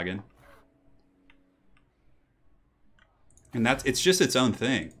Hellblaster wagon. And it's just its own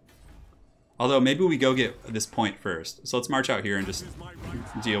thing. Although, maybe we go get this point first. So let's march out here and just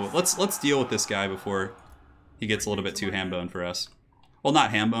deal with... Let's deal with this guy before he gets a little bit too ham-bone for us. Well,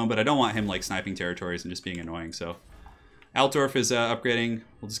 not ham-bone, but I don't want him, like, sniping territories and just being annoying, so... Altdorf is upgrading.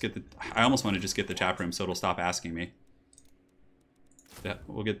 We'll just get the... I almost want to just get the tap room so it'll stop asking me. Yeah,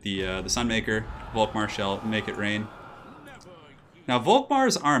 we'll get the Sunmaker. Volkmar shall make it rain. Now,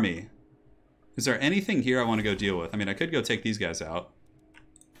 Volkmar's army. Is there anything here I want to go deal with? I mean, I could go take these guys out.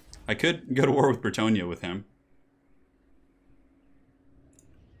 I could go to war with Bretonia with him.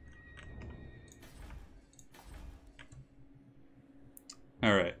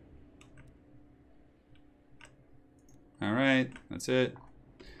 Alright. Alright, that's it.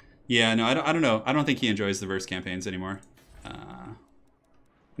 Yeah, no, I don't know. I don't think he enjoys the verse campaigns anymore.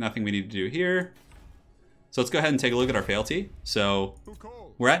 Nothing we need to do here. So let's go ahead and take a look at our fealty. So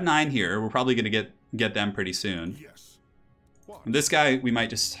we're at 9 here. We're probably going to get them pretty soon. And this guy, we might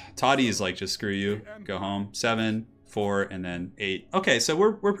just... Toddy is like, just screw you. Go home. 7, 4, and then 8. Okay, so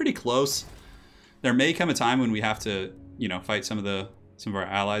we're pretty close. There may come a time when we have to, you know, fight some of our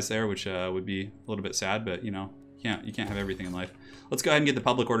allies there, which would be a little bit sad, but, you know, you can't have everything in life. Let's go ahead and get the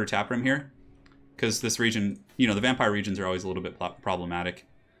public order tap room here. Because this region, you know, the vampire regions are always a little bit problematic.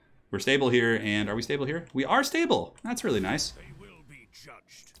 We're stable here, and are we stable here? We are stable. That's really nice.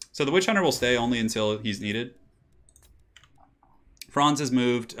 So the Witch Hunter will stay only until he's needed. Franz has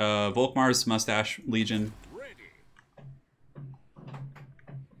moved. Volkmar's Mustache Legion.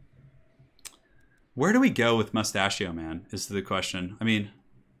 Where do we go with Mustachio, man, is the question. I mean,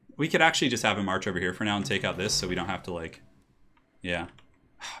 we could actually just have him march over here for now and take out this so we don't have to, like... Yeah.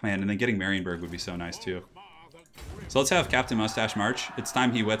 Man, and then getting Marienburg would be so nice, too. So let's have Captain Mustache march. It's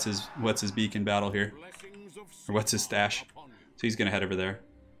time he wets his beak in battle here. Or wets his stash. So he's going to head over there.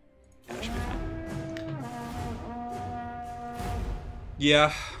 That should be fine.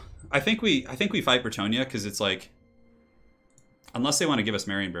 Yeah, I think we fight Bretonia because it's like, unless they want to give us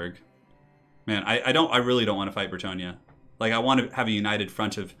Marienburg, man, I really don't want to fight Bretonia. Like, I want to have a united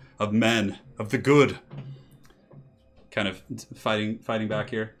front of men of the good, kind of fighting back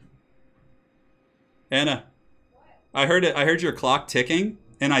here. Anna, I heard your clock ticking,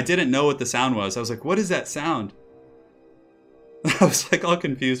 and I didn't know what the sound was. I was like, what is that sound? I was like all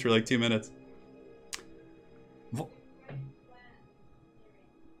confused for like 2 minutes.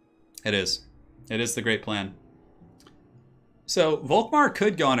 It is. It is the great plan. So, Volkmar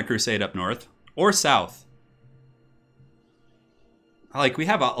could go on a crusade up north or south. Like, we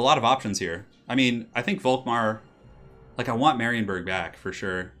have a lot of options here. I mean, I think Volkmar... Like, I want Marienburg back, for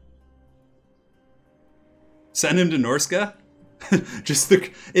sure. Send him to Norska?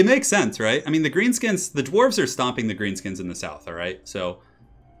 It makes sense, right? I mean, the Greenskins... The dwarves are stomping the Greenskins in the south, all right? So,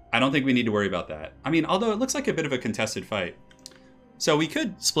 I don't think we need to worry about that. I mean, although it looks like a bit of a contested fight. So we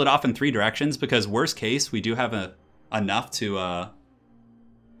could split off in 3 directions because worst case, we do have enough to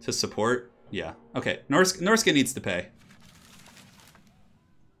support. Yeah. Okay. Norska needs to pay.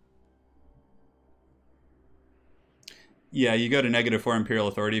 Yeah, you go to -4 Imperial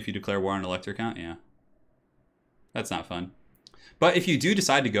Authority if you declare war on Elector count. Yeah. That's not fun. But if you do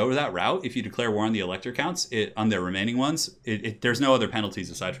decide to go that route, if you declare war on the Elector counts, on their remaining ones, there's no other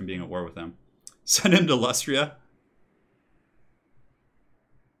penalties aside from being at war with them. Send him to Lustria.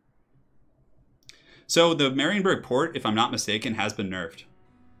 So the Marienburg port, if I'm not mistaken, has been nerfed.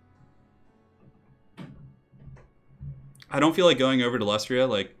 I don't feel like going over to Lustria.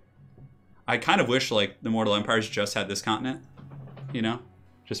 Like, I kind of wish like the Mortal Empires just had this continent, you know,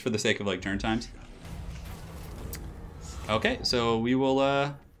 just for the sake of like turn times. Okay, so we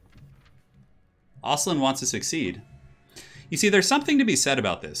will. Oslin wants to succeed. You see, there's something to be said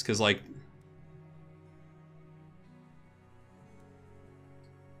about this, because like.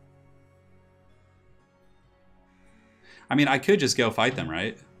 I mean, I could just go fight them,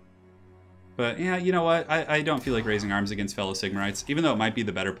 right? But yeah, you know what? I don't feel like raising arms against fellow Sigmarites, even though it might be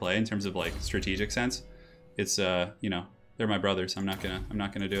the better play in terms of like strategic sense. It's you know, they're my brothers. I'm not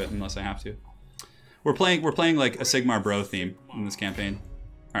gonna do it unless I have to. We're playing like a Sigmar bro theme in this campaign.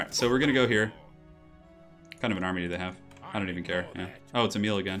 All right, so we're gonna go here. What kind of an army do they have? I don't even care. Yeah. Oh, it's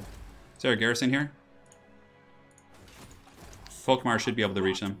Emil again. Is there a garrison here? Volkmar should be able to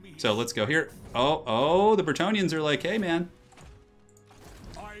reach them. So let's go here. Oh, the Bretonnians are like, hey man.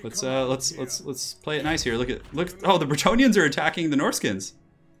 Let's play it nice here. Look. Oh, the Bretonnians are attacking the Norskins.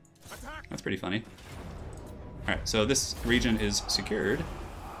 That's pretty funny. All right, so this region is secured.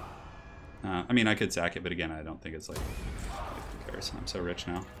 I mean, I could sack it, but again, I don't think it's like. Who cares? I'm so rich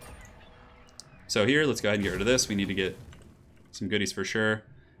now. So here, let's go ahead and get rid of this. We need to get some goodies for sure,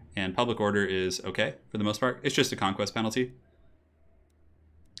 and public order is okay for the most part. It's just a conquest penalty.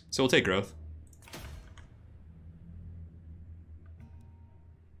 So we'll take growth.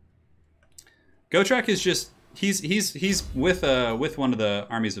 Gotrek is just he's with one of the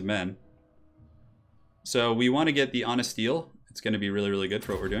armies of men. So we want to get the honest steel. It's going to be really good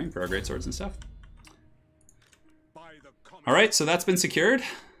for what we're doing for our great swords and stuff. All right, so that's been secured.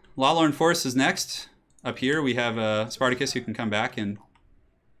 Lawlorn Force is next. Up here we have Spartacus who can come back, and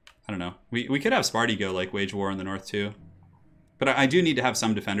I don't know. We could have Sparty go like wage war in the north too. But I do need to have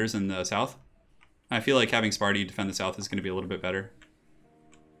some defenders in the south. I feel like having Sparty defend the south is going to be a little bit better.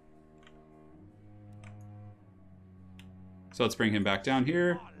 So let's bring him back down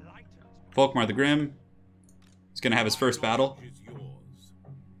here. Volkmar the Grim is going to have his first battle.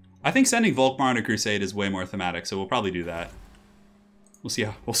 I think sending Volkmar on a crusade is way more thematic, so we'll probably do that. We'll see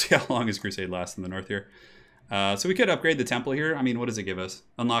how long his crusade lasts in the north here. So we could upgrade the temple here. I mean, what does it give us?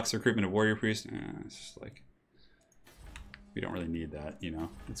 Unlocks recruitment of warrior priests. It's just like we don't really need that, you know.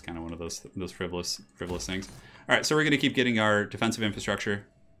 It's kind of one of those frivolous things. All right, so we're going to keep getting our defensive infrastructure.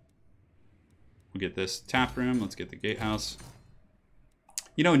 We'll get this tap room. Let's get the gatehouse.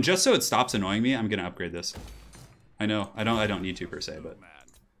 You know, and just so it stops annoying me, I'm going to upgrade this. I know, I don't need to per se, but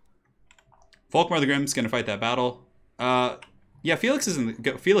Volkmar the Grim's going to fight that battle. Yeah, Felix and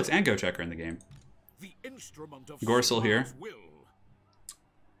Gotrek are in the game. Gorsel here.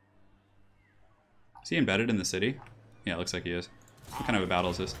 Is he embedded in the city? Yeah, it looks like he is. What kind of a battle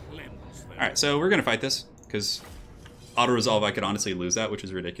is this? Alright, so we're going to fight this, because auto-resolve, I could honestly lose that, which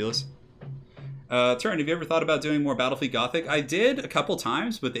is ridiculous. Turin, have you ever thought about doing more Battlefleet Gothic? I did a couple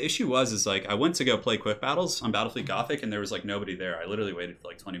times, but the issue is like, I went to go play quick battles on Battlefleet Gothic, and there was like nobody there. I literally waited for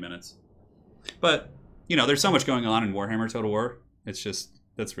like 20 minutes. But, you know, there's so much going on in Warhammer Total War. It's just,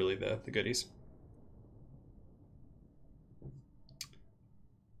 that's really the goodies.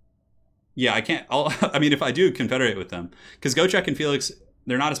 Yeah, I can't, I mean, if I do confederate with them, because Gotrek and Felix,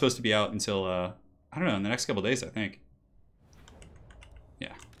 they're not supposed to be out until, I don't know, in the next couple days, I think.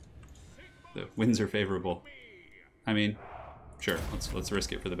 Yeah. The winds are favorable. I mean, sure, let's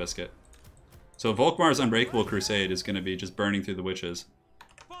risk it for the biscuit. So Volkmar's Unbreakable Crusade is going to be just burning through the witches.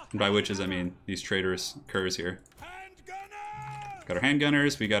 And by witches, I mean these traitorous curs here. Got our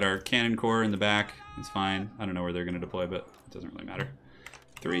handgunners, we got our cannon corps in the back. It's fine. I don't know where they're going to deploy, but it doesn't really matter.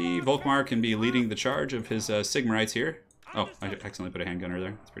 3, Volkmar can be leading the charge of his Sigmarites here. Oh, I accidentally put a handgunner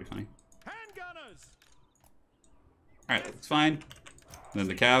there. That's pretty funny. Alright, that's fine. Then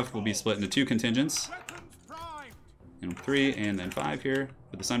the Cav will be split into 2 contingents. And 3 and then 5 here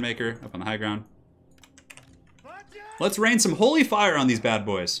with the Sunmaker up on the high ground. Let's rain some holy fire on these bad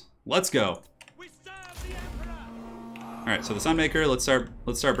boys. Let's go. Alright, so the Sunmaker, let's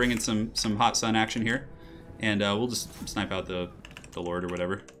start bringing some hot sun action here. And we'll just snipe out the Lord or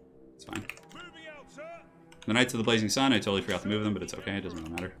whatever. It's fine. The Knights of the Blazing Sun, I totally forgot to move them, but it's okay. It doesn't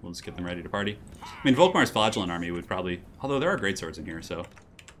really matter. We'll just get them ready to party. I mean, Volkmar's Flagellant army would probably... Although there are greatswords in here, so...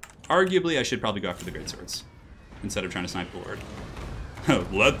 Arguably, I should probably go after the greatswords instead of trying to snipe the Lord.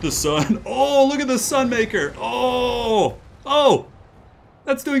 Let the sun... Oh, look at the Sunmaker! Oh! Oh!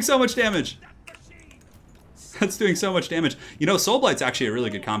 That's doing so much damage! That's doing so much damage. You know, Soulblight's actually a really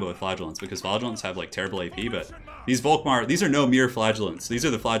good combo with Flagellants, because Flagellants have, like, terrible AP, but... These Volkmar... These are no mere Flagellants. These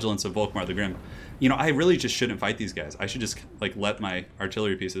are the Flagellants of Volkmar the Grim. You know, I really just shouldn't fight these guys. I should just, like, let my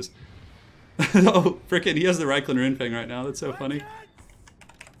artillery pieces... Oh, frickin', he has the Reichland Rune Fang right now. That's so funny.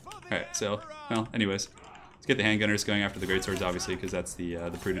 Alright, so, well, anyways. Let's get the handgunners going after the greatswords, obviously, because that's the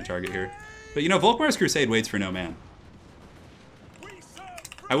prudent target here. But, you know, Volkmar's Crusade waits for no man.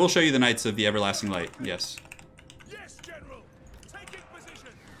 I will show you the Knights of the Everlasting Light, yes.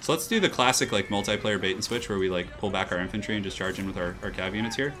 So let's do the classic, like, multiplayer bait and switch where we, like, pull back our infantry and just charge in with our cav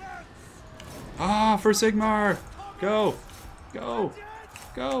units here. Ah, for Sigmar! Go! Go!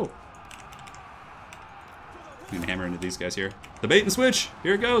 Go! I'm gonna hammer into these guys here. The bait and switch!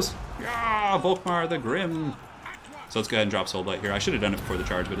 Here it goes! Yeah, Volkmar the Grim! So let's go ahead and drop Soul Blight here. I should have done it before the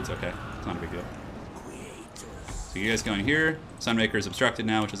charge, but it's okay. It's not a big deal. So you guys going here. Sunmaker is obstructed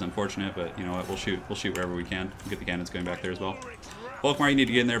now, which is unfortunate, but you know what? We'll shoot wherever we can. We'll get the cannons going back there as well. Volkmar, you need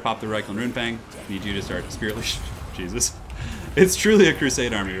to get in there, pop the Reichel and Runefang. Need you to start Spirit Leash. Jesus. It's truly a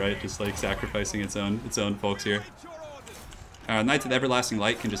Crusade army, right? Just like sacrificing its own folks here. Knights of the Everlasting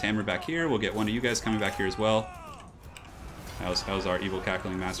Light can just hammer back here. We'll get one of you guys coming back here as well. How's our evil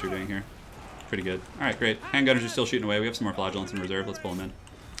cackling master doing here? Pretty good. Alright, great. Handgunners are still shooting away. We have some more flagellants in reserve. Let's pull them in.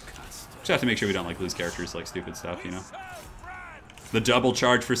 Just have to make sure we don't like lose characters like stupid stuff, you know. The double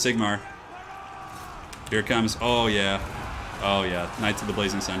charge for Sigmar. Here it comes. Oh yeah. Oh yeah. Knights of the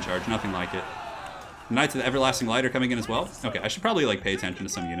Blazing Sun charge. Nothing like it. Knights of the Everlasting Light are coming in as well. Okay, I should probably like pay attention to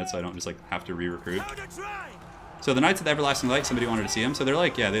some units so I don't just like have to re-recruit. So the Knights of the Everlasting Light, somebody wanted to see them. So they're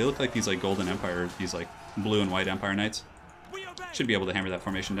like, yeah, they look like these like Golden Empire, these like blue and white Empire Knights. Should be able to hammer that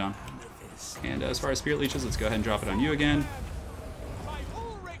formation down. And as far as Spirit Leeches, let's go ahead and drop it on you again.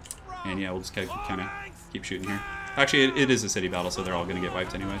 And yeah, we'll just kind of keep shooting here. Actually, it is a city battle, so they're all going to get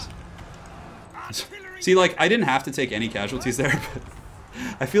wiped anyways. See, like, I didn't have to take any casualties there, but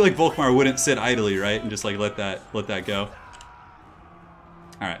I feel like Volkmar wouldn't sit idly, right? And just like let that go.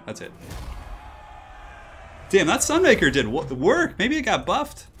 Alright, that's it. Damn, that Sunmaker did work. Maybe it got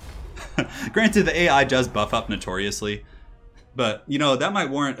buffed. Granted, the AI does buff up notoriously. But, you know, that might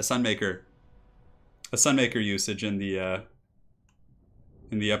warrant a Sunmaker usage in the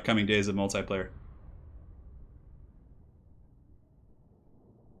upcoming days of multiplayer.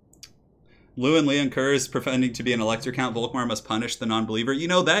 Lewin Leon Kerr is pretending to be an Elector Count. Volkmar must punish the non-believer. You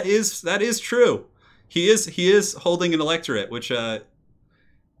know, that is true. He is holding an electorate, which I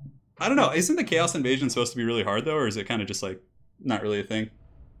don't know. Isn't the Chaos Invasion supposed to be really hard though, or is it kind of just like not really a thing?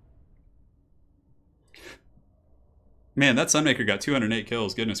 Man, that Sunmaker got 208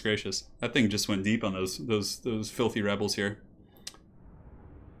 kills. Goodness gracious, that thing just went deep on those filthy rebels here.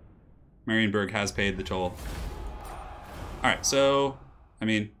 Marienburg has paid the toll. All right, so I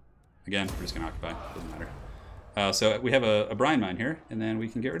mean, again, we're just gonna occupy. Doesn't matter. So we have a brine mine here, and then we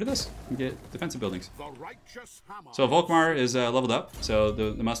can get rid of this and get defensive buildings. So Volkmar is leveled up. So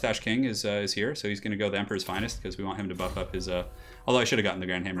the Mustache King is here. So he's going to go the Emperor's Finest because we want him to buff up his. Although I should have gotten the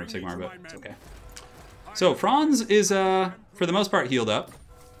Grand Hammer of Sigmar, but it's okay. So Franz is for the most part healed up.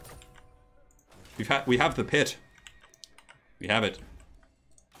 We have the pit. We have it.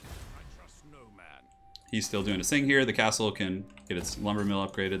 He's still doing his thing here. The castle can get its lumber mill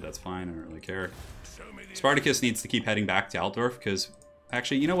upgraded. That's fine. I don't really care. Spartacus needs to keep heading back to Altdorf because,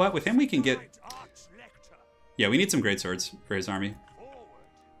 actually, you know what? With him, we can get... Yeah, we need some great swords for his army.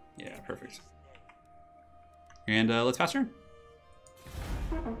 Yeah, perfect. And let's pass turn.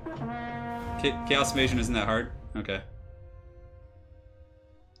 Chaos Invasion isn't that hard? Okay.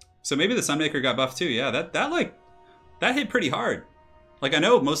 So maybe the Sunmaker got buffed too. Yeah, that hit pretty hard. Like, I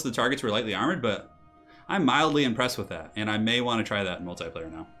know most of the targets were lightly armored, but I'm mildly impressed with that, and I may want to try that in multiplayer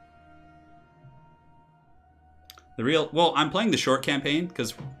now. Well, I'm playing the short campaign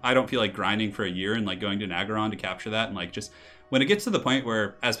because I don't feel like grinding for a year and like going to Nagaron to capture that, and like just when it gets to the point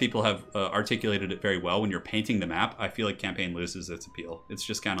where, as people have articulated it very well, when you're painting the map, I feel like campaign loses its appeal. It's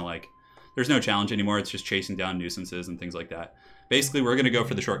just kind of like there's no challenge anymore. It's just chasing down nuisances and things like that. Basically, we're going to go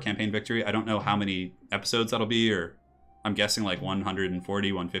for the short campaign victory. I don't know how many episodes that'll be, or I'm guessing like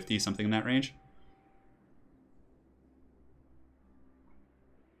 140, 150, something in that range.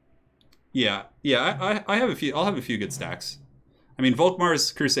 Yeah, I have a few. I'll have a few good stacks. I mean,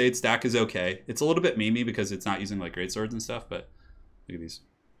 Volkmar's Crusade stack is okay. It's a little bit memey because it's not using like great swords and stuff. But look at these.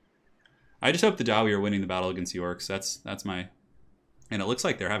 I just hope the Dawi are winning the battle against the Orcs. That's my. And it looks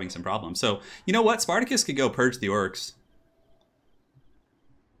like they're having some problems. So you know what? Spartacus could go purge the Orcs.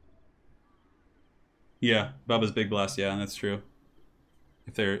 Yeah, Bubba's Big Blast. Yeah, that's true.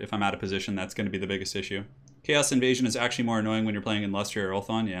 If I'm out of position, that's going to be the biggest issue. Chaos Invasion is actually more annoying when you're playing in Luster or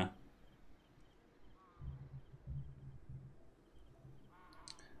Ulthon. Yeah.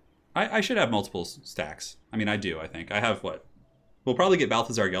 I should have multiple stacks. I mean, I do, I think. I have what? We'll probably get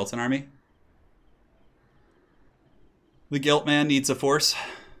Balthazar Gelt's army. The Gelt man needs a force.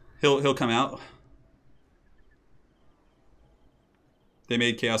 He'll come out. They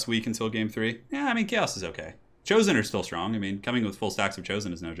made Chaos weak until game 3. Yeah, I mean, Chaos is okay. Chosen are still strong. I mean, coming with full stacks of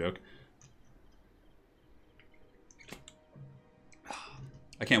Chosen is no joke.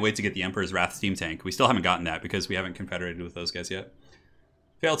 I can't wait to get the Emperor's Wrath Steam Tank. We still haven't gotten that because we haven't confederated with those guys yet.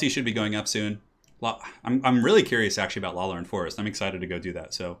 Fealty should be going up soon. I'm really curious actually about Lawlor and Forest. I'm excited to go do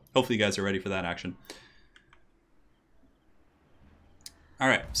that. So hopefully you guys are ready for that action. All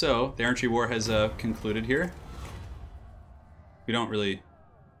right, so the Errantry War has concluded here. We don't really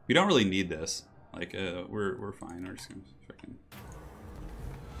need this. Like we're fine. We're just gonna freaking.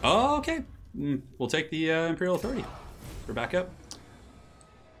 Oh, okay. We'll take the Imperial Authority. We're back up.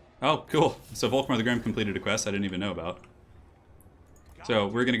 Oh, cool. So Volkmar the Grim completed a quest I didn't even know about. So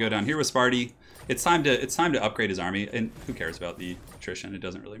we're gonna go down here with Sparty. It's time to upgrade his army, and who cares about the attrition? It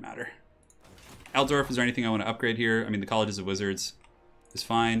doesn't really matter. Altdorf, is there anything I want to upgrade here? I mean, the Colleges of Wizards is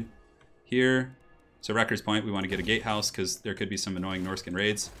fine. Here, so Wrecker's Point, we want to get a gatehouse because there could be some annoying Norscan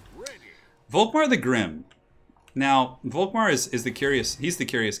raids. Volkmar the Grim. Now, Volkmar is the curious. He's the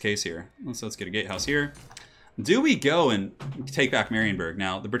curious case here. So let's get a gatehouse here. Do we go and take back Marienburg?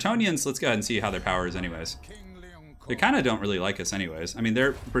 Now, the Bretonnians, let's go ahead and see how their power is anyways. They kind of don't really like us anyways. I mean,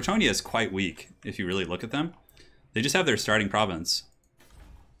 Bretonnia is quite weak if you really look at them. They just have their starting province.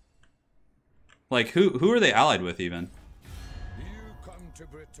 Like, who are they allied with even? You come to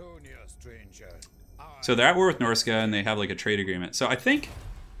Bretonnia, stranger. So they're at war with Norska and they have like a trade agreement. So I think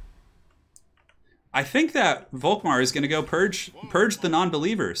that Volkmar is going to go purge the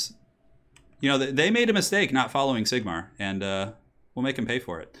non-believers. You know, they made a mistake not following Sigmar, and we'll make him pay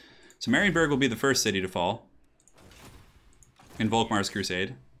for it. So Marienburg will be the first city to fall in Volkmar's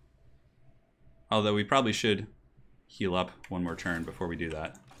crusade. Although we probably should heal up one more turn before we do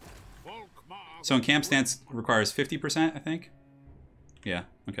that. So in camp stance requires 50%, I think. Yeah,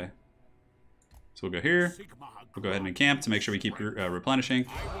 okay. So we'll go here. We'll go ahead and encamp to make sure we keep replenishing.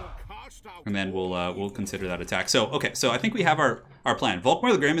 And then we'll consider that attack. So, okay, so I think we have our plan.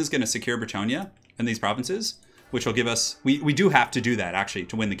 Volkmar the Grim is going to secure Bretonnia and these provinces, which will give us... We do have to do that, actually,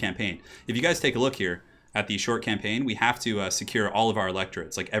 to win the campaign. If you guys take a look here at the short campaign, we have to secure all of our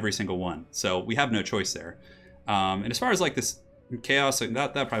electorates, like every single one. So we have no choice there. And as far as like this chaos,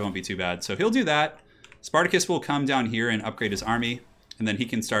 that probably won't be too bad. So he'll do that. Spartacus will come down here and upgrade his army. And then he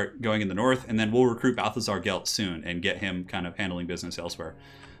can start going in the north. And then we'll recruit Balthazar Gelt soon and get him kind of handling business elsewhere.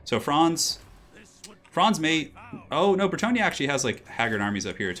 So Franz may... Oh, no, Bretonnia actually has, like, haggard armies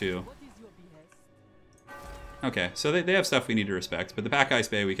up here, too. Okay, so they have stuff we need to respect. But the Pack Ice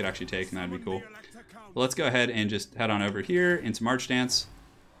Bay we could actually take, and that'd be cool. Well, let's go ahead and just head on over here into March Dance.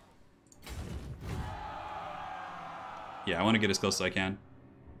 Yeah, I want to get as close as I can.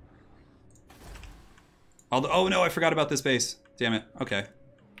 Although, oh, no, I forgot about this base. Damn it. Okay.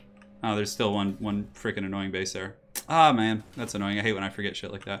 Oh, there's still one freaking annoying base there. Ah, man, that's annoying. I hate when I forget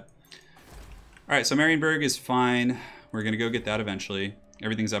shit like that. All right, so Marienburg is fine. We're going to go get that eventually.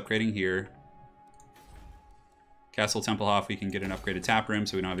 Everything's upgrading here. Castle Tempelhof, we can get an upgraded tap room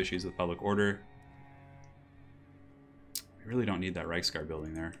so we don't have issues with public order. We really don't need that Reichsguard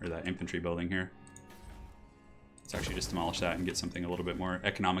building there, or that infantry building here. Let's actually just demolish that and get something a little bit more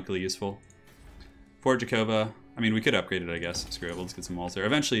economically useful. Fort Jakova, I mean, we could upgrade it, I guess. Screw it, let's get some walls there.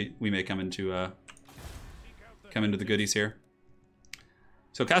 Eventually, we may come into the goodies here.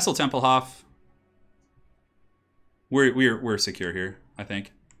 So Castle Tempelhof, we're secure here, I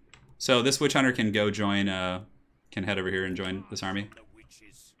think. So this witch hunter can go join, can head over here and join this army.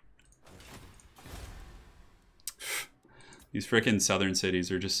 These frickin' southern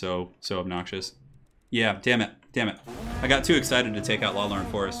cities are just so obnoxious. Yeah, damn it. I got too excited to take out Lawlor and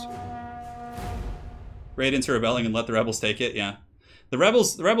Forest. Raid into rebelling and let the rebels take it. Yeah, the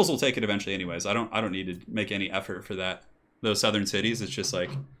rebels will take it eventually, anyways. I don't need to make any effort for that. Those southern cities, it's just like.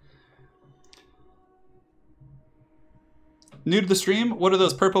 New to the stream, what are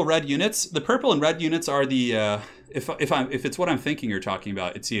those purple-red units? The purple and red units are the if it's what I'm thinking you're talking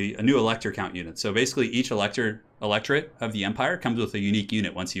about, it's a new elector count unit. So basically, each electorate of the empire comes with a unique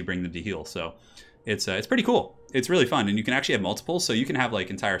unit once you bring them to heal. So it's pretty cool. It's really fun, and you can actually have multiples. So you can have like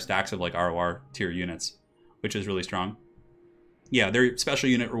entire stacks of like ROR tier units, which is really strong. Yeah, they're special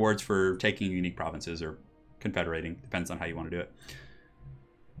unit rewards for taking unique provinces or confederating. Depends on how you want to do it.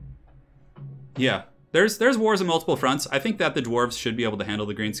 Yeah. There's wars on multiple fronts. I think that the dwarves should be able to handle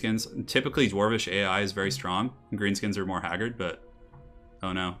the greenskins. Typically, dwarvish AI is very strong. And greenskins are more haggard, but...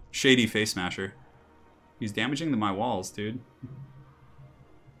 Oh no. Shady Face Smasher. He's damaging my walls, dude.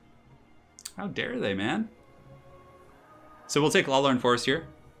 How dare they, man? So we'll take Lawlor and Forest here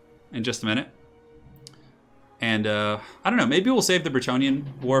in just a minute. And I don't know, maybe we'll save the Bretonnian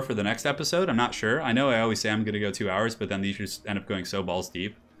War for the next episode. I'm not sure. I know I always say I'm going to go 2 hours, but then these just end up going so balls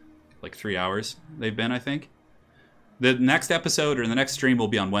deep. Like 3 hours they've been, I think. The next episode or the next stream will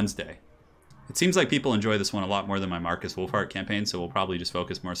be on Wednesday. It seems like people enjoy this one a lot more than my Marcus Wolfhart campaign, so we'll probably just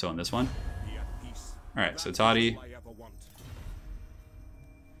focus more so on this one. Alright, so Toddy.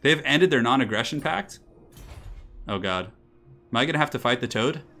 They've ended their non-aggression pact? Oh god. Am I going to have to fight the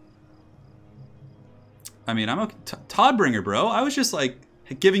Toad? I mean, I'm okay. Toddbringer, bro. I was just like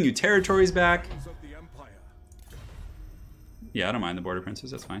giving you territories back. Yeah, I don't mind the border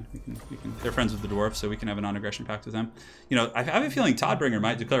princes. That's fine. We can. They're friends with the dwarves, so we can have a non-aggression pact with them. You know, I have a feeling Toddbringer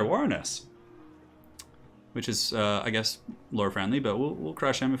might declare war on us, which is, I guess, lore friendly. But we'll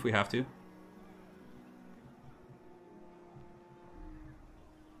crush him if we have to.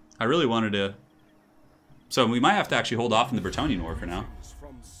 I really wanted to. So we might have to actually hold off in the Bretonnian War for now.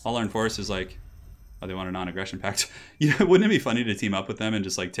 All our enforced is like, oh, they want a non-aggression pact. You know, wouldn't it be funny to team up with them and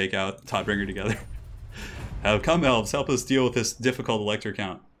just like take out Toddbringer together? Come elves, help us deal with this difficult elector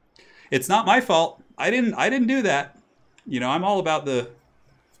count. It's not my fault. I didn't do that. You know, I'm all about the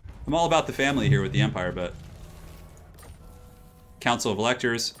family here with the Empire, but Council of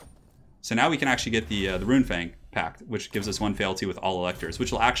Electors. So now we can actually get the Runefang Pact, which gives us 1 fealty with all electors,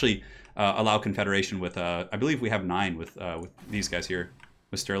 which will actually allow confederation with I believe we have 9 with these guys here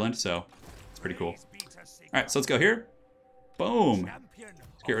with Stirland, so it's pretty cool. All right, so let's go here. Boom.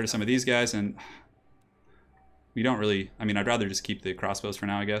 Let's get rid of some of these guys, and we don't really. I mean, I'd rather just keep the crossbows for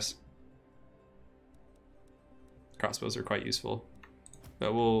now, I guess. Crossbows are quite useful,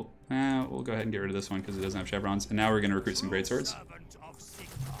 but we'll go ahead and get rid of this one because it doesn't have chevrons. And now we're gonna recruit some greatswords.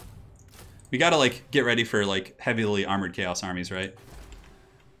 We gotta like get ready for like heavily armored chaos armies, right?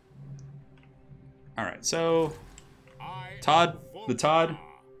 All right, so Todd.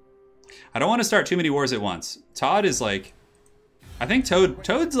 I don't want to start too many wars at once. Todd is like, I think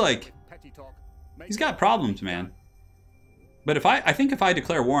Toad's like, he's got problems, man. But I think if I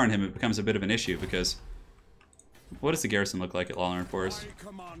declare war on him, it becomes a bit of an issue because what does the garrison look like at Lawlorn Forest?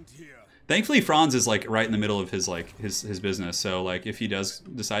 Thankfully, Franz is like right in the middle of his like his business. So like if he does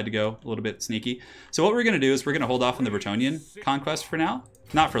decide to go a little bit sneaky, so what we're gonna do is we're gonna hold off on the Bretonnian conquest for now,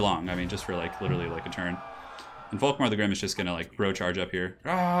 not for long. I mean, just for like literally like a turn. And Volkmar the Grim is just gonna like bro charge up here.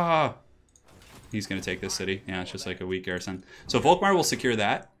 Ah, he's gonna take this city. Yeah, it's just like a weak garrison. So Volkmar will secure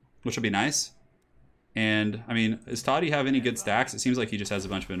that, which will be nice. And I mean, does Toddy have any good stacks? It seems like he just has a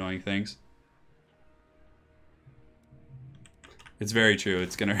bunch of annoying things. It's very true.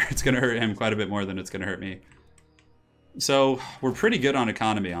 It's gonna hurt him quite a bit more than it's gonna hurt me. So we're pretty good on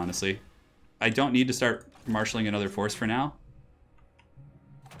economy, honestly. I don't need to start marshaling another force for now.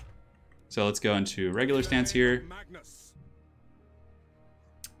 So let's go into regular stance here.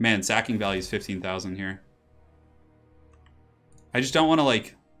 Man, sacking value is 15,000 here. I just don't want to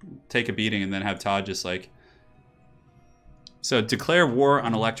like take a beating and then have Todd just like. So declare war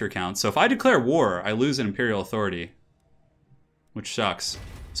on elector count. So if I declare war, I lose an imperial authority, which sucks.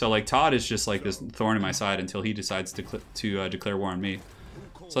 So like Todd is just like this thorn in my side until he decides to declare war on me.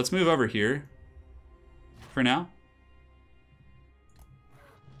 So let's move over here for now.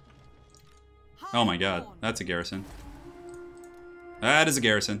 Oh my god, that's a garrison. That is a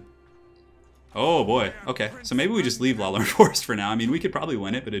garrison. Oh boy, okay. So maybe we just leave Lawlorn Forest for now. I mean, we could probably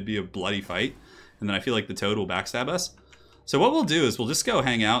win it, but it'd be a bloody fight. And then I feel like the Toad will backstab us. So what we'll do is we'll just go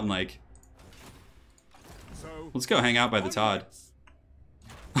hang out and like... Let's go hang out by the Todd.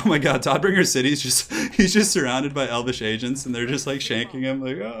 Oh my god, Toddbringer City's just... He's just surrounded by Elvish agents and they're just like shanking him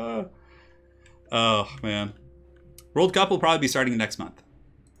like, ah. Oh man. World Cup will probably be starting next month.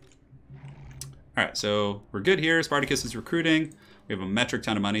 Alright, so we're good here. Spartacus is recruiting. We have a metric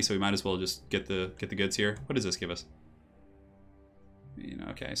ton of money, so we might as well just get the goods here. What does this give us? You know,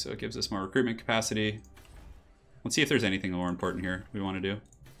 okay, so it gives us more recruitment capacity. Let's see if there's anything more important here we want to do.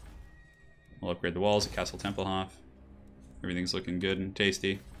 We'll upgrade the walls at Castle Tempelhof. Everything's looking good and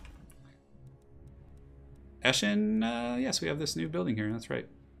tasty. Eschen, yes, we have this new building here, that's right.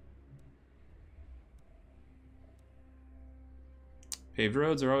 Paved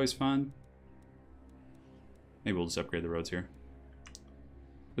roads are always fun. Maybe we'll just upgrade the roads here.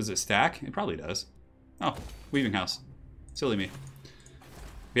 Does it stack? It probably does. Oh, Weaving House. Silly me.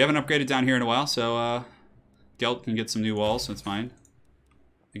 We haven't upgraded down here in a while, so Gelt can get some new walls, so it's fine.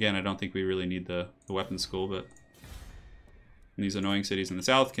 Again, I don't think we really need the weapons school, but these annoying cities in the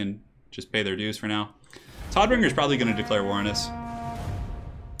south can just pay their dues for now. Toddbringer's probably going to declare war on us.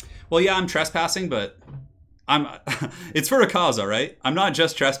 Well, yeah, I'm trespassing, but it's for a cause, all right? I'm not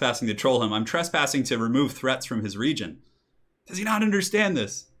just trespassing to troll him. I'm trespassing to remove threats from his region. Does he not understand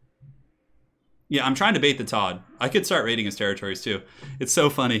this? Yeah, I'm trying to bait the Todd. I could start raiding his territories too. It's so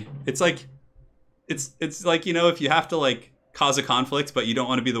funny. It's like, you know, if you have to like cause a conflict, but you don't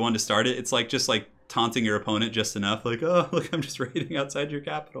want to be the one to start it. It's like just like taunting your opponent just enough. Like, oh, look, I'm just raiding outside your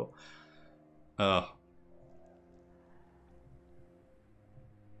capital. Oh.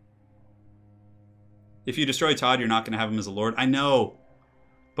 If you destroy Todd, you're not going to have him as a lord. I know.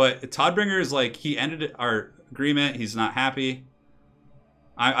 But Toddbringer is like, he ended our agreement. He's not happy.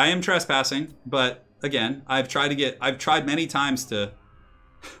 I am trespassing, but again, I've tried many times to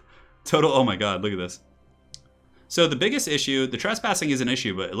total. Oh my God, look at this. So the biggest issue, the trespassing is an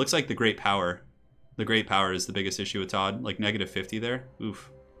issue, but it looks like the great power is the biggest issue with Todd, like -50 there. Oof.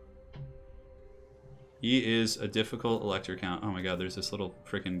 He is a difficult elector count. Oh my God, there's this little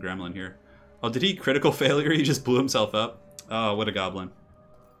freaking gremlin here. Oh, did he critical failure? He just blew himself up. Oh, what a goblin.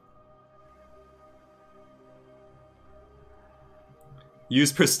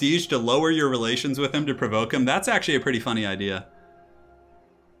 Use prestige to lower your relations with him to provoke him. That's actually a pretty funny idea.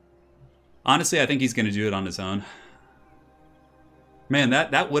 Honestly, I think he's going to do it on his own. Man,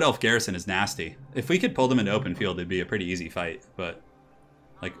 that Wood Elf garrison is nasty. If we could pull them into open field, it'd be a pretty easy fight. But,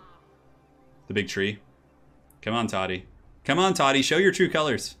 like, the big tree. Come on, Toddy. Come on, Toddy. Show your true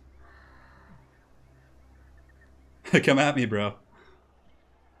colors. Come at me, bro.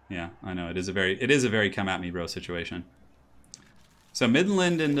 Yeah, I know. It is a very come at me, bro situation. So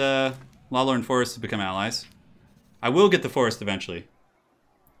Midland and Lawlorn Forest have become allies. I will get the forest eventually.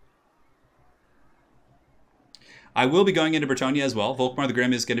 I will be going into Bretonnia as well. Volkmar the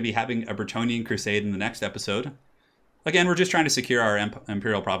Grim is going to be having a Bretonian crusade in the next episode. Again, we're just trying to secure our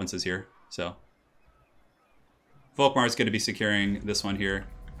imperial provinces here. So Volkmar is going to be securing this one here.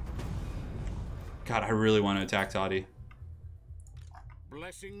 God, I really want to attack Toddy.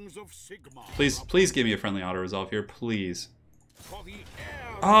 Blessings of Sigmar. Please give me a friendly auto resolve here, please.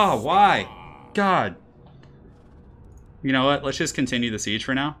 Oh, why? God. You know what? Let's just continue the siege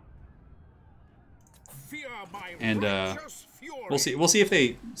for now. And we'll see if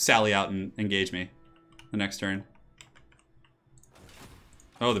they sally out and engage me the next turn.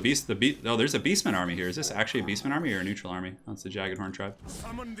 Oh, there's a Beastman army here. Is this actually a Beastman army or a neutral army? That's the Jagged Horn tribe.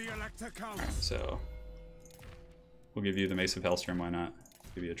 Alright, so we'll give you the Mace of Hellstrom, why not?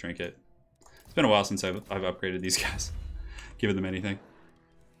 Give you a trinket. It's been a while since I've upgraded these guys. Given them anything.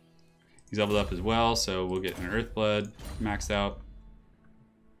 He's leveled up as well, so we'll get an Earthblood maxed out.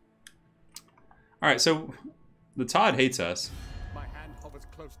 Alright, so the Todd hates us. My hand hovers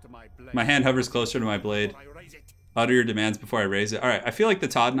close to my blade. My hand hovers closer to my blade. Utter your demands before I raise it. Alright, I feel like the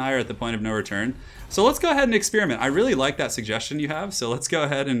Todd and I are at the point of no return. So let's go ahead and experiment. I really like that suggestion you have, so let's go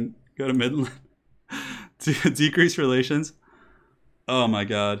ahead and go to Midland. To decrease relations. Oh my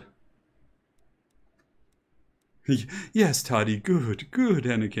God. Yes, Toddy. Good,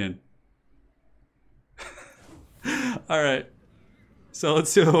 Anakin. All right. So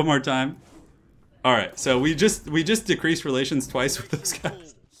let's do it one more time. All right. So we just decreased relations twice with those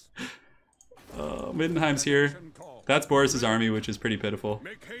guys. Middenheim's here. That's Boris's army, which is pretty pitiful.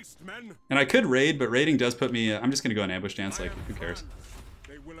 And I could raid, but raiding does put me. I'm just gonna go in ambush dance. Like, who cares?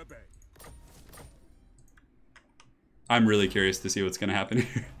 I'm really curious to see what's gonna happen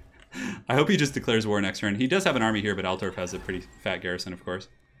here. I hope he just declares war next turn. He does have an army here, but Altdorf has a pretty fat garrison, of course.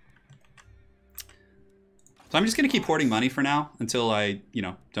 So I'm just going to keep hoarding money for now until I, you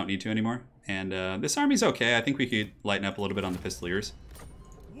know, don't need to anymore. And this army's okay. I think we could lighten up a little bit on the Pistoliers.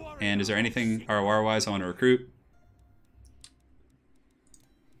 And is there anything ROR-wise I want to recruit?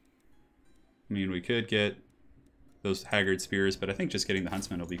 I mean, we could get those Haggard Spears, but I think just getting the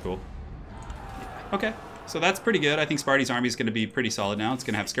Huntsman will be cool. Okay. So that's pretty good. I think Sparty's army is going to be pretty solid now. It's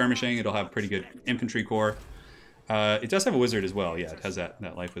going to have skirmishing. It'll have pretty good infantry corps. It does have a wizard as well. Yeah, it has that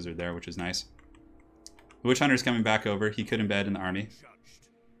life wizard there, which is nice. The Witch Hunter's coming back over. He could embed in the army.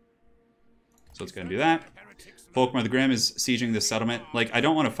 So let's go and do that. Volkmar the Grim is sieging this settlement. Like, I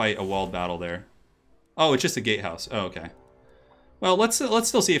don't want to fight a walled battle there. Oh, it's just a gatehouse. Oh, okay. Well, let's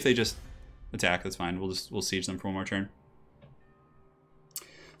still see if they just attack. That's fine. We'll siege them for one more turn.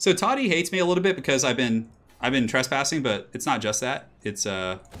 So Toddy hates me a little bit because I've been trespassing, but it's not just that. It's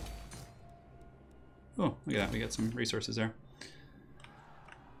oh, look at that. We got some resources there.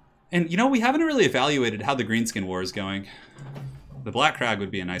 And you know, we haven't really evaluated how the Greenskin War is going. The Black Crag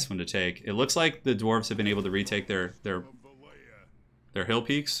would be a nice one to take. It looks like the dwarves have been able to retake their hill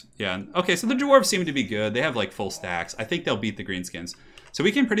peaks. Yeah. Okay, so the dwarves seem to be good. They have like full stacks. I think they'll beat the Greenskins. So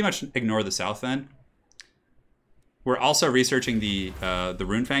we can pretty much ignore the south then. We're also researching the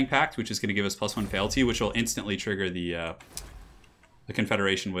Runefang Pact, which is going to give us +1 fealty, which will instantly trigger the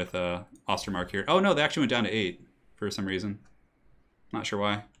confederation with Ostermark here. Oh no, they actually went down to 8 for some reason. Not sure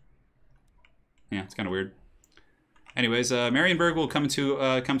why. Yeah, it's kind of weird. Anyways, Marienburg will come to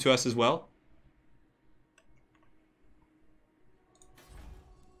us as well.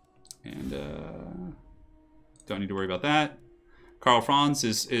 And don't need to worry about that. Karl Franz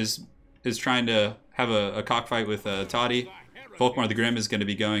is trying to have a cockfight with Toddy. Volkmar the Grim is going to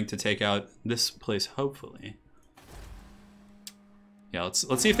be going to take out this place, hopefully. Yeah,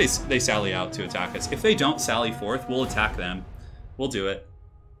 let's see if they sally out to attack us. If they don't sally forth, we'll attack them. We'll do it.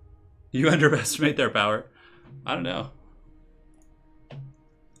 You underestimate their power. I don't know.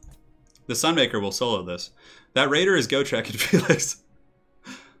 The Sunmaker will solo this. That Raider is Gotrek and Felix.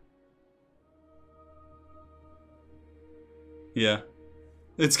 Yeah.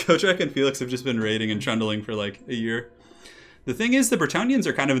 It's Gotrek and Felix have just been raiding and trundling for like a year. The thing is, the Bretonnians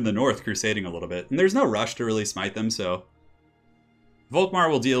are kind of in the north crusading a little bit. And there's no rush to really smite them, so... Volkmar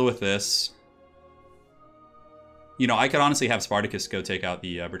will deal with this. You know, I could honestly have Spartacus go take out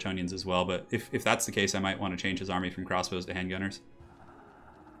the Bretonnians as well, but if that's the case, I might want to change his army from crossbows to handgunners.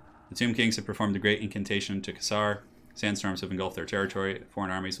 The Tomb Kings have performed a great incantation to Cassar. Sandstorms have engulfed their territory.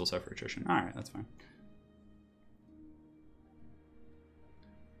 Foreign armies will suffer attrition. Alright, that's fine.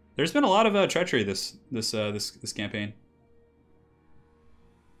 There's been a lot of treachery this campaign.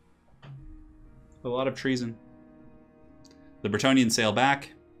 A lot of treason. The Bretonnians sail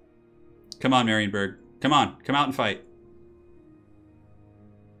back. Come on, Marienburg. Come on, come out and fight.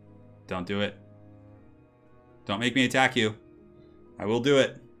 Don't do it. Don't make me attack you. I will do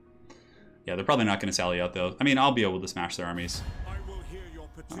it. Yeah, they're probably not going to sally out, though. I mean, I'll be able to smash their armies. I will hear your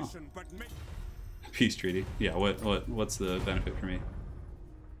petition, but Peace treaty. Yeah, what's the benefit for me?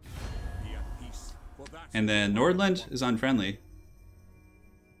 And then Nordland is unfriendly.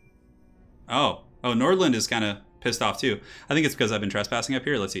 Oh, Nordland is kind of pissed off too. I think it's because I've been trespassing up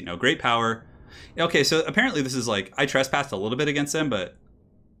here. Let's see. No, great power. Okay, so apparently this is like, I trespassed a little bit against them, but...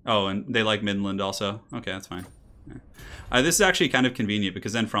 Oh, and they like Midland also. Okay, that's fine. Yeah. This is actually kind of convenient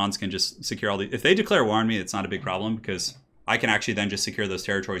because then Franz can just secure all the... If they declare war on me, it's not a big problem because I can actually then just secure those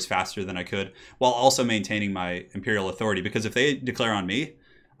territories faster than I could while also maintaining my imperial authority, because if they declare on me,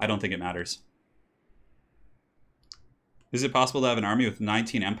 I don't think it matters. Is it possible to have an army with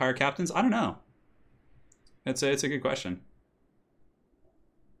 19 Empire captains? I don't know. It's a good question.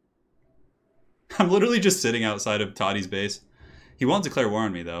 I'm literally just sitting outside of Toddy's base. He won't declare war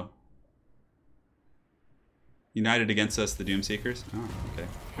on me, though. United against us, the Doomseekers. Oh,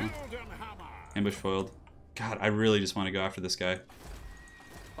 okay. Ambush foiled. God, I really just want to go after this guy.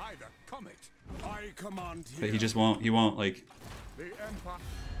 by the comet, I command But he just won't. He won't, like...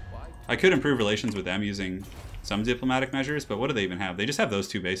 I could improve relations with them using some diplomatic measures, but what do they even have? They just have those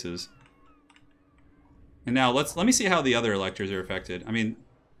two bases. And now let me see how the other electors are affected. I mean,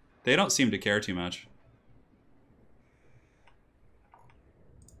 they don't seem to care too much.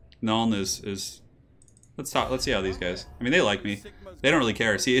 Nuln is let's see how these guys. I mean, they like me. They don't really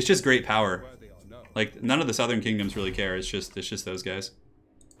care. See, it's just great power. Like, none of the southern kingdoms really care. It's just those guys.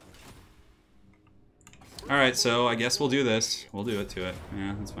 Alright, so I guess we'll do this. We'll do it to it.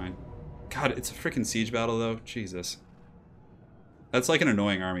 Yeah, that's fine. God, it's a freaking siege battle, though. Jesus. That's like an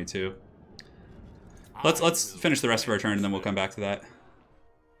annoying army, too. Let's finish the rest of our turn, and then we'll come back to that.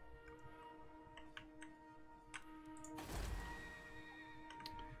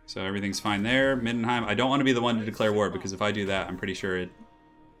 So everything's fine there. Mindenheim, I don't want to be the one to declare war, because if I do that, I'm pretty sure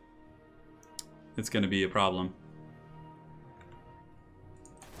it's going to be a problem.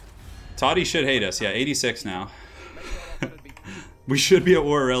 Toddy should hate us. Yeah, 86 now. We should be at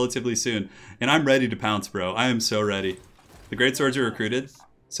war relatively soon. And I'm ready to pounce, bro. I am so ready. The great swords are recruited.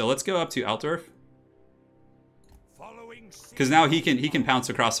 So let's go up to Altdorf. Because now he can pounce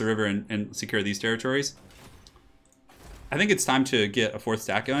across the river and secure these territories. I think it's time to get a fourth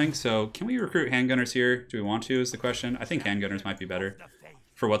stack going. So can we recruit handgunners here? Do we want to is the question. I think handgunners might be better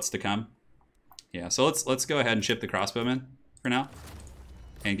for what's to come. Yeah, so let's go ahead and ship the crossbowmen for now.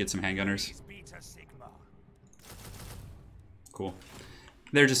 And get some handgunners. Cool.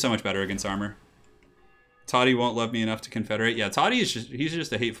 They're just so much better against armor. Toddy won't love me enough to confederate. Yeah, Toddy is he's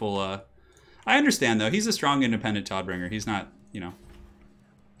just a hateful... I understand, though. He's a strong, independent Toddbringer. He's not, you know...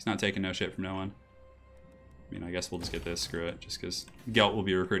 He's not taking no shit from no one. I mean, I guess we'll just get this. Screw it. Just because Gelt will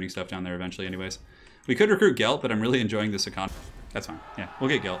be recruiting stuff down there eventually anyways. We could recruit Gelt, but I'm really enjoying this economy. That's fine. Yeah, we'll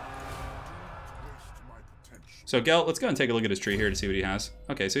get Gelt. So Gelt, let's go and take a look at his tree here to see what he has.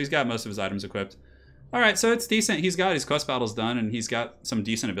 Okay, so he's got most of his items equipped. Alright, so it's decent. He's got his quest battles done, and he's got some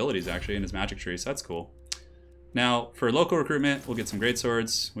decent abilities, actually, in his magic tree, so that's cool. Now, for local recruitment, we'll get some great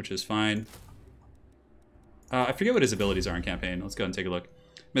swords, which is fine. I forget what his abilities are in campaign. Let's go and take a look.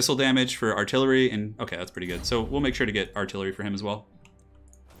 Missile damage for artillery, and okay, that's pretty good. So we'll make sure to get artillery for him as well.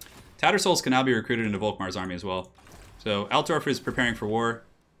 Tattersouls can now be recruited into Volkmar's army as well. So Altdorf is preparing for war.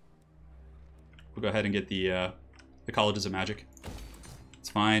 We'll go ahead and get the Colleges of Magic. It's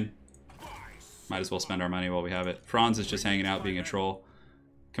fine. Might as well spend our money while we have it. Franz is just hanging out being a troll.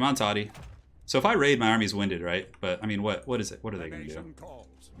 Come on, Toddy. So if I raid, my army's winded, right? But, I mean, what is it? What are they going to do?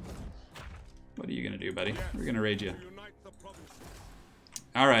 What are you going to do, buddy? We're going to raid you.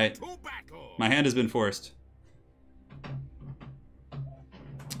 Alright. My hand has been forced.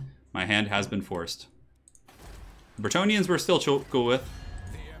 My hand has been forced. The Bretonnians we're still cool with.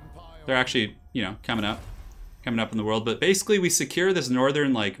 They're actually, you know, coming up in the world. But basically, we secure this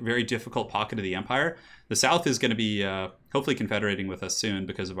northern, like, very difficult pocket of the Empire. The south is going to be hopefully confederating with us soon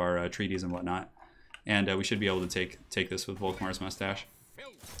because of our treaties and whatnot. And we should be able to take this with Volkmar's mustache.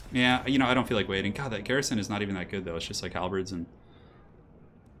 Yeah, you know, I don't feel like waiting. God, that garrison is not even that good, though. It's just like halberds and...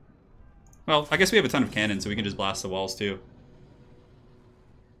 Well, I guess we have a ton of cannons, so we can just blast the walls, too.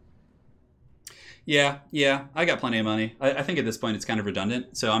 Yeah, I got plenty of money. I think at this point it's kind of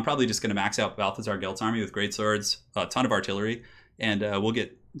redundant, so I'm probably just going to max out Balthazar Gelt's army with great swords, a ton of artillery, and we'll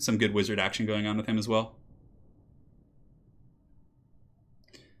get some good wizard action going on with him as well.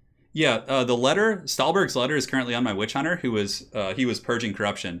 Yeah, the letter, Stahlberg's letter, is currently on my witch hunter, who was he was purging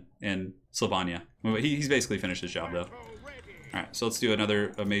corruption in Slavania. He's basically finished his job, though. All right, so let's do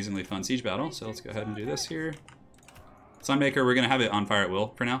another amazingly fun siege battle. So let's go ahead and do this here. Sunmaker, we're going to have it on fire at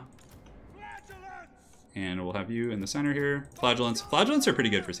will for now. And we'll have you in the center here. Flagellants. Flagellants are pretty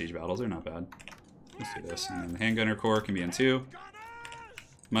good for siege battles. They're not bad. Let's do this. And then the Handgunner Corps can be in 2.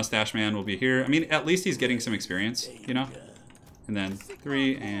 Mustache Man will be here. I mean, at least he's getting some experience, you know? And then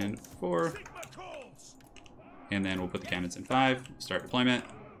 3 and 4. And then we'll put the cannons in 5. Start deployment.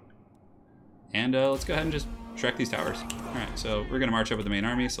 And let's go ahead and just Shrek these towers. Alright, so we're going to march up with the main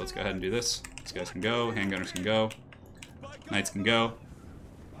army, so let's go ahead and do this. These guys can go. Handgunners can go. Knights can go.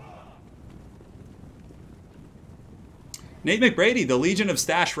 Nate McBrady, the Legion of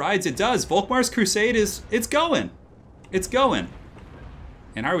Stash rides. It does. Volkmar's Crusade it's going. It's going.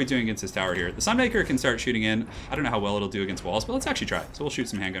 And how are we doing against this tower here? The Sunmaker can start shooting in. I don't know how well it'll do against walls, but let's actually try. So we'll shoot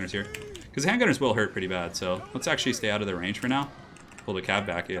some handgunners here. Because the handgunners will hurt pretty bad, so let's actually stay out of their range for now. Pull the cab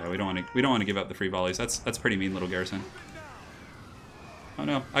back. Yeah, we don't want to give up the free volleys. That's pretty mean little garrison. Oh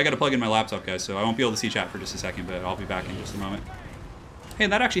no, I gotta plug in my laptop, guys, so I won't be able to see chat for just a second, but I'll be back in just a moment. Hey,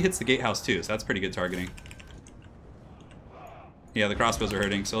 and that actually hits the gatehouse too, so that's pretty good targeting. Yeah, the crossbows are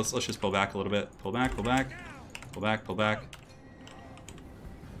hurting, so let's just pull back a little bit. Pull back, pull back, pull back, pull back.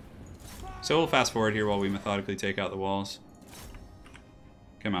 So we'll fast forward here while we methodically take out the walls.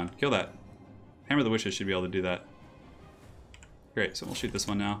 Come on, kill that. Hammer the Witches should be able to do that. Great, so we'll shoot this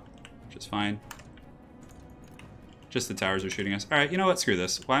one now, which is fine. Just the towers are shooting us. Alright, you know what? Screw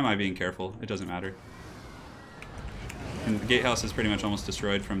this. Why am I being careful? It doesn't matter. And the gatehouse is pretty much almost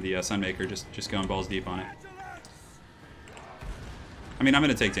destroyed from the Sunmaker, just going balls deep on it. I mean, I'm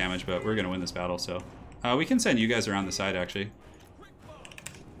going to take damage, but we're going to win this battle, so... we can send you guys around the side, actually.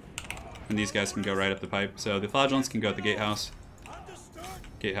 And these guys can go right up the pipe. So the Flagellants can go at the gatehouse.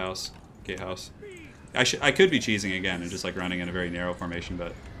 Gatehouse. Gatehouse. I could be cheesing again and just like running in a very narrow formation,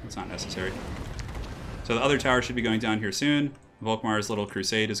 but it's not necessary. So the other tower should be going down here soon. Volkmar's little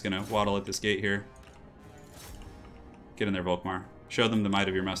crusade is going to waddle at this gate here. Get in there, Volkmar. Show them the might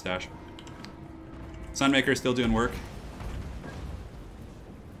of your mustache. Sunmaker is still doing work.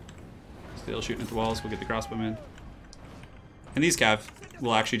 Still shooting at the walls. We'll get the crossbowmen. And these cav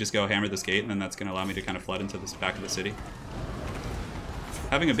will actually just go hammer this gate, and then that's going to allow me to kind of flood into this back of the city.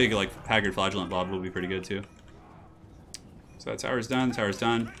 Having a big, like, haggard flagellant blob will be pretty good, too. So that tower's done. Tower's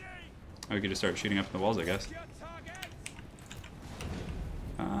done. We could just start shooting up the walls, I guess.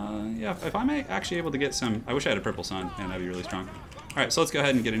 Yeah, if I'm actually able to get some... I wish I had a purple sun, and that'd be really strong. Alright, so let's go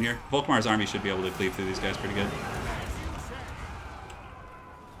ahead and get in here. Volkmar's army should be able to cleave through these guys pretty good.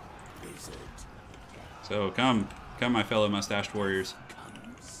 So come my fellow mustached warriors.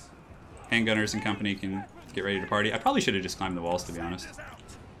 Handgunners and company can get ready to party. I probably should have just climbed the walls, to be honest.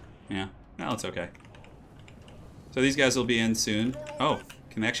 Yeah, no, it's okay. So these guys will be in soon. Oh,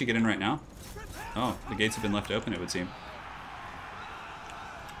 can they actually get in right now? Oh, the gates have been left open, it would seem.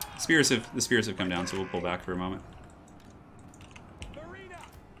 The spears have come down, so we'll pull back for a moment.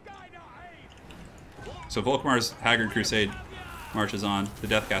 So Volkmar's Haggard Crusade marches on. The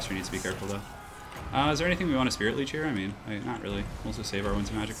Deathcaster needs to be careful, though. Is there anything we want to Spirit Leech here? I mean, not really. We'll just save our Winds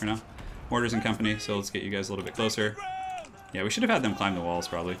of Magic for now. Mortars and company, so let's get you guys a little bit closer. Yeah, we should have had them climb the walls,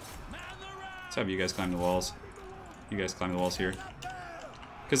 probably. Let's have you guys climb the walls. You guys climb the walls here.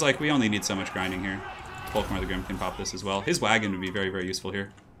 Because, like, we only need so much grinding here. Volkmar the Grim can pop this as well. His wagon would be very, very useful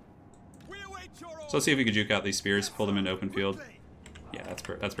here. So let's see if we can juke out these spears, pull them into open field. Yeah, that's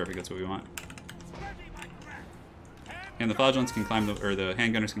perfect. That's what we want. And the flagellants can climb or the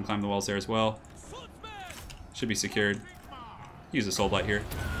handgunners can climb the walls there as well. Should be secured. Use a soul blight here.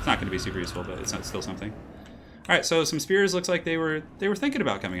 It's not going to be super useful, but it's still something. All right, so some spears looks like they were thinking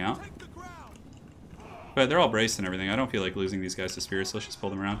about coming out, but they're all braced and everything. I don't feel like losing these guys to spears, so let's just pull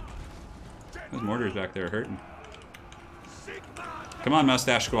them around. Those mortars back there are hurting. Come on,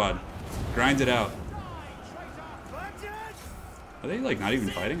 Mustache Squad, grind it out. Are they like not even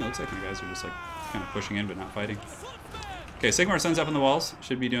fighting? It looks like you guys are just like kind of pushing in but not fighting. Okay, Sigmar Sun's up on the walls.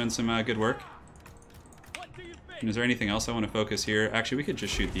 Should be doing some good work. And is there anything else I want to focus here? Actually, we could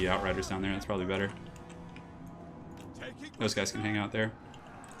just shoot the Outriders down there. That's probably better. Those guys can hang out there.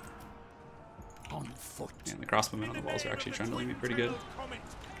 On foot. And the crossbowmen on the walls are actually trying to leave me pretty good.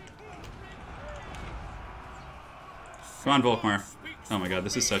 Come on, Volkmar. Oh my god,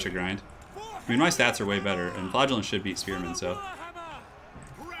 this is such a grind. I mean, my stats are way better, and Flagellants should beat Spearmen, so...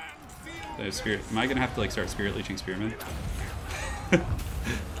 Am I going to have to like start Spirit Leeching Spearmen?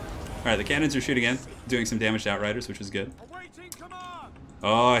 Alright, the cannons are shooting in, doing some damage to Outriders, which is good.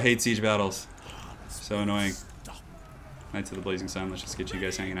 Oh, I hate siege battles. So annoying. Knights of the Blazing Sun, let's just get you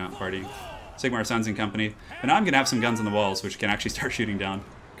guys hanging out and partying. Sigmar Sun's in company. But now I'm going to have some guns on the walls, which can actually start shooting down,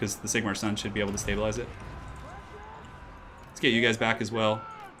 because the Sigmar Sun should be able to stabilize it. Let's get you guys back as well.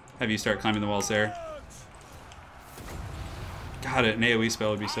 Have you start climbing the walls there. God, an AoE spell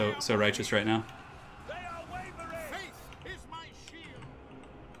would be so righteous right now.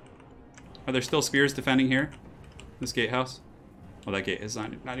 Are there still spears defending here? This gatehouse? Well, that gate is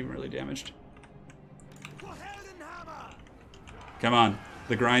not even really damaged. Come on,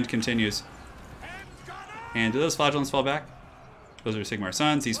 the grind continues. And do those flagellants fall back? Those are Sigmar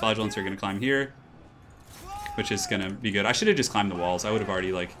Suns. These flagellants are going to climb here, which is going to be good. I should have just climbed the walls. I would have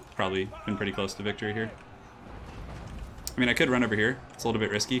already like probably been pretty close to victory here. I mean, I could run over here. It's a little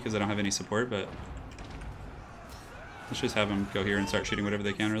bit risky because I don't have any support, but let's just have them go here and start shooting whatever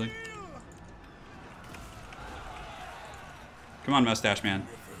they can, really. Come on, Mustache Man.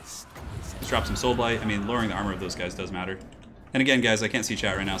 Let's drop some Soul Blight. I mean, lowering the armor of those guys does matter. And again, guys, I can't see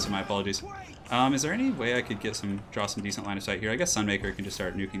chat right now, so my apologies. Is there any way I could draw some decent line of sight here? I guess Sunmaker can just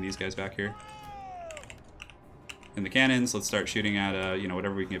start nuking these guys back here. And the cannons, let's start shooting at, you know,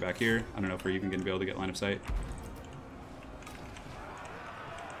 whatever we can get back here. I don't know if we're even going to be able to get line of sight.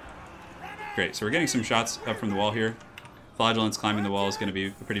 Great, so we're getting some shots up from the wall here. Flagellants climbing the wall is going to be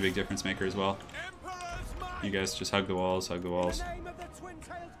a pretty big difference maker as well. You guys just hug the walls, hug the walls.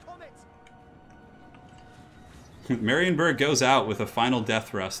 Marienburg goes out with a final death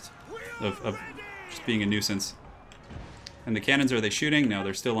thrust of just being a nuisance. And the cannons, are they shooting? No,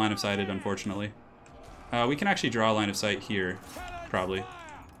 they're still line of sighted, unfortunately. We can actually draw a line of sight here, probably.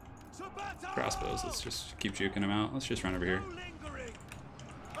 Crossbows, let's just keep juking them out. Let's just run over here.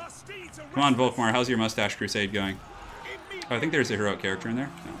 Come on, Volkmar, how's your Mustache Crusade going? Oh, I think there's a heroic character in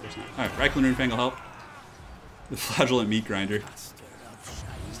there. No, there's not. Alright, Reikland Runefang will help. The Flagellant Meat Grinder.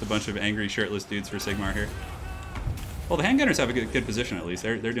 Just a bunch of angry, shirtless dudes for Sigmar here. Well, the handgunners have a good position at least.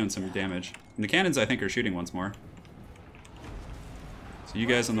 They're doing some damage. And the cannons, I think, are shooting once more. So you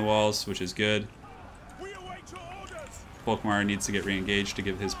guys on the walls, which is good. Volkmar needs to get re-engaged to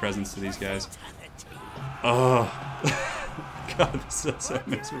give his presence to these guys. Oh, God, this is so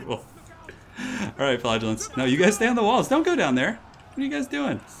miserable. All right, Flagellants. No, you guys stay on the walls. Don't go down there. What are you guys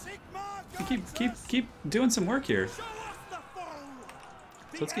doing? Keep doing some work here. So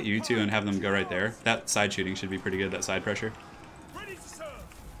let's get you two and have them go right there. That side shooting should be pretty good, that side pressure.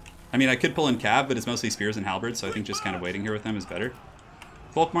 I mean, I could pull in Cav, but it's mostly spears and halberds, so I think just kind of waiting here with them is better.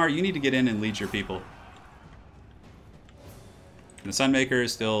 Volkmar, you need to get in and lead your people. And the Sunmaker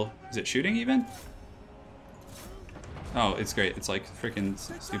is still... Is it shooting even? Oh, it's great. It's like freaking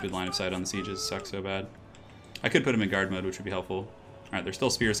stupid line of sight on the sieges. It sucks so bad. I could put them in guard mode, which would be helpful. Alright, there's still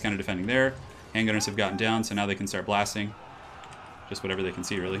spears kind of defending there. Handgunners have gotten down, so now they can start blasting. Just whatever they can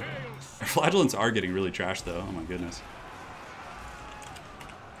see, really. Our Flagellants are getting really trashed, though. Oh my goodness.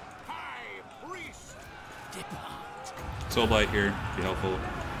 Soul Blight here, be helpful.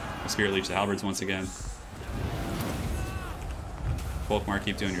 Spirit Leech the halberds once again. Volkmar,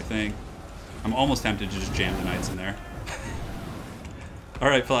 keep doing your thing. I'm almost tempted to just jam the knights in there.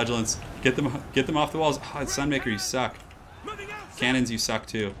 Alright, Flagellants. Get them off the walls. Oh, Sunmaker, you suck. Cannons, you suck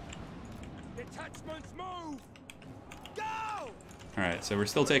too. Alright, so we're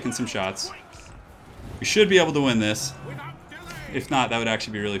still taking some shots. We should be able to win this. If not, that would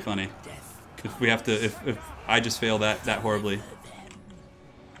actually be really funny. If we have to, if I just fail that horribly.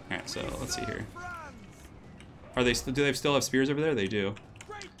 Alright, so let's see here. Are they? Do they still have spears over there? They do.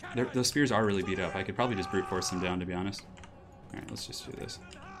 Those spears are really beat up. I could probably just brute force them down, to be honest. Alright, let's just do this.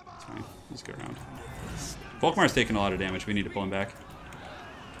 It's fine. Let's go around. Volkmar's taking a lot of damage. We need to pull him back.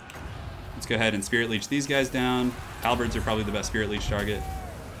 Let's go ahead and Spirit Leech these guys down. Halberds are probably the best Spirit Leech target.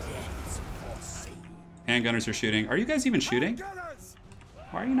 Handgunners are shooting. Are you guys even shooting?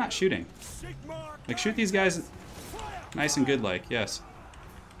 Why are you not shooting? Like, shoot these guys nice and good, like, yes.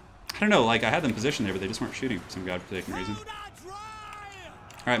 I don't know, like, I had them positioned there, but they just weren't shooting for some godforsaken reason.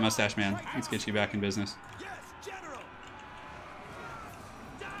 Alright, Mustache Man, let's get you back in business.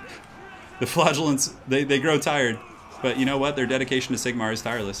 The Flagellants, they grow tired. But you know what? Their dedication to Sigmar is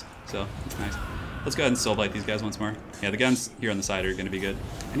tireless. So, it's nice. Let's go ahead and Soul Blight these guys once more. Yeah, the guns here on the side are going to be good.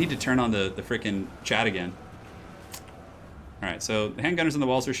 I need to turn on the frickin' chat again. Alright, so the handgunners on the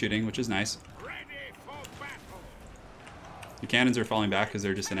walls are shooting, which is nice. The cannons are falling back because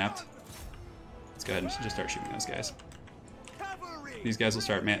they're just inept. Let's go ahead and just start shooting those guys. These guys will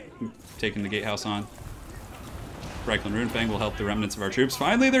start taking the gatehouse on. Reikland Runefang will help the remnants of our troops.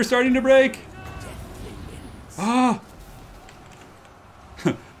 Finally, they're starting to break! Ah!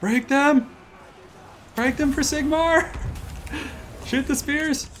 Break them! Break them for Sigmar! Shoot the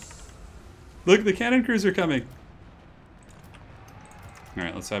spears! Look, the cannon crews are coming.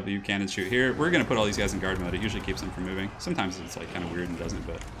 Alright, let's have you cannons shoot here. We're going to put all these guys in guard mode. It usually keeps them from moving. Sometimes it's like kind of weird and doesn't,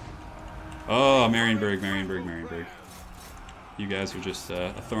 but... Oh, Marienburg. You guys are just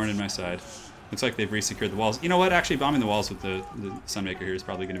a thorn in my side. Looks like they've resecured the walls. You know what? Actually, bombing the walls with the Sunmaker here is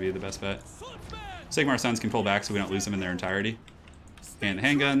probably going to be the best bet. Sigmar Suns can pull back so we don't lose them in their entirety. And the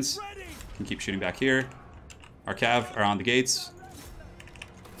handguns can keep shooting back here. Our cav are on the gates.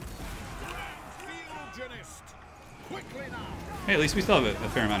 Hey, at least we still have a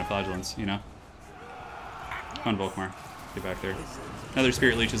fair amount of flagellants, you know. Come on, Volkmar. Get back there. Another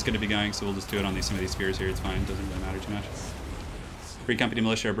Spirit Leech is going to be going, so we'll just do it on some of these spears here. It's fine. It doesn't really matter too much. Free Company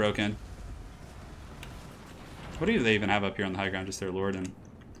Militia are broken. What do they even have up here on the high ground? Just their lord. And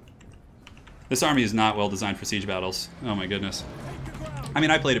this army is not well designed for siege battles. Oh my goodness. I mean,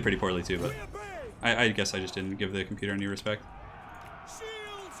 I played it pretty poorly too, but I guess I just didn't give the computer any respect.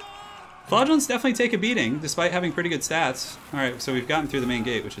 Flagellants definitely take a beating, despite having pretty good stats. Alright, so we've gotten through the main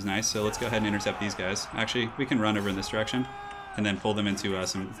gate, which is nice, so let's go ahead and intercept these guys. Actually, we can run over in this direction, and then pull them into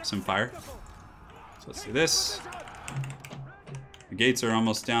some fire. So let's do this. The gates are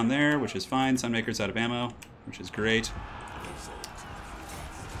almost down there, which is fine. Sunmaker's out of ammo, which is great.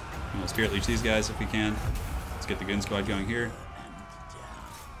 And we'll Spirit Leech these guys if we can. Let's get the Goon Squad going here.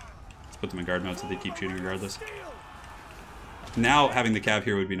 Let's put them in guard mode so they keep shooting regardless. Now having the cav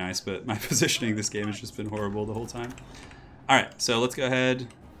here would be nice, but my positioning this game has just been horrible the whole time. Alright, so let's go ahead,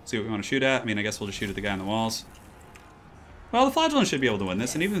 see what we want to shoot at. I mean, I guess we'll just shoot at the guy on the walls. Well, the Flagellants should be able to win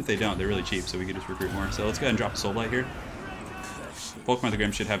this, and even if they don't, they're really cheap, so we can just recruit more. So let's go ahead and drop a Soul Blight here. Volkmar the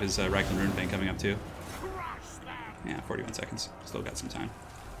Grim should have his Reikland Runefang coming up too. Yeah, 41 seconds. Still got some time.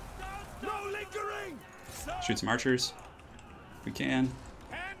 Shoot some archers. If we can.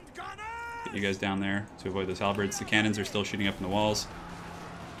 Get you guys down there to avoid those halberds. The cannons are still shooting up in the walls.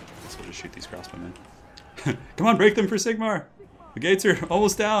 So we'll just shoot these crossbowmen. Come on, break them for Sigmar! The gates are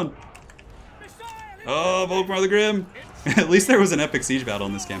almost down! Oh, Volkmar the Grim! At least there was an epic siege battle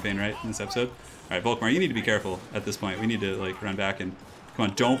in this campaign, right? In this episode. Alright, Volkmar, you need to be careful at this point. We need to, like, run back and... Come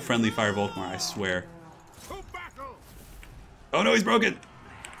on, don't friendly fire Volkmar, I swear. Oh no, he's broken!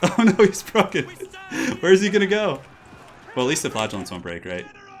 Oh no, he's broken! Where's he gonna go? Well, at least the Flagellants won't break, right?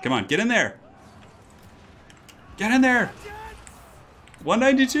 Come on, get in there! Get in there!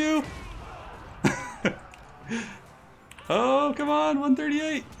 192! Oh, come on,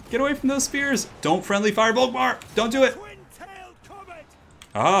 138! Get away from those spears! Don't friendly fire Volkmar! Don't do it!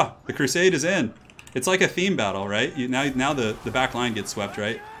 Ah, the crusade is in. It's like a theme battle, right? Now the back line gets swept,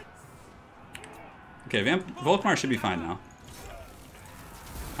 right? Okay, Volkmar should be fine now.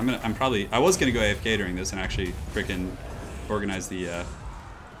 I was gonna go AFK during this and actually freaking organize the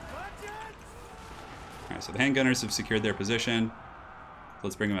Alright, so the handgunners have secured their position.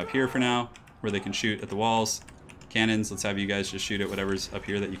 Let's bring them up here for now, where they can shoot at the walls. Cannons, let's have you guys just shoot at whatever's up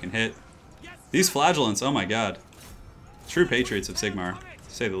here that you can hit. These Flagellants, oh my god. True patriots of Sigmar, to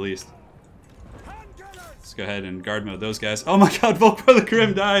say the least. Let's go ahead and guard mode those guys. Oh my god, Volkmar the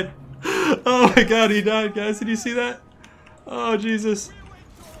Grim died! Oh my god, he died, guys. Did you see that? Oh, Jesus.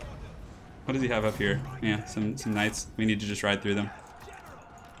 What does he have up here? Yeah, some knights. We need to just ride through them.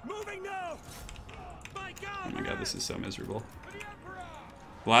 Oh my god, this is so miserable.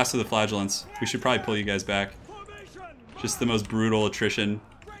 Last of the Flagellants. We should probably pull you guys back. Just the most brutal attrition.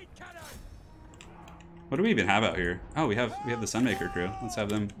 What do we even have out here? Oh, we have the Sunmaker crew. Let's have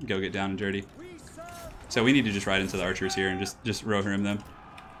them go get down and dirty. So we need to just ride into the archers here and just rohirrim them.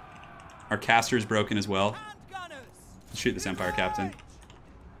 Our caster's broken as well. Let's shoot this Empire captain.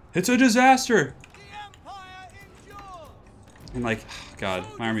 It's a disaster! And like, God,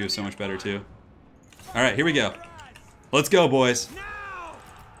 my army was so much better too. Alright, here we go. Let's go, boys.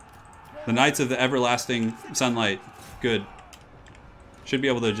 The Knights of the Everlasting Sunlight. Good. Should be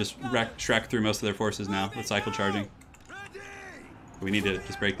able to just shrek through most of their forces now with cycle charging. We need to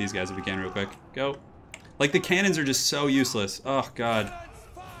just break these guys if we can real quick. Go. Like, the cannons are just so useless. Oh, God.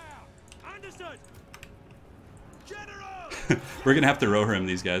 We're going to have to Rohirrim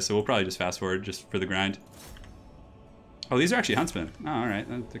these guys, so we'll probably just fast forward just for the grind. Oh, these are actually huntsmen. Oh, alright.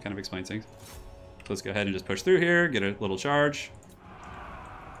 That kind of explains things. So let's go ahead and just push through here, get a little charge.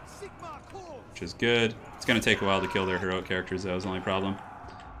 Which is good. It's going to take a while to kill their heroic characters, though, is the only problem.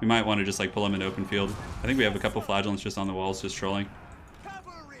 We might want to just, like, pull them in open field. I think we have a couple flagellants just on the walls, just trolling.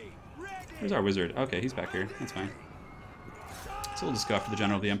 Where's our wizard? Okay, he's back here. That's fine. So we'll just go after the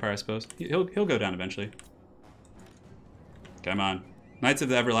general of the Empire, I suppose. He'll go down eventually. Come on. Knights of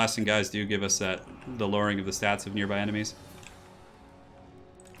the Everlasting guys do give us the lowering of the stats of nearby enemies.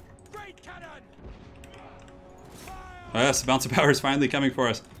 Oh yes, the bounce of power is finally coming for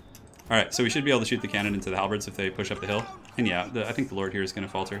us. Alright, so we should be able to shoot the cannon into the halberds if they push up the hill. And yeah, I think the Lord here is going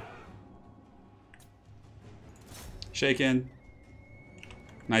to falter. Shaken.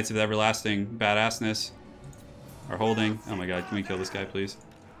 Knights of the Everlasting badassness are holding. Oh my god, can we kill this guy, please?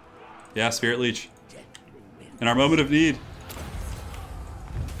 Yeah, Spirit Leech. In our moment of need.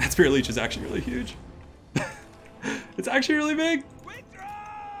 That Spirit Leech is actually really huge. It's actually really big.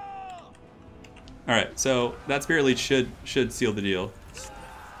 Alright, so that Spirit Leech should seal the deal.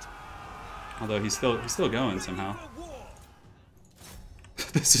 Although he's still going somehow.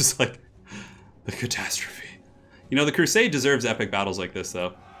 This is like the catastrophe. You know, the Crusade deserves epic battles like this,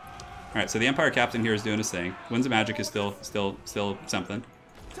 though. Alright, so the Empire Captain here is doing his thing. Winds of Magic is still something.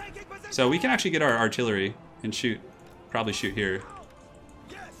 So we can actually get our artillery and probably shoot here.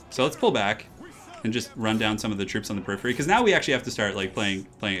 So let's pull back and just run down some of the troops on the periphery, because now we actually have to start like playing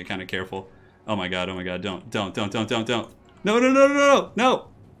it kind of careful. Oh my god, don't. No.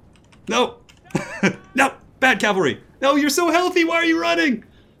 No, bad cavalry. No, you're so healthy, why are you running?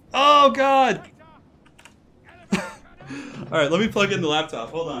 Oh god. Alright, let me plug in the laptop,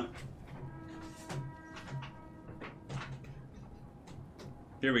 hold on.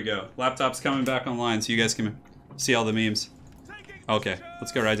 Here we go. Laptop's coming back online so you guys can see all the memes. Okay,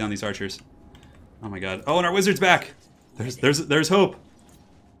 let's go ride down these archers. Oh my god. Oh, and our wizard's back! There's hope!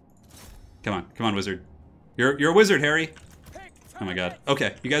 Come on, wizard. You're a wizard, Harry! Oh my god.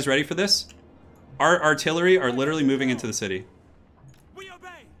 Okay, you guys ready for this? Our artillery are literally moving into the city.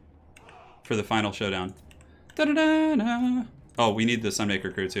 For the final showdown. Da-da-da-da. Oh, we need the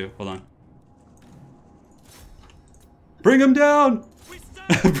Sunmaker crew too. Hold on. Bring him down!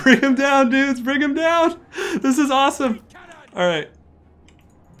 Bring him down, dudes! Bring him down! This is awesome! Alright.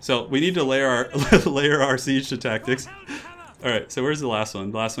 So, we need to layer our siege to tactics. Alright, so where's the last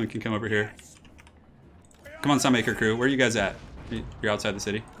one? The last one can come over here. Come on, Sunmaker crew. Where are you guys at? You're outside the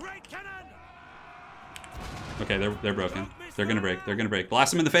city. Okay, they're broken. They're gonna break.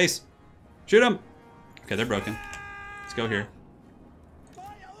 Blast them in the face! Shoot them! Okay, they're broken. Let's go here.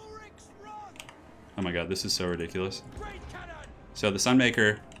 Oh my god, this is so ridiculous. So the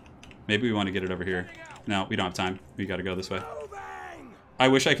Sunmaker, maybe we want to get it over here. No, we don't have time. We gotta go this way. I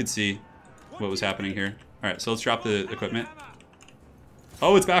wish I could see what was happening here. Alright, so let's drop the equipment.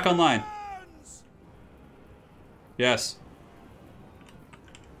 Oh, it's back online. Yes.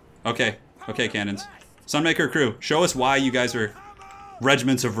 Okay, cannons. Sunmaker crew, show us why you guys are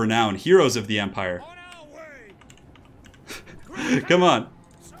regiments of renown, heroes of the Empire. Come on.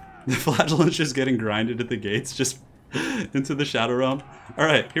 The flagellant's just getting grinded at the gates, just into the Shadow Realm.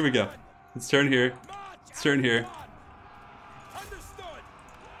 Alright, here we go. Let's turn here.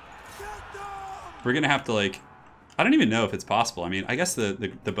 We're gonna have to, like... I don't even know if it's possible. I mean, I guess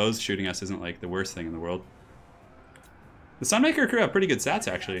the bows shooting us isn't, like, the worst thing in the world. The Sunmaker crew have pretty good stats,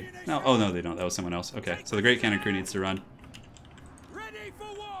 actually. No, oh no, they don't. That was someone else. Okay, so the Great Cannon crew needs to run.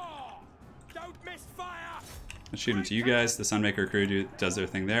 Let's shoot into you guys. The Sunmaker crew does their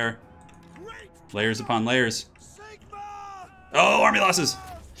thing there. Layers upon layers. Oh, army losses!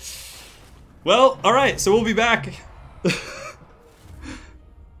 Well, alright, so we'll be back.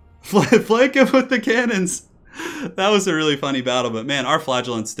 Flank him with the cannons. That was a really funny battle, but man, our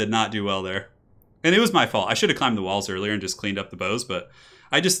flagellants did not do well there. And it was my fault. I should have climbed the walls earlier and just cleaned up the bows, but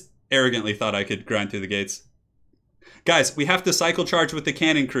I just arrogantly thought I could grind through the gates. Guys, we have to cycle charge with the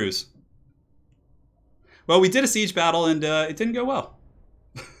cannon crews. Well, we did a siege battle and it didn't go well.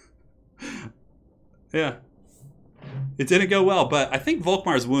 Yeah. It didn't go well, but I think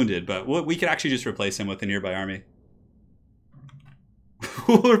Volkmar's wounded, but we could actually just replace him with a nearby army.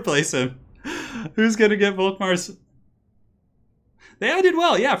 We'll replace him. Who's gonna get Volkmar's? I did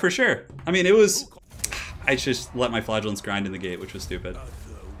well, yeah, for sure. I mean, it was... I just let my flagellants grind in the gate, which was stupid.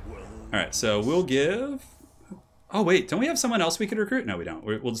 Alright, so we'll give... Oh, wait, don't we have someone else we could recruit? No, we don't.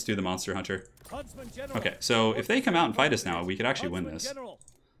 We'll just do the Monster Hunter. Okay, so if they come out and fight us now, we could actually win this.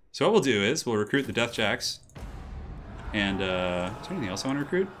 So what we'll do is, we'll recruit the Death Jacks. And, is there anything else I want to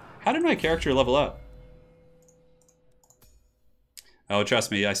recruit? How did my character level up? Oh,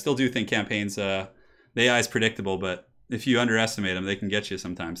 trust me, I still do think campaigns, the AI is predictable, but if you underestimate them, they can get you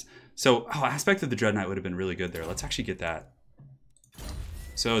sometimes. So, Aspect of the Dread Knight would have been really good there. Let's actually get that.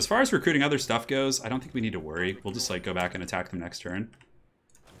 So as far as recruiting other stuff goes, I don't think we need to worry. We'll just like go back and attack them next turn.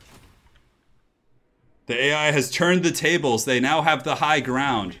 The AI has turned the tables. They now have the high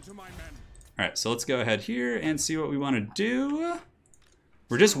ground. Alright, so let's go ahead here and see what we want to do.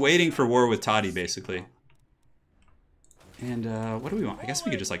 We're just waiting for war with Toddy, basically. And what do we want? I guess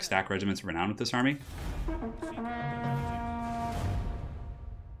we could just like stack Regiments of Renown with this army.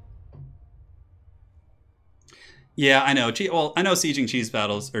 Yeah, I know. Well, I know cheesing siege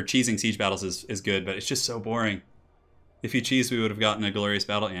battles is good, but it's just so boring. If you cheese, we would have gotten a glorious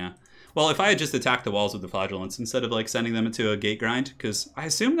battle. Yeah. Well, if I had just attacked the walls with the flagellants instead of like sending them into a gate grind, because I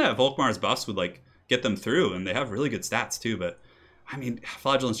assumed that Volkmar's buffs would like get them through, and they have really good stats too. But I mean,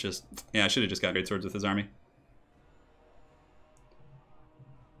 flagellants just I should have just got great swords with his army.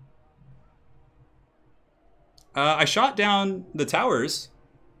 I shot down the towers.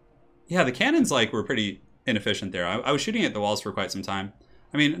 Yeah, the cannons like were pretty inefficient there. I was shooting at the walls for quite some time.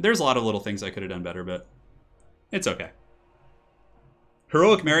 I mean, there's a lot of little things I could have done better, but it's okay.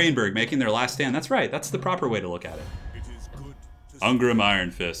 Heroic Marienburg making their last stand. That's right. That's the proper way to look at it. Ungram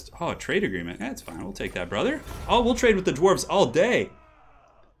Iron Fist. Oh, a trade agreement. That's fine. We'll take that, brother. Oh, we'll trade with the dwarves all day.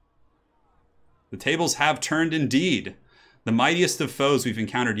 The tables have turned indeed. The mightiest of foes we've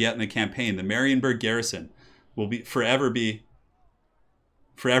encountered yet in the campaign, the Marienburg garrison, will forever be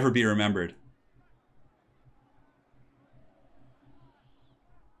remembered.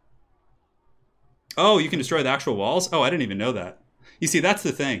 Oh, you can destroy the actual walls? Oh, I didn't even know that. You see, that's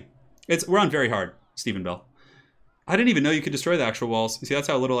the thing. We're on very hard, Stephen Bell. I didn't even know you could destroy the actual walls. You see, that's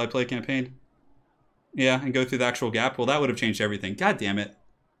how little I play campaign. Yeah, and go through the actual gap. Well, that would have changed everything. God damn it.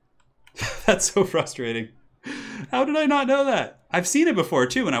 That's so frustrating. How did I not know that? I've seen it before,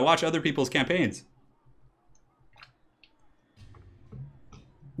 too, when I watch other people's campaigns.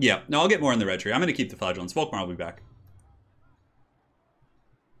 Yeah, no, I'll get more in the red tree. I'm going to keep the flagellants. Volkmar will be back.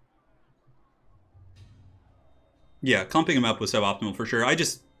 Yeah, clumping them up was suboptimal for sure.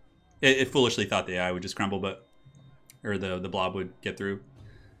 It foolishly thought the AI would just crumble, or the blob would get through.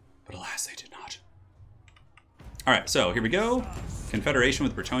 But alas, they did not. All right, so here we go. Confederation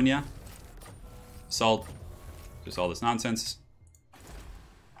with Bretonnia. Assault. Just all this nonsense.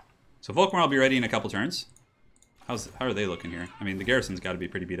 So Volkmar will be ready in a couple turns. How are they looking here? I mean, the garrison's got to be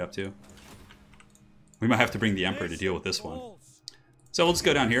pretty beat up too. We might have to bring the Emperor to deal with this one. So we'll just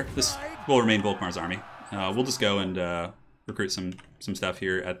go down here. This will remain Volkmar's army. We'll just go and recruit some stuff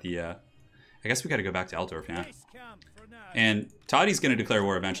here at the... I guess we got to go back to Altdorf, yeah. And Toddy's going to declare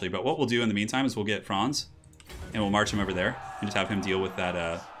war eventually, but what we'll do in the meantime is we'll get Franz, and we'll march him over there, and just have him deal with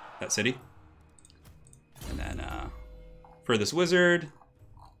that city. And then for this wizard,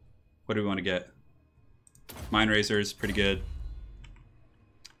 what do we want to get? Mind Razors, pretty good.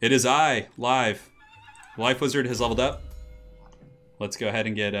 It is I, live. Life Wizard has leveled up. Let's go ahead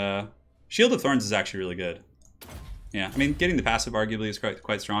and get... Shield of Thorns is actually really good. Yeah, I mean, getting the passive arguably is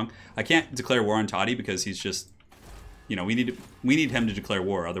quite strong. I can't declare war on Toddy because he's just... You know, we need him to declare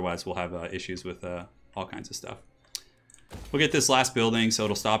war, otherwise we'll have issues with all kinds of stuff. We'll get this last building, so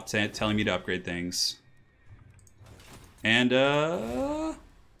it'll stop telling me to upgrade things. And,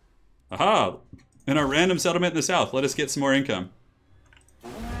 aha! In our random settlement in the south, let us get some more income.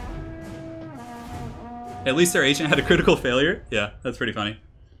 At least our agent had a critical failure. Yeah, that's pretty funny.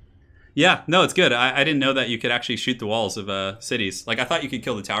 Yeah, no, it's good. I didn't know that you could actually shoot the walls of cities. Like, I thought you could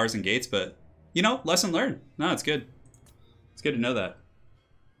kill the towers and gates, but, you know, lesson learned. No, it's good. It's good to know that.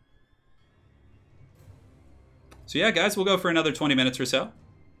 So yeah, guys, we'll go for another 20 minutes or so.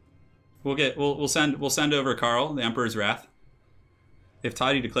 We'll send over Karl, the Emperor's Wrath. If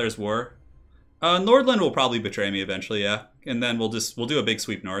Toddy declares war. Nordland will probably betray me eventually, yeah. And then we'll do a big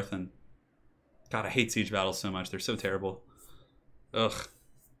sweep north, and God, I hate siege battles so much. They're so terrible. Ugh.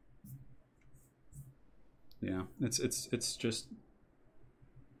 Yeah, it's just...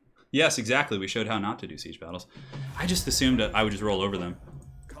 Yes, exactly. We showed how not to do siege battles. I just assumed that I would just roll over them.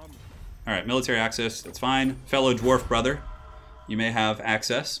 All right, military access. That's fine. Fellow dwarf brother, you may have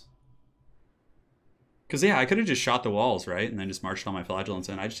access. Because, yeah, I could have just shot the walls, right? And then just marched all my flagellants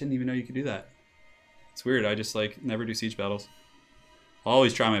in. I just didn't even know you could do that. It's weird. I just, like, never do siege battles. I'll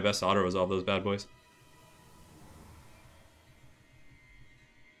always try my best to auto-resolve those bad boys.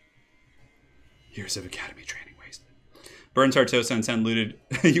 Years of academy training wasted. Burn Sartosa and send looted.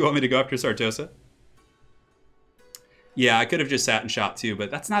 You want me to go after Sartosa? Yeah, I could have just sat and shot too,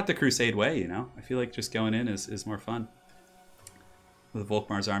 but that's not the Crusade way, you know? I feel like just going in is more fun. With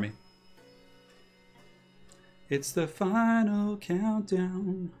Volkmar's army. It's the final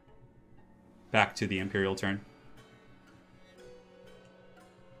countdown. Back to the Imperial turn.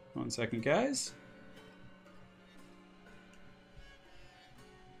 1 second, guys.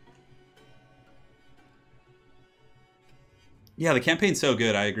 Yeah, the campaign's so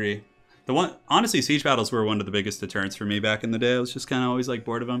good, I agree. Honestly, siege battles were one of the biggest deterrents for me back in the day. I was just kind of always like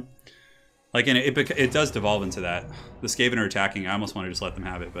bored of them. Like, and it does devolve into that. The Skaven are attacking. I almost want to just let them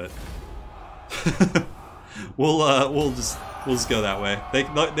have it, but we'll just go that way.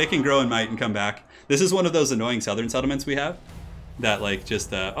 They can grow in might and come back. This is one of those annoying southern settlements we have that like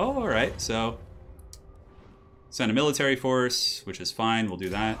just oh, all right, so send a military force, which is fine. We'll do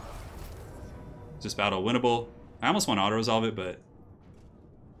that. Is this battle winnable? I almost want to auto resolve it, but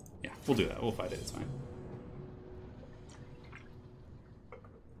yeah, we'll do that. We'll fight it. It's fine.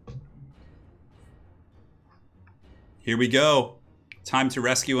 Here we go. Time to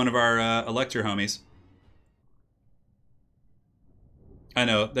rescue one of our Elector homies. I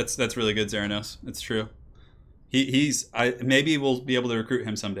know that's really good, Zeranos. It's true. Maybe we'll be able to recruit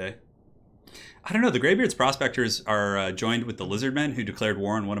him someday. I don't know. The Greybeard's prospectors are joined with the Lizardmen, who declared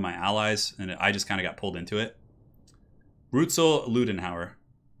war on one of my allies, and I just kind of got pulled into it. Rutzel Ludenhauer.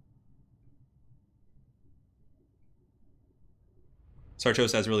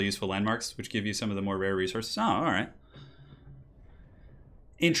 Sartos has really useful landmarks, which give you some of the more rare resources. Oh, all right.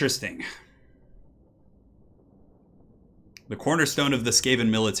 Interesting. The cornerstone of the Skaven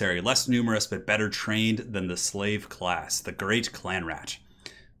military, less numerous but better trained than the slave class, the Great Clanrat.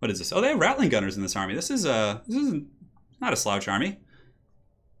 What is this? Oh, they have Rattling Gunners in this army. This is not a slouch army.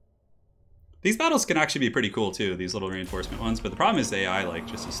 These battles can actually be pretty cool too, these little reinforcement ones, but the problem is the AI like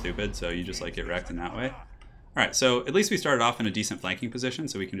just is stupid, so you just like get wrecked in that way. Alright, so at least we started off in a decent flanking position,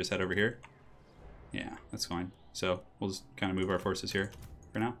 so we can just head over here. Yeah, that's fine. So we'll just kind of move our forces here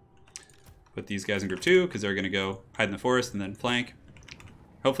for now. Put these guys in group 2, because they're going to go hide in the forest and then flank.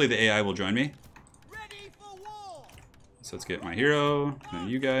 Hopefully the AI will join me. Ready for war. So let's get my hero, and then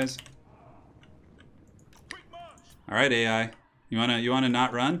you guys. Alright, AI. You wanna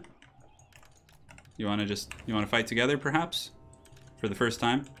not run? You wanna fight together, perhaps? For the first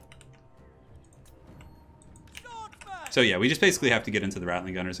time? So yeah, we just basically have to get into the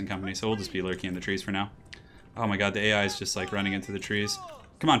Rattling Gunners and company, so we'll just be lurking in the trees for now. Oh my god, the AI is just like running into the trees.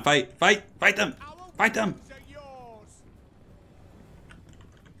 Come on, fight! Fight! Fight them! Fight them!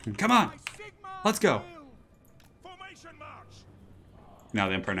 Come on! Let's go! Now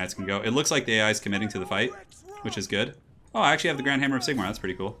the Empire Knights can go. It looks like the AI is committing to the fight, which is good. Oh, I actually have the Grand Hammer of Sigmar. That's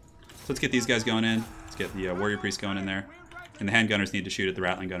pretty cool. So let's get these guys going in. Let's get the Warrior Priest going in there. And the Handgunners need to shoot at the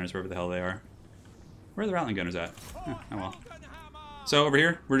Rattling Gunners, wherever the hell they are. Where are the Rattling Gunners at? Oh well. So over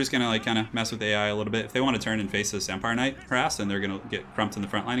here, we're just going to like kind of mess with the AI a little bit. If they want to turn and face this Empire Knight harass, then they're going to get crumped in the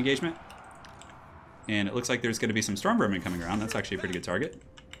frontline engagement. And it looks like there's going to be some Stormvermin coming around. That's actually a pretty good target.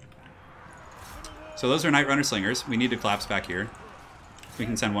 So those are Night Runner Slingers. We need to collapse back here. We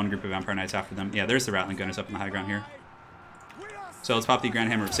can send one group of Empire Knights after them. Yeah, there's the Rattling Gunners up in the high ground here. So let's pop the Grand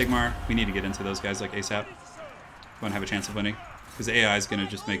Hammer of Sigmar. We need to get into those guys like ASAP. We want to have a chance of winning. Because the AI is going to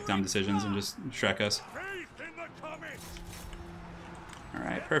just make dumb decisions and just Shrek us.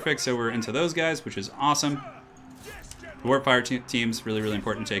 Alright, perfect. So we're into those guys, which is awesome. The Warpfire team's really, really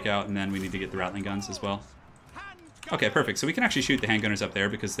important to take out, and then we need to get the Rattling Guns as well. Okay, perfect. So we can actually shoot the Handgunners up there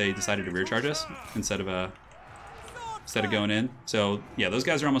because they decided to rear charge us instead of going in. So yeah, those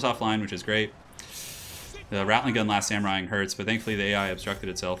guys are almost offline, which is great. The Rattling Gun Last Samurai hurts, but thankfully the AI obstructed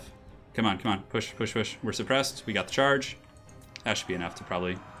itself. Come on, come on. Push, push, push. We're suppressed. We got the charge. That should be enough to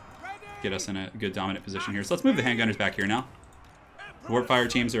probably get us in a good dominant position here. So let's move the Handgunners back here now. The Warpfire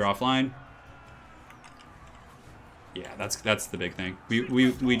teams are offline. Yeah, that's the big thing.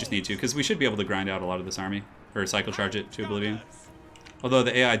 We just need to, because we should be able to grind out a lot of this army. Or cycle charge it to oblivion. Although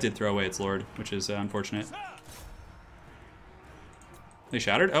the AI did throw away its lord, which is unfortunate. They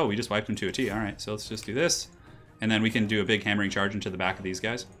shattered? Oh, we just wiped them to a T. Alright, so let's just do this. And then we can do a big hammering charge into the back of these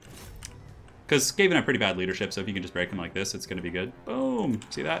guys. Because Skaven have pretty bad leadership, so if you can just break them like this, it's going to be good. Boom!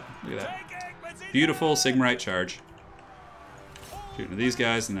 See that? Look at that. Beautiful Sigmarite charge. Shoot into these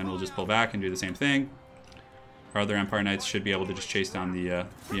guys, and then we'll just pull back and do the same thing. Our other Empire Knights should be able to just chase down the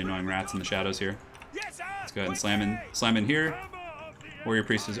annoying rats in the shadows here. Let's go ahead and slam in here. Warrior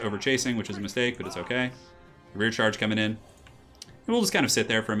Priest is over chasing, which is a mistake, but it's okay. Rear charge coming in. And we'll just kind of sit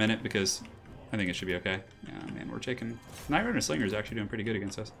there for a minute because I think it should be okay. Yeah, man, we're taking... Knight Rider Slinger is actually doing pretty good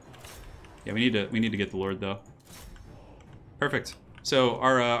against us. Yeah, we need to get the Lord, though. Perfect. So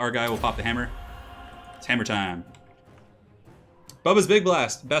our guy will pop the hammer. It's hammer time. Bubba's Big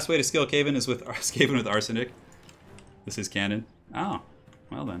Blast. Best way to skill Skaven is with Skaven with Arsenic. This is canon. Oh,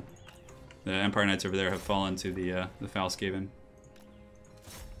 well then. The Empire Knights over there have fallen to the foul Skaven.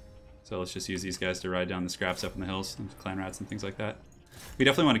 So let's just use these guys to ride down the scraps up in the hills, and clan rats and things like that. We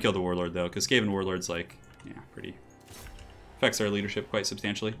definitely want to kill the Warlord though, because Skaven Warlord's like, yeah, pretty... affects our leadership quite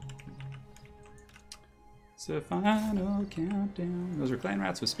substantially. It's the final countdown. Those are clan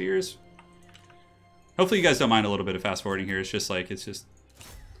rats with spears. Hopefully you guys don't mind a little bit of fast forwarding here. It's just like, it's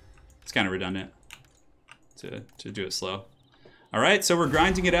kind of redundant to do it slow. All right, so we're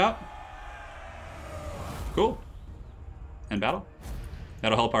grinding it out. Cool. End battle.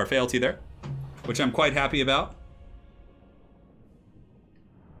 That'll help our fealty there, which I'm quite happy about.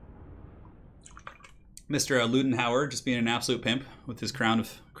 Mr. Ludenhauer just being an absolute pimp with his crown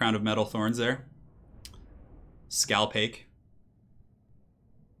of metal thorns there. Scalpake.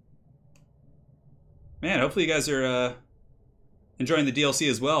 Man, hopefully you guys are enjoying the DLC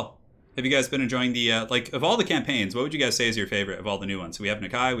as well. Have you guys been enjoying the, like, of all the campaigns, what would you guys say is your favorite of all the new ones? So we have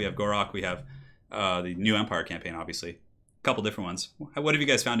Nakai, we have Gorok, we have the new Empire campaign, obviously. A couple different ones. What have you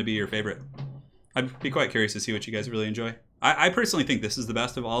guys found to be your favorite? I'd be quite curious to see what you guys really enjoy. I personally think this is the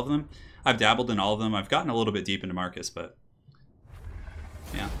best of all of them. I've dabbled in all of them. I've gotten a little bit deep into Marcus, but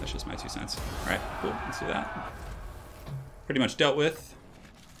yeah, that's just my 2 cents. All right, cool. Let's do that. Pretty much dealt with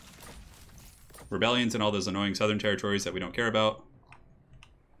rebellions and all those annoying southern territories that we don't care about.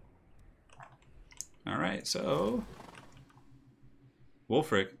 All right, so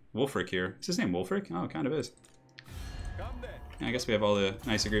Wolfric here. Is his name Wolfric? Oh, it kind of is. Yeah, I guess we have all the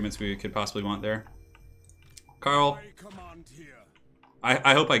nice agreements we could possibly want there. Karl,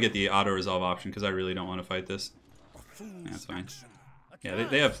 I hope I get the auto-resolve option because I really don't want to fight this. Yeah, that's fine. Yeah,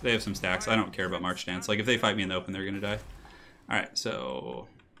 they have some stacks. I don't care about March Stance. Like, if they fight me in the open, they're going to die. Alright, so...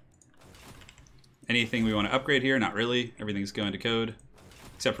 anything we want to upgrade here? Not really. Everything's going to code.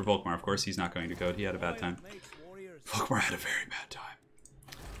 Except for Volkmar, of course. He's not going to code. He had a bad time. Volkmar had a very bad time.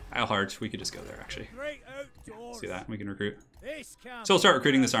 Eilhart, we could just go there, actually. Yeah, let's do that. We can recruit. So we'll start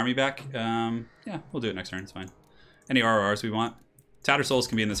recruiting this army back. Yeah, we'll do it next turn. It's fine. Any RRRs we want. Tattersouls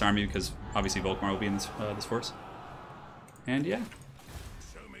can be in this army because obviously Volkmar will be in this force. And yeah.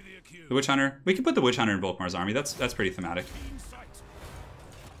 The Witch Hunter. We can put the Witch Hunter in Volkmar's army. That's pretty thematic.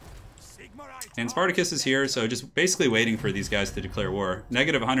 And Spartacus is here, so just basically waiting for these guys to declare war.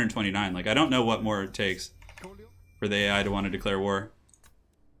 Negative 129. Like, I don't know what more it takes for the AI to want to declare war.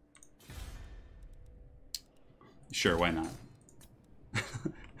 Sure, why not?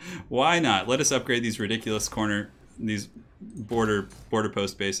 Why not? Let us upgrade these ridiculous these border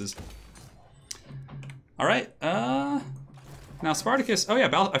post bases. All right. Now Spartacus. Oh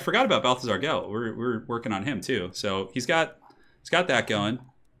yeah, I forgot about Balthazar Gelt. We're working on him too. So he's got that going.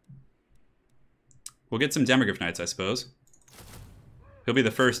 We'll get some Demograph Knights, I suppose. He'll be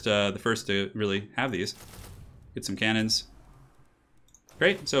the first to really have these. Get some cannons.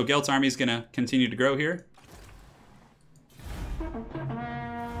 Great. So Gelt's army is gonna continue to grow here.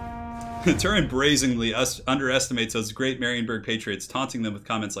 Turin brazenly underestimates those great Marienburg patriots, taunting them with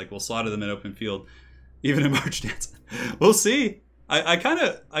comments like, "We'll slaughter them in open field, even in March Dance." We'll see. I kind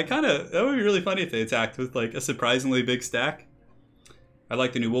of, that would be really funny if they attacked with like a surprisingly big stack. I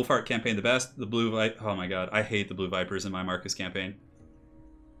like the new Wolfheart campaign the best. The Blue Viper, oh my god, I hate the Blue Vipers in my Marcus campaign.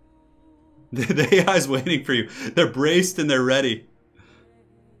 The AI's waiting for you. They're braced and they're ready.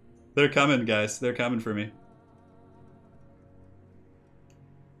 They're coming, guys. They're coming for me.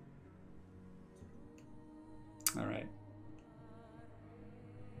 All right.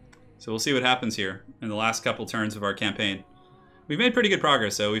 So we'll see what happens here in the last couple turns of our campaign. We've made pretty good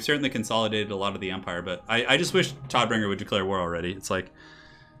progress, so we've certainly consolidated a lot of the Empire, but I just wish Todbringer would declare war already. It's like,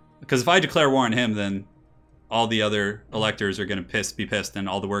 because if I declare war on him, then all the other electors are going to be pissed, and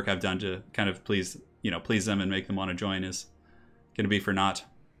all the work I've done to kind of please them and make them want to join is going to be for naught.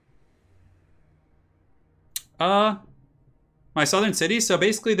 My southern cities, so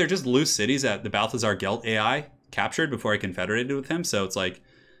basically they're just loose cities that the Balthazar Gelt AI captured before I confederated with him, so it's like,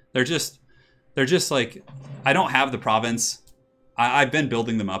 they're just like, I don't have the province. I've been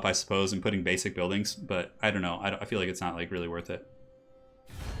building them up, I suppose, and putting basic buildings, but I don't know. I feel like it's not like really worth it.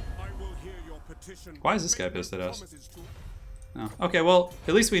 Why is this guy pissed at us? Oh, okay, well,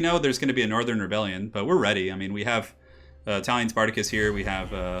 at least we know there's going to be a northern rebellion, but we're ready. I mean, we have Italian Spartacus here. We have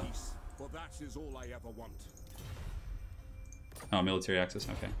This is all I ever want. Oh, military access.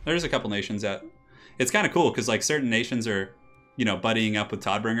 Okay. There's a couple nations that... It's kind of cool because like certain nations are, you know, buddying up with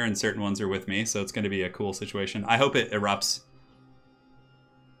Toddbringer and certain ones are with me. So it's going to be a cool situation. I hope it erupts.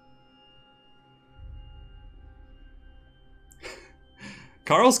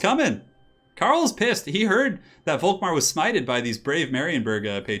 Karl's coming. Karl's pissed. He heard that Volkmar was smited by these brave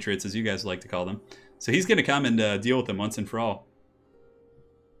Marienburg patriots, as you guys like to call them. So he's going to come and deal with them once and for all.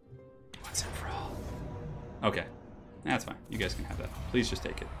 Once and for all. Okay. That's fine. You guys can have that. Please just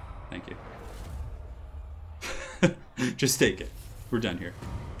take it. Thank you. Just take it. We're done here.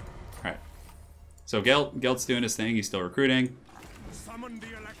 Alright. So Gelt's doing his thing. He's still recruiting.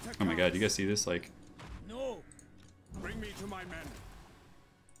 Oh my god, you guys see this? Like... No. Bring me to my men.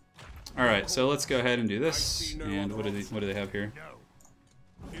 Alright, so let's go ahead and do this. And what do they have here?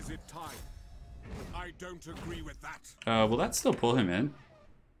 No. Is it time? I don't agree with that. Will that still pull him in?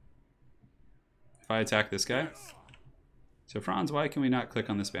 If I attack this guy? Yes. So Franz, why can we not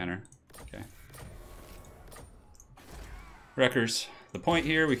click on this banner? Okay. Wreckers. The point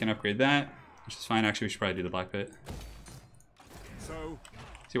here, we can upgrade that, which is fine. Actually, we should probably do the black pit. So,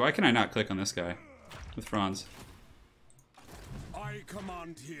 see, why can I not click on this guy with Franz? I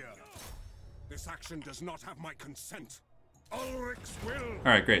command here. This action does not have my consent. Ulrich's will. All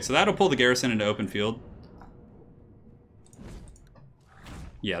right, great. So that'll pull the garrison into open field.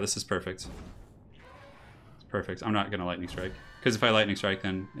 Yeah, this is perfect. It's perfect. I'm not gonna lightning strike because if I lightning strike,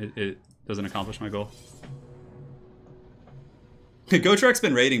 then it doesn't accomplish my goal. Gotrek's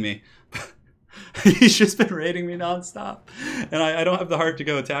been raiding me. He's just been raiding me nonstop, and I don't have the heart to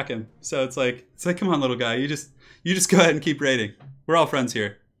go attack him. So it's like, come on, little guy, you just go ahead and keep raiding. We're all friends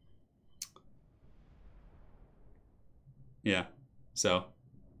here. Yeah, so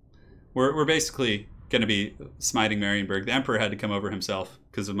we're basically gonna be smiting Marienburg. The Emperor had to come over himself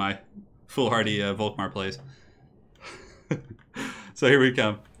because of my foolhardy Volkmar plays. So here we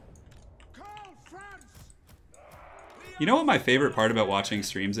come. Karl Franz. You know what my favorite part about watching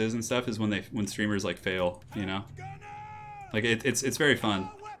streams is and stuff is when streamers like fail, you know? Like it's very fun.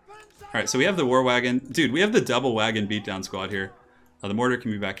 All right, so we have the war wagon. Dude, we have the double wagon beatdown squad here. The mortar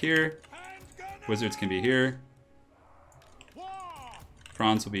can be back here. Wizards can be here.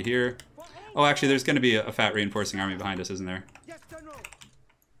 Franz will be here. Oh, actually, there's going to be a fat reinforcing army behind us, isn't there?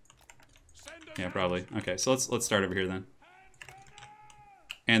 Yeah, probably. Okay, so let's start over here then.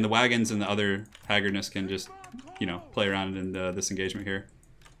 And the wagons and the other haggardness can just, you know, play around in this engagement here.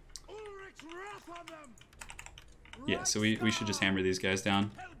 Yeah, so we should just hammer these guys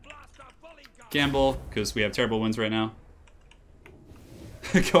down. Gamble, because we have terrible wins right now.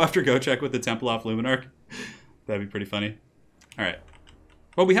 Go after Gotrek with the Temple off Luminarch. That'd be pretty funny. Alright.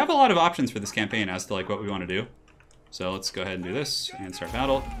 Well, we have a lot of options for this campaign as to like what we want to do. So let's go ahead and do this and start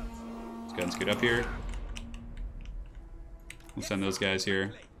battle. Let's go ahead and scoot up here. We'll send those guys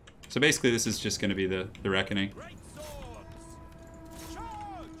here. So basically this is just going to be the reckoning.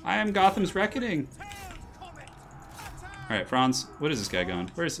 I am Gotham's reckoning. Alright, Franz, what is this guy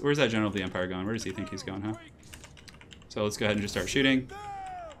going? Where's that General of the Empire going? Where does he think he's going, huh? So let's go ahead and just start shooting.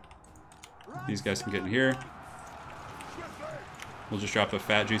 These guys can get in here. We'll just drop a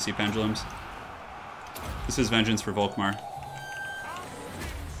fat, juicy pendulums. This is vengeance for Volkmar.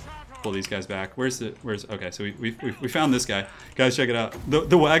 Pull these guys back. Okay, so we found this guy. Guys, check it out.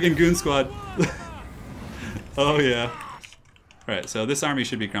 The wagon goon squad. Oh yeah. Alright, so this army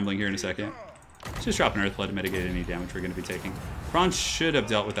should be crumbling here in a second. Let's just drop an Earthblood to mitigate any damage we're going to be taking. Franz should have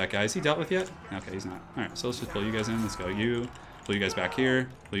dealt with that guy. Is he dealt with yet? Okay, he's not. Alright, so let's just pull you guys in. Let's go. You. Pull you guys back here.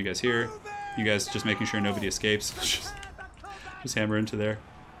 Pull you guys here. You guys just making sure nobody escapes. Just hammer into there.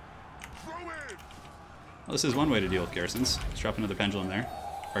 Well, this is one way to deal with garrisons. Let's drop another pendulum there.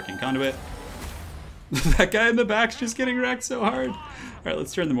 Arcane Conduit. That guy in the back's just getting wrecked so hard. Alright,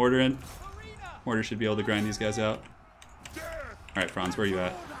 let's turn the mortar in. Mortar should be able to grind these guys out. Alright, Franz, where are you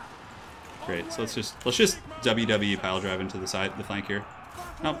at? Great, so let's just WWE pile drive into the flank here.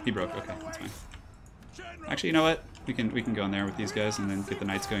 Nope, he broke. Okay, that's fine. Actually, you know what? We can go in there with these guys and then get the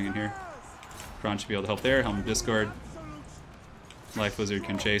knights going in here. Franz should be able to help there. Helm of Discord. Life Wizard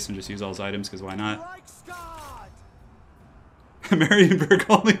can chase and just use all his items, because why not? Marienburg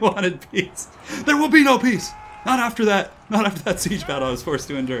only wanted peace. There will be no peace! Not after that! Not after that siege battle I was forced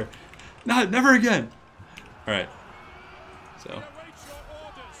to endure. Never again! Alright. So.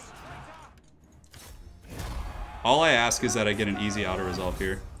 All I ask is that I get an easy auto-resolve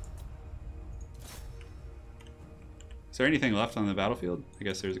here. Is there anything left on the battlefield? I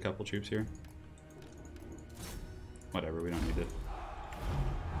guess there's a couple troops here. Whatever, we don't need it.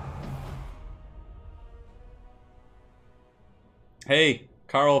 Hey,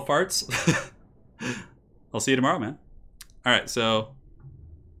 Karl Farts. I'll see you tomorrow, man. All right, so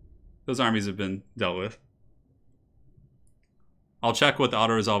those armies have been dealt with. I'll check what the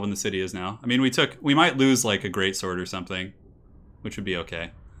auto resolve in the city is now. I mean, we might lose like a great sword or something, which would be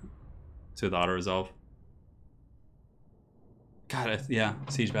okay to the auto resolve. God, yeah,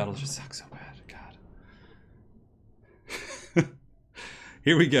 siege battles just suck so bad. God.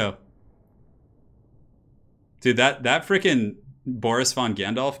 Here we go. Dude, that freaking Boris von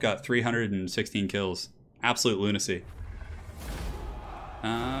Gandalf got 316 kills. Absolute lunacy.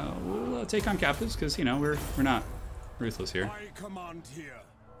 We'll take on captives because, you know, we're not ruthless here.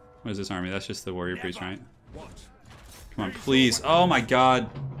 What is this army? That's just the warrior priest, right? Come on, please. Oh my god.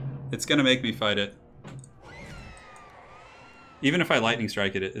 It's gonna make me fight it. Even if I lightning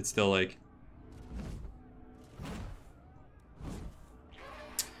strike it, it's still like...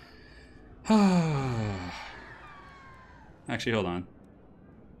 Actually, hold on.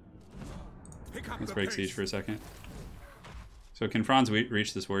 Let's break siege for a second. So can Franz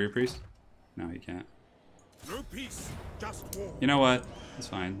reach this warrior priest? No, he can't. No peace, just war. You know what? It's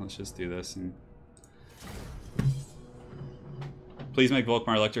fine. Let's just do this. And... Please make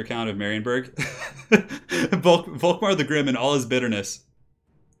Volkmar Elector Count of Marienburg. Volkmar the Grim in all his bitterness.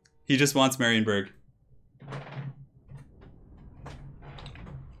 He just wants Marienburg.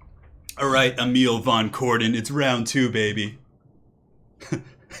 Alright, Emil von Corden. It's round 2, baby.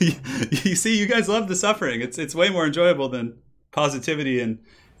 You see, you guys love the suffering. It's way more enjoyable than positivity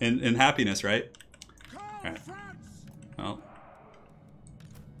and happiness, right? Alright. Well,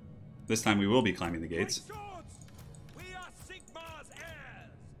 this time we will be climbing the gates.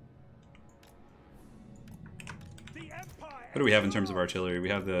 What do we have in terms of artillery? We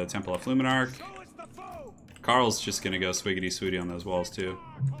have the Temple of Fluminarch. Karl's just gonna go swiggity-swooty on those walls too.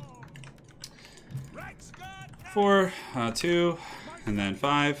 4, 2, and then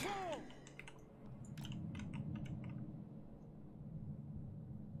 5.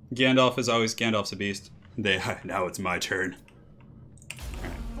 Gandalf is always... Gandalf's a beast. Now it's my turn.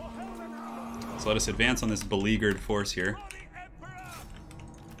 Right. So let us advance on this beleaguered force here.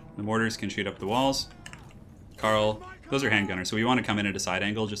 The mortars can shoot up the walls. Karl... Those are handgunners, so we want to come in at a side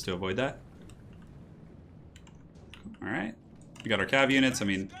angle just to avoid that. Alright. We got our cav units. I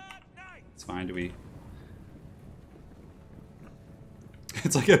mean, it's fine. Do we...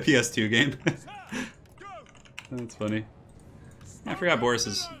 It's like a PS2 game. That's funny. Yeah, I forgot Boris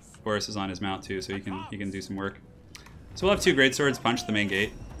is on his mount too, so he can do some work. So we'll have 2 greatswords punch the main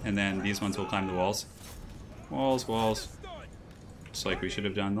gate, and then these ones will climb the walls. Walls. Just like we should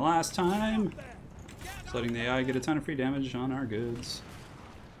have done the last time. Just letting the AI get a ton of free damage on our goods.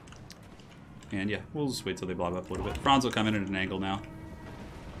 And yeah, we'll just wait till they blob up a little bit. Franz will come in at an angle now.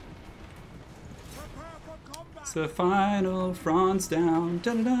 It's the final Franz down.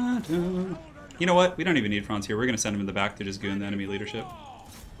 Da -da -da -da. You know what? We don't even need Franz here. We're going to send him in the back to just goon the enemy leadership.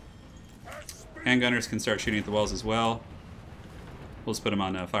 Handgunners can start shooting at the walls as well. We'll just put them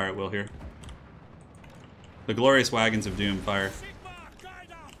on fire at will here. The glorious wagons of doom fire.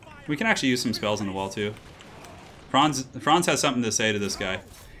 We can actually use some spells on the wall too. Franz has something to say to this guy.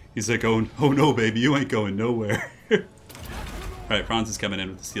 He's like, oh no, baby, you ain't going nowhere. Alright, Franz is coming in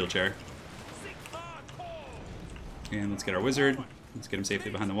with the steel chair. And let's get our wizard. Let's get him safely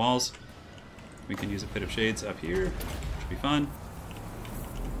behind the walls. We can use a Pit of Shades up here, which should be fun.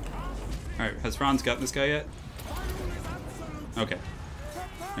 Alright, has Franz got this guy yet? Okay.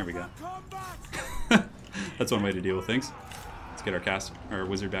 There we go. That's one way to deal with things. Let's get our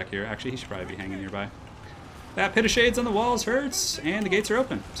wizard back here. Actually, he should probably be hanging nearby. That Pit of Shades on the walls hurts, and the gates are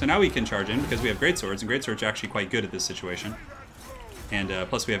open. So now we can charge in because we have greatswords, and greatswords are actually quite good at this situation. And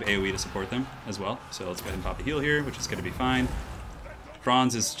plus we have AoE to support them as well. So let's go ahead and pop a heal here, which is going to be fine.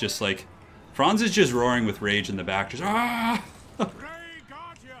 Franz is just like... Franz is just roaring with rage in the back. Just, ah!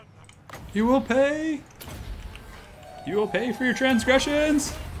 You will pay! You will pay for your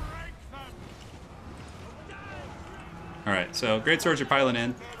transgressions! Alright, so greatswords are piling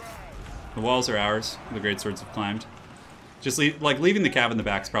in. The walls are ours. The greatswords have climbed. Just leaving the cav in the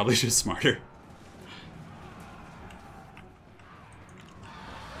back is probably just smarter.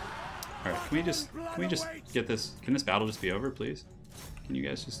 Alright, can we just get this... Can this battle just be over, please? Can you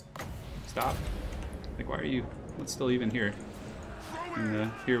guys just stop? Like, why are you... What's still even here?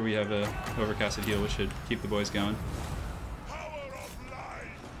 And here we have a overcasted heal, which should keep the boys going.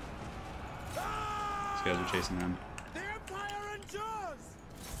 These guys are chasing them.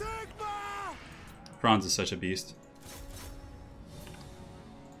 Franz is such a beast.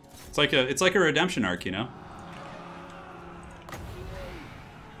 It's like a redemption arc, you know?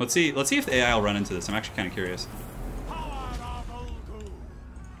 Let's see if the AI will run into this. I'm actually kind of curious.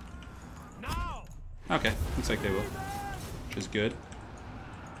 Okay, looks like they will, which is good.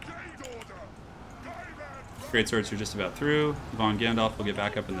 Great swords are just about through. Von Gandalf will get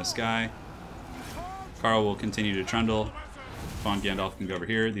back up in the sky. Karl will continue to trundle. Von Gandalf can go over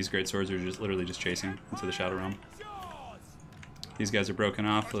here. These great swords are just literally just chasing into the Shadow Realm. These guys are broken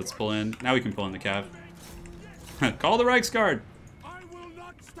off. Let's pull in. Now we can pull in the cav. Call the Reichsguard.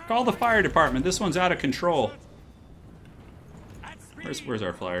 Call the fire department. This one's out of control. Where's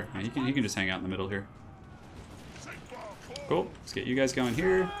our flyer? He can just hang out in the middle here. Cool. Let's get you guys going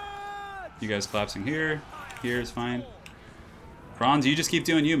here. You guys collapsing here. Here is fine. Franz, you just keep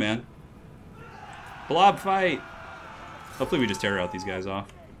doing you, man. Blob fight. Hopefully we just terror out these guys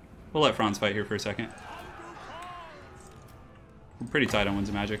off. We'll let Franz fight here for a second. We're pretty tight on Winds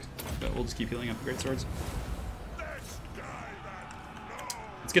of Magic, but we'll just keep healing up the great swords.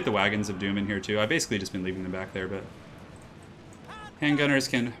 Let's get the Wagons of Doom in here too. I've basically just been leaving them back there, but handgunners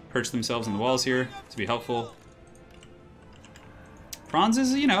can perch themselves in the walls here to be helpful. Franz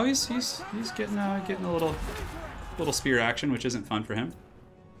is, you know, he's getting a little spear action, which isn't fun for him.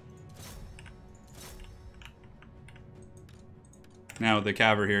 Now the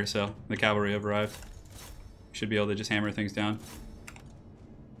cav here, so the cavalry have arrived. Should be able to just hammer things down.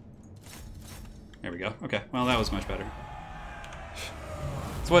 There we go. Okay, well that was much better.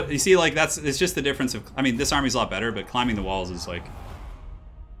 So what you see, like it's just the difference of. I mean, this army's a lot better, but climbing the walls is like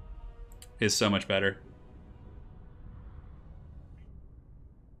so much better.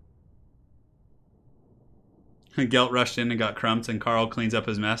 Gelt rushed in and got crumped, and Karl cleans up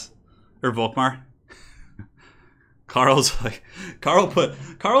his mess. Or Volkmar. Karl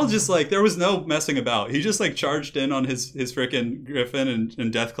just like, there was no messing about. He just like charged in on his frickin' Griffin and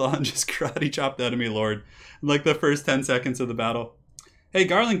Deathclaw and just karate chopped enemy lord in like the first 10 seconds of the battle. Hey,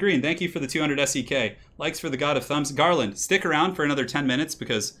 Garland Green, thank you for the 200 SEK. Likes for the God of Thumbs. Garland, stick around for another 10 minutes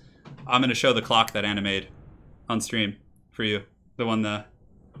because I'm going to show the clock that Anna made on stream for you. The one that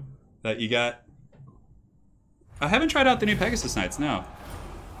you got. I haven't tried out the new Pegasus Knights, no.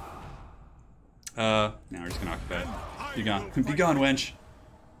 Now we're just gonna occupy it. Be gone. Be gone, wench.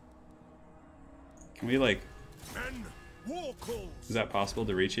 Can we, like... Is that possible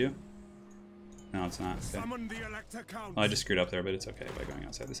to reach you? No, it's not. Okay. Well, I just screwed up there, but it's okay by going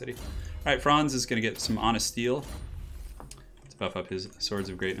outside the city. Alright, Franz is gonna get some Honest Steel to buff up his Swords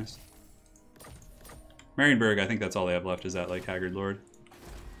of Greatness. Marienburg, I think that's all they have left, is that, like, Haggard Lord.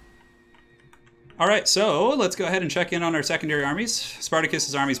 Alright, so let's go ahead and check in on our secondary armies.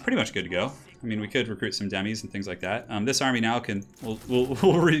 Spartacus's army is pretty much good to go. I mean, we could recruit some demis and things like that. This army now can... We'll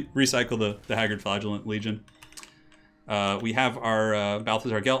recycle the Haggard Flagellant Legion. We have our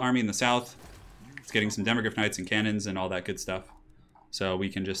Balthazar Gelt army in the south. It's getting some Demogryph Knights and cannons and all that good stuff. So we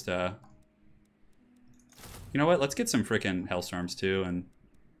can just... You know what? Let's get some frickin' Hellstorms too, and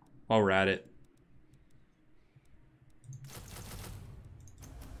while we're at it...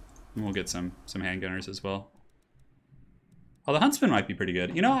 And we'll get some handgunners as well. Oh, the Huntsman might be pretty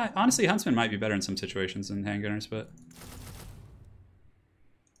good. You know, honestly, Huntsman might be better in some situations than handgunners, but...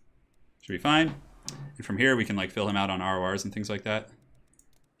 Should be fine. And from here, we can, like, fill him out on RORs and things like that.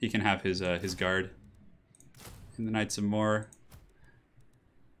 He can have his guard. And the Knights of Moor.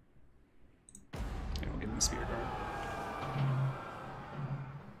 Yeah, we'll give him a spear guard.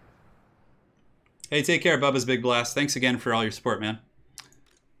 Hey, take care, Bubba's Big Blast. Thanks again for all your support, man.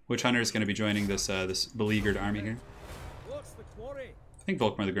 Witch Hunter is going to be joining this this beleaguered army here. I think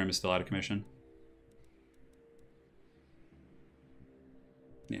Volkmar the Grim is still out of commission.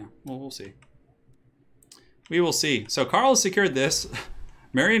 Yeah, well, we'll see. We will see. So Karl secured this.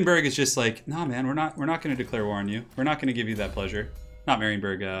 Marienburg is just like, nah, man, we're not going to declare war on you. We're not going to give you that pleasure. Not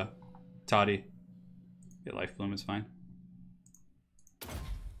Marienburg, Toddy. Get Life Bloom is fine.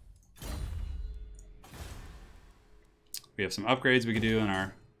 We have some upgrades we could do in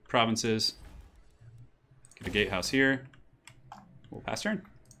our provinces. Get a gatehouse here. We'll pass turn.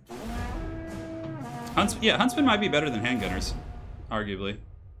 Huntsman might be better than handgunners, arguably.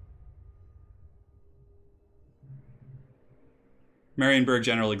 Marienburg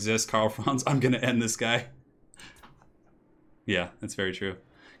General exists. Karl Franz. I'm gonna end this guy. Yeah, that's very true.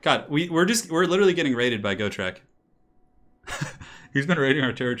 God, we're literally getting raided by Gotrek. He's been raiding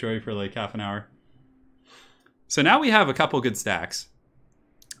our territory for like half an hour. So now we have a couple good stacks.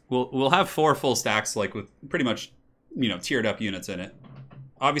 We'll have 4 full stacks, like with pretty much, you know, tiered up units in it.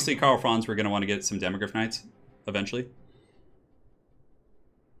 Obviously, Karl Franz, we're going to want to get some Demogryph Knights eventually.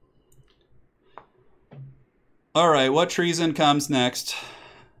 All right, what treason comes next?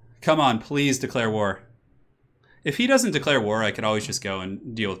 Come on, please declare war. If he doesn't declare war, I could always just go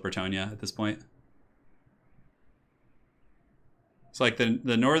and deal with Bretonnia at this point. It's like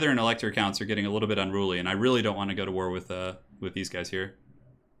the northern elector counts are getting a little bit unruly, and I really don't want to go to war with these guys here.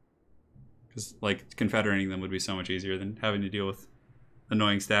 Because like confederating them would be so much easier than having to deal with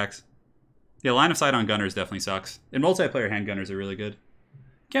annoying stacks. Yeah, line of sight on gunners definitely sucks. In multiplayer, handgunners are really good.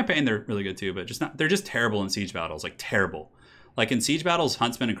 Campaign, they're really good too, but they're just terrible in siege battles, like terrible. Like in siege battles,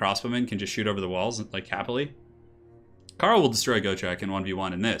 huntsmen and crossbowmen can just shoot over the walls like happily. Karl will destroy Gotrek in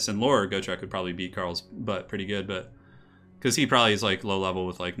 1v1 in this, and lore Gotrek would probably beat Karl's butt pretty good, but because he probably is like low level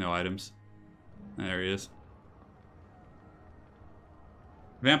with like no items. There he is.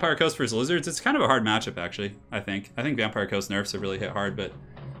 Vampire Coast versus Lizards, it's kind of a hard matchup actually, I think. I think Vampire Coast nerfs have really hit hard, but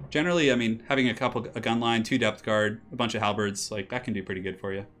generally, I mean, having a gun line, 2 depth guard, a bunch of halberds, like that can do pretty good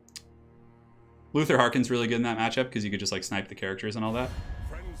for you. Luther Harkin's really good in that matchup because you could just like snipe the characters and all that.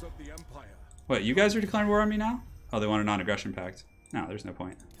 Friends of the Empire. What, you guys are declaring war on me now? Oh, they want a non-aggression pact. No, there's no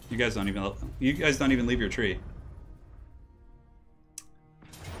point. You guys don't even leave your tree.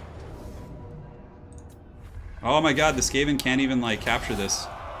 Oh my god, the Skaven can't even like capture this.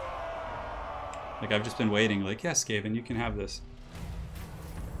 Like I've just been waiting, like, yes, Skaven, you can have this.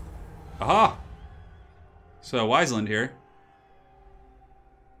 Aha! So Wiseland here.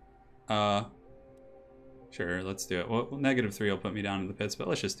 Sure, let's do it. Well, -3 will put me down in the pits, but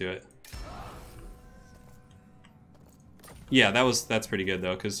let's just do it. Yeah, that's pretty good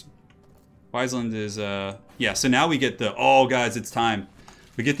though, because Wiseland is yeah, so now we get the oh guys, it's time.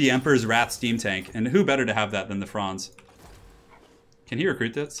 We get the Emperor's Wrath steam tank, and who better to have that than the Franz? Can he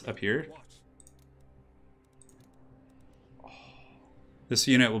recruit this up here? This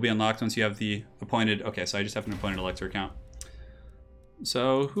unit will be unlocked once you have the appointed... Okay, so I just have an appointed elector account.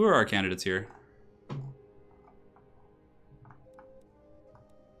 So, who are our candidates here?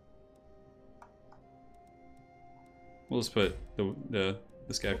 We'll just put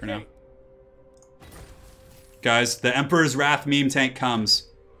this guy for now. Guys, the Emperor's Wrath meme tank comes.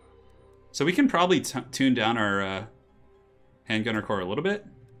 So we can probably tune down our handgunner core a little bit.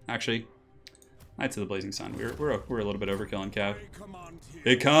 Actually, Knights of the Blazing Sun. We're a little bit overkill in Cav.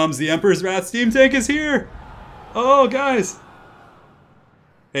 It comes. The Emperor's Wrath steam tank is here. Oh, guys.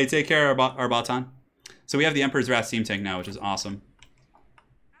 Hey, take care, our Baton. So we have the Emperor's Wrath steam tank now, which is awesome.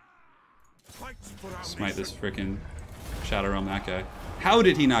 Smite this freaking Shadow Realm that guy. How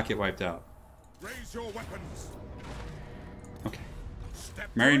did he not get wiped out? Raise your weapons. Okay.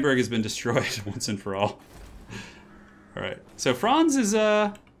 Marienburg has been destroyed once and for all. Alright. So Franz is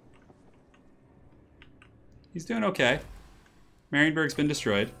he's doing okay. Marienburg's been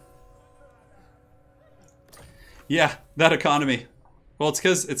destroyed. Yeah, that economy. Well, it's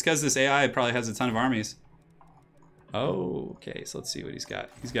because this AI probably has a ton of armies. Oh, okay, so let's see what he's got.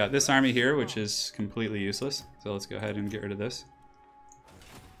 He's got this army here, which is completely useless. So let's go ahead and get rid of this.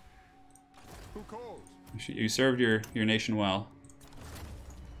 You served your nation well,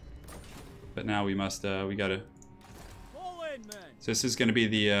 but now we must we gotta. So this is going to be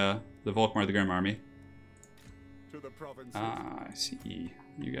the Volkmar the Grim army. Ah, I see.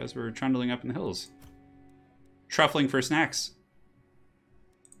 You guys were trundling up in the hills, truffling for snacks.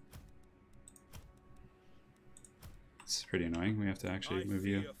 It's pretty annoying. We have to actually move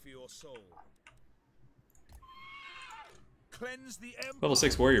you. Level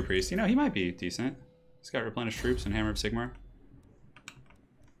 6 warrior priest. You know, he might be decent. He's got replenished troops and Hammer of Sigmar.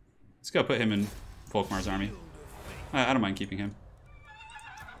 Let's go put him in Volkmar's army. I don't mind keeping him.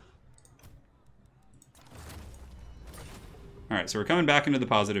 Alright, so we're coming back into the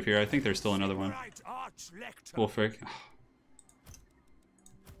positive here. I think there's still another one. Wolfric.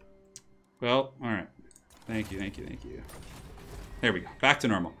 Well, alright. Thank you, thank you, thank you. There we go. Back to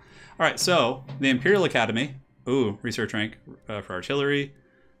normal. Alright, so the Imperial Academy. Ooh, research rank for artillery.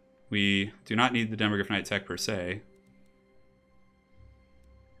 We do not need the Demogryph Knight tech per se.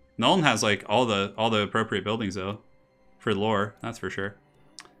 Nuln has like all the appropriate buildings though, for lore, that's for sure.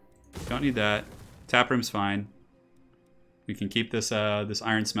 Don't need that. Tap room's fine. We can keep this this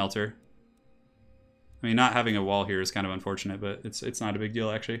iron smelter. I mean, not having a wall here is kind of unfortunate, but it's not a big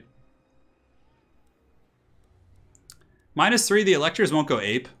deal actually. -3, the electors won't go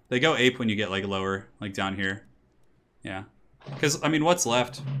ape. They go ape when you get like lower, like down here. Yeah. Because, I mean, what's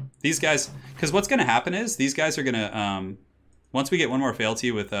left? These guys... Because what's going to happen is, these guys are going to... once we get one more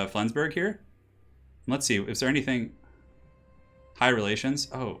fealty with Flensburg here... Let's see, is there anything... High relations?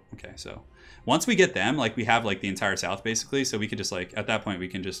 Oh, okay, so... Once we get them, like, we have, like, the entire south, basically. So we could just, like... At that point, we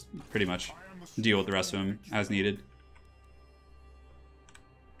can just pretty much deal with the rest of them as needed.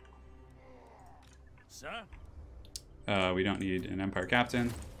 Sir? We don't need an Empire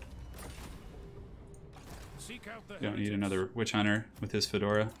Captain. We don't need another Witch Hunter with his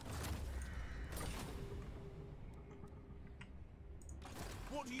fedora.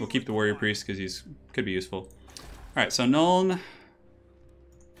 We'll keep the warrior priest because he's could be useful. All right, so Nuln.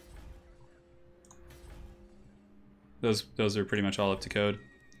 Those are pretty much all up to code.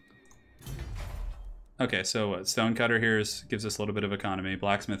 Okay, so what? Stonecutter here gives us a little bit of economy.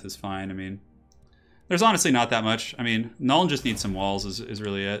 Blacksmith is fine. I mean, there's honestly not that much. I mean, Nuln just needs some walls is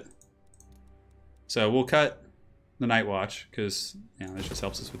really it. So we'll cut the Night Watch because this just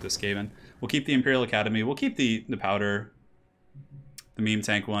helps us with the Skaven. We'll keep the Imperial Academy. We'll keep the powder. The meme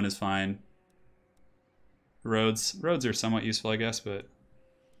tank one is fine. Roads are somewhat useful, I guess, but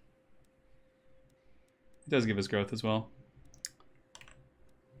it does give us growth as well.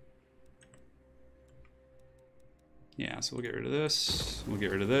 Yeah, so we'll get rid of this. We'll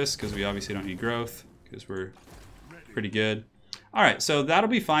get rid of this because we obviously don't need growth because we're pretty good. All right, so that'll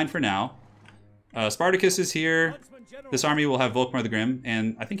be fine for now. Spartacus is here. This army will have Volkmar the Grim,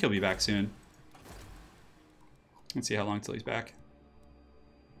 and I think he'll be back soon. Let's see how long till he's back.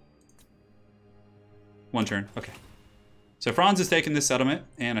 1 turn, okay. So Franz has taken this settlement,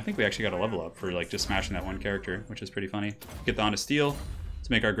 and I think we actually got a level up for like just smashing that one character, which is pretty funny. Get the Honest Steel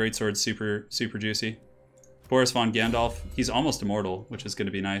to make our greatswords super juicy. Boris von Gandalf, he's almost immortal, which is going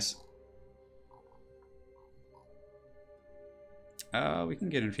to be nice. We can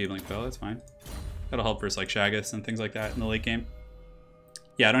get Enfeebling Foe, that's fine. That'll help versus like Shaggoths and things like that in the late game.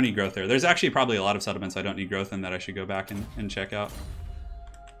 Yeah, I don't need growth there. There's actually probably a lot of settlements I don't need growth in that I should go back and check out.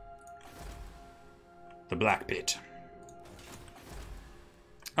 The Black Pit.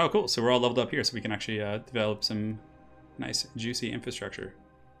 Oh, cool. So we're all leveled up here, so we can actually develop some nice, juicy infrastructure.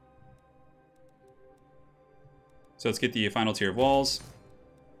 So let's get the final tier of walls.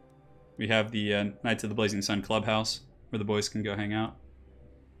 We have the Knights of the Blazing Sun Clubhouse, where the boys can go hang out.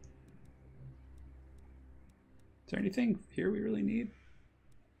 Is there anything here we really need?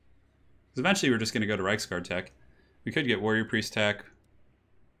 Because eventually we're just going to go to Reichsguard tech. We could get Warrior Priest tech.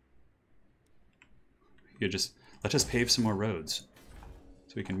 We could just, let's just pave some more roads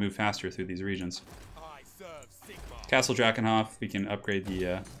so we can move faster through these regions. Castle Drakenhof, we can upgrade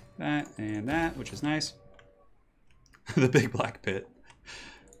the that and that, which is nice. The Big Black Pit.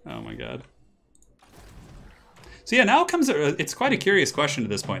 Oh my god. So yeah, now comes it's quite a curious question to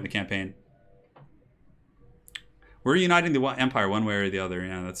this point in the campaign. We're uniting the Empire one way or the other.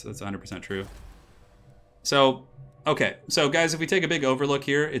 Yeah, that's 100% true. So, okay. So guys, if we take a big overlook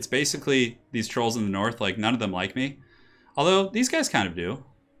here, it's basically these trolls in the north. Like, none of them like me. Although, these guys kind of do.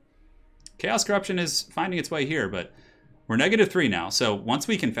 Chaos Corruption is finding its way here, but we're -3 now. So once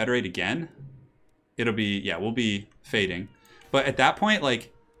we confederate again, it'll be, yeah, we'll be fading. But at that point,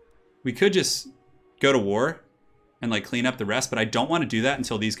 like, we could just go to war and like clean up the rest, but I don't want to do that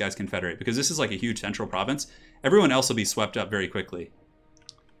until these guys confederate, because this is like a huge central province. Everyone else will be swept up very quickly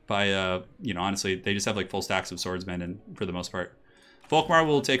by, you know, honestly, they just have like full stacks of swordsmen, and for the most part. Volkmar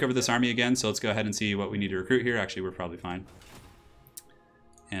will take over this army again, so let's go ahead and see what we need to recruit here. Actually, we're probably fine.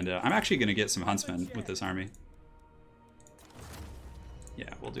 And I'm actually going to get some huntsmen with this army.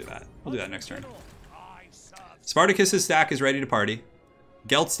 Yeah, we'll do that. We'll do that next turn. Spartacus's stack is ready to party.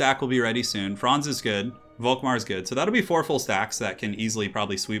 Gelt's stack will be ready soon. Franz is good. Volkmar is good. So that'll be 4 full stacks that can easily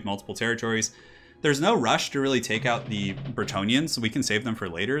probably sweep multiple territories. There's no rush to really take out the Bretonnians, so we can save them for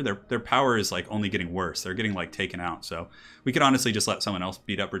later. Their power is like only getting worse. They're getting like taken out. So we could honestly just let someone else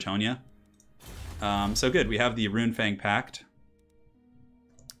beat up Bretonnia. So good. We have the Runefang Pact.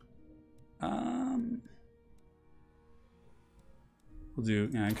 We'll do,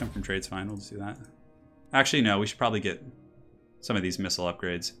 yeah, income from trade's fine. We'll just do that. Actually, no, we should probably get some of these missile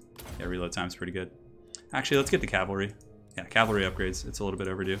upgrades. Yeah, reload time's pretty good. Actually, let's get the cavalry. Yeah, cavalry upgrades. It's a little bit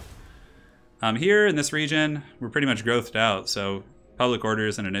overdue. Here in this region, we're pretty much growthed out, so public order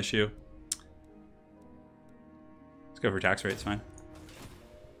isn't an issue. Let's go for tax rates, fine.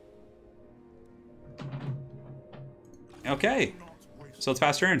 Okay, so let's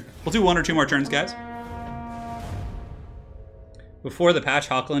pass turn. We'll do 1 or 2 more turns, guys. Before the patch,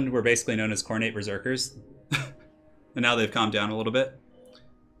 Hochland were basically known as Cornate Berserkers. And now they've calmed down a little bit.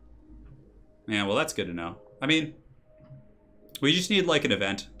 Yeah, well, that's good to know. I mean, we just need like an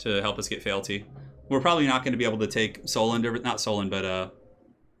event to help us get fealty. We're probably not going to be able to take Solent, or not Solent, but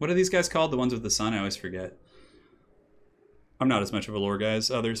what are these guys called? The ones with the sun? I always forget. I'm not as much of a lore guy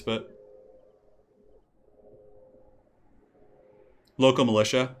as others, but local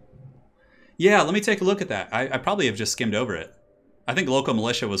militia. Yeah, let me take a look at that. I probably have just skimmed over it. I think local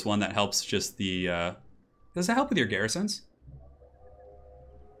militia was one that helps just the... does that help with your garrisons?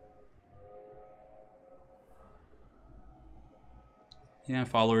 Yeah,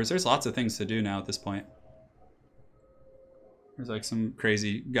 followers. There's lots of things to do now at this point. There's like some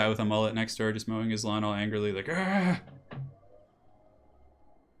crazy guy with a mullet next door just mowing his lawn all angrily, like, "Argh!"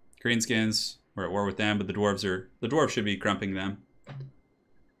 Greenskins, we're at war with them, but the dwarves should be crumping them.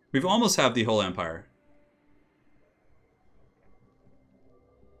 We've almost have the whole empire.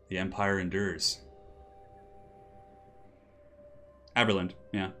 The empire endures. Aberland,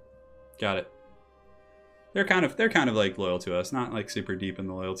 yeah. Got it. They're kind of like loyal to us. Not like super deep in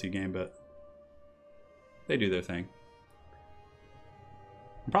the loyalty game, but they do their thing.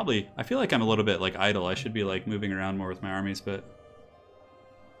 I feel like I'm a little bit like idle. I should be like moving around more with my armies, but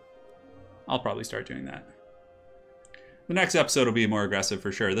I'll probably start doing that. The next episode will be more aggressive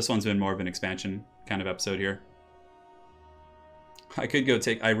for sure. This one's been more of an expansion kind of episode here. I could go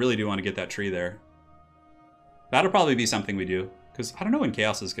I really do want to get that tree there. That'll probably be something we do. Because I don't know when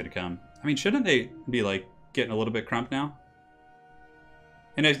Chaos is going to come. I mean, shouldn't they be like getting a little bit crumped now?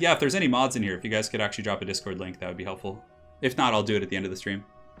 And if there's any mods in here, if you guys could actually drop a Discord link, that would be helpful. If not, I'll do it at the end of the stream.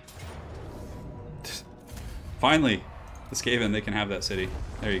 Finally, the Skaven, they can have that city.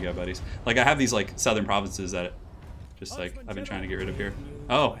 There you go, buddies. Like, I have these like southern provinces that just like I've been trying to get rid of here.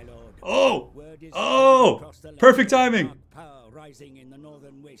 Oh! Oh! Oh! Perfect timing!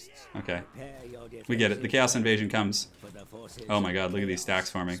 Okay. We get it. The Chaos Invasion comes. Oh my god, look at these stacks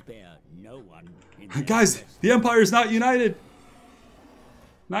forming. Guys, the Empire's not united!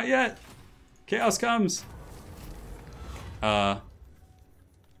 Not yet! Chaos comes! That's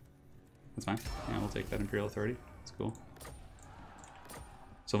fine. Yeah, we'll take that Imperial Authority. That's cool.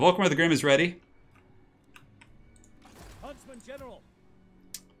 So Volkmar the Grim is ready. Huntsman General.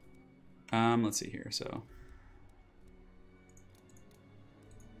 Let's see here, so...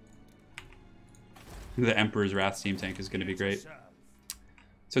 The Emperor's Wrath Steam Tank is going to be great.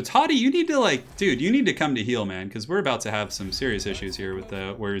 So Toddy, you need to like... Dude, you need to come to heal, man, because we're about to have some serious issues here with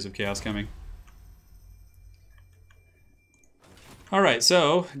the Warriors of Chaos coming. Alright,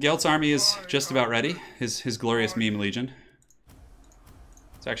 so Gelt's army is just about ready. His glorious meme legion.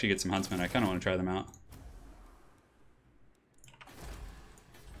 Let's actually get some huntsmen. I kind of want to try them out.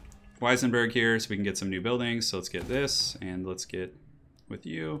 Weisenberg here, so we can get some new buildings. So let's get this, and let's get with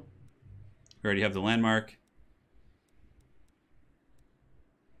you. We already have the landmark.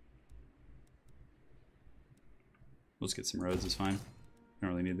 Let's get some roads, it's fine.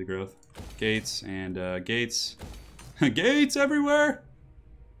 Don't really need the growth. Gates, and gates. Gates everywhere!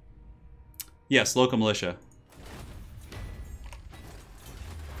 Yes, local militia.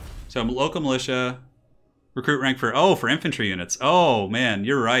 So local militia, recruit rank for infantry units. Oh man,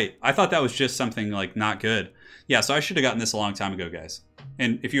 you're right. I thought that was just something like not good. Yeah, so I should have gotten this a long time ago, guys.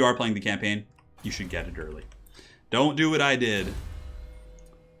 And if you are playing the campaign, you should get it early. Don't do what I did,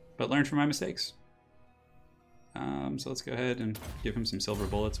 but learn from my mistakes. So let's go ahead and give him some silver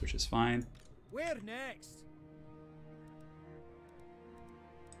bullets, which is fine. Where next?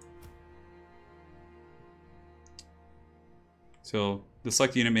 So the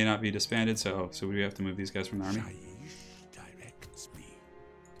select unit may not be disbanded, so we have to move these guys from the army.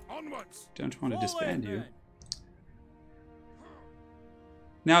 Don't want to disband you.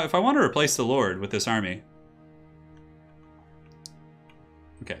 Now, if I want to replace the Lord with this army...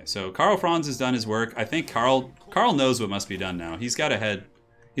 Okay, so Karl Franz has done his work. I think Karl knows what must be done now. He's got to head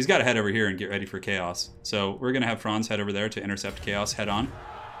over here and get ready for Chaos. So we're going to have Franz head over there to intercept Chaos head on.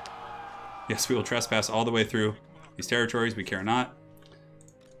 Yes, we will trespass all the way through these territories. We care not.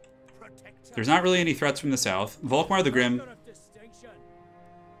 There's not really any threats from the south. Volkmar the Grim...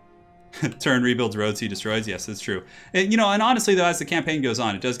 Turin rebuilds roads he destroys. Yes, that's true. And, and honestly, though, as the campaign goes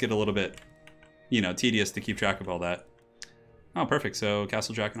on, it does get a little bit, tedious to keep track of all that. Oh, perfect. So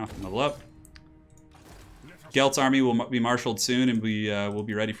Castle Drakenhof can level up. Gelt's army will be marshaled soon, and we will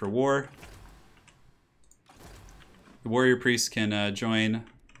be ready for war. The warrior priests can join.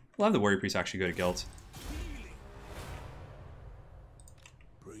 We'll have the warrior priests actually go to Gelt.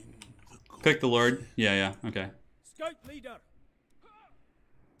 Pick the Lord. Yeah, okay. Scout leader.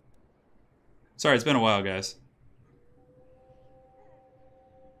 Sorry, it's been a while, guys.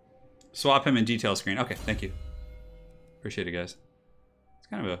 Swap him in detail screen. Okay, thank you. Appreciate it, guys. It's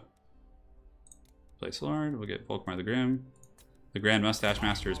kind of a place Lord. We'll get Volkmar the Grim. The Grand Mustache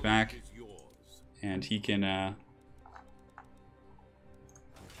Master is back. And he can...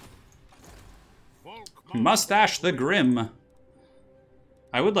 Mustache the Grim.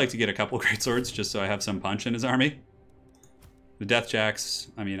 I would like to get a couple great swords just so I have some punch in his army. The Death Jacks,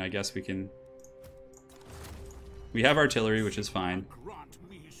 I mean, I guess we can... We have artillery, which is fine.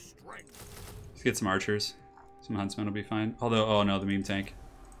 Let's get some archers. Some huntsmen will be fine. Although, oh no, the meme tank.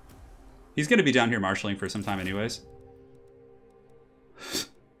 He's going to be down here marshalling for some time anyways.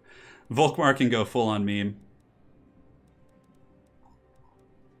 Volkmar can go full on meme.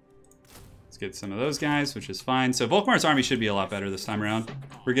 Let's get some of those guys, which is fine. So Volkmar's army should be a lot better this time around.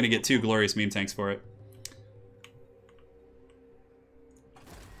 We're going to get 2 glorious meme tanks for it.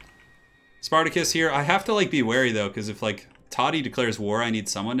 Spartacus here. I have to like be wary though, because if like Toddy declares war, I need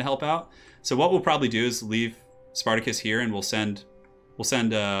someone to help out. So what we'll probably do is leave Spartacus here, and we'll send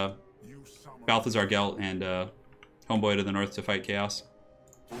Balthazar Gelt and Homeboy to the north to fight Chaos.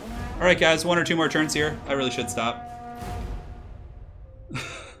 All right, guys, 1 or 2 more turns here. I really should stop.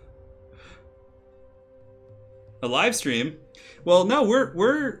 A live stream? Well, no,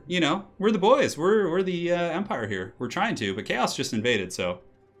 we're you know, we're the boys. We're the Empire here. We're trying to, but Chaos just invaded, so.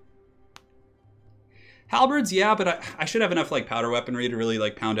 Halberds, yeah, but I should have enough like powder weaponry to really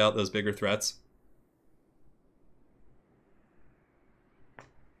like pound out those bigger threats.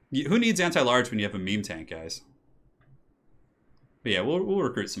 Who needs anti-large when you have a meme tank, guys? But yeah, we'll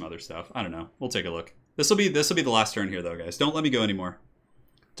recruit some other stuff. I don't know. We'll take a look. This will be the last turn here, though, guys. Don't let me go anymore.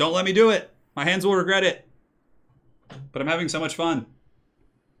 Don't let me do it. My hands will regret it. But I'm having so much fun.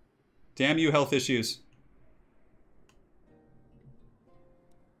 Damn you, health issues.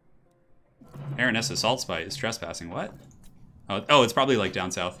 Araness Assault Spite is trespassing. What? Oh, it's probably like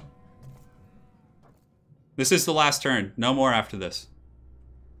down south. This is the last turn. No more after this.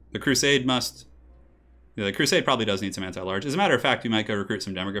 The Crusade must... Yeah, the Crusade probably does need some anti-large. As a matter of fact, we might go recruit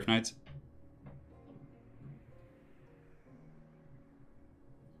some Demogryph Knights.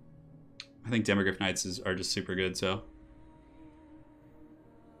 I think Demogryph Knights are just super good, so...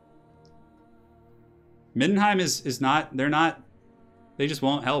 Middenheim is not... They're not... They just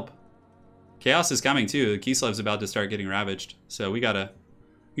won't help. Chaos is coming, too. Kislev's about to start getting ravaged. So we gotta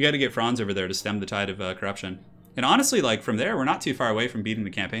get Franz over there to stem the tide of corruption. And honestly, like, from there, we're not too far away from beating the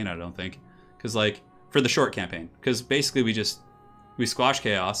campaign, I don't think. Because, like, for the short campaign. Because basically we squash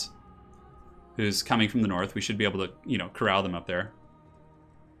Chaos, who's coming from the north. We should be able to, you know, corral them up there.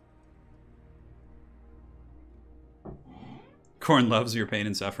 Korn loves your pain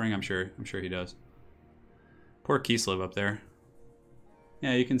and suffering. I'm sure he does. Poor Kislev up there.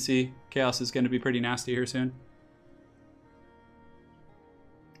 Yeah, you can see Chaos is going to be pretty nasty here soon.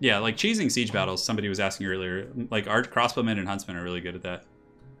 Yeah, like cheesing siege battles, somebody was asking earlier. Like crossbowmen and huntsmen are really good at that.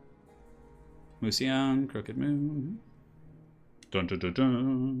 Musion, Crooked Moon. Dun, dun, dun,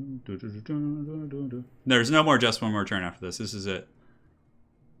 dun, dun, dun, dun, dun, dun. There's no more just one more turn after this. This is it.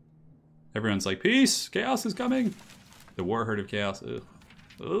 Everyone's like, peace! Chaos is coming! The war herd of Chaos. Ugh.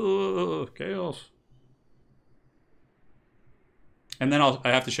 Ugh, Chaos. And then I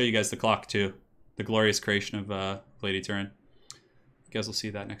have to show you guys the clock too. The glorious creation of Lady Turin. You guys will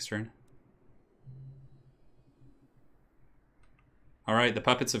see that next turn. Alright, the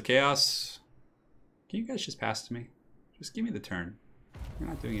Puppets of Chaos. Can you guys just pass to me? Just give me the turn. You're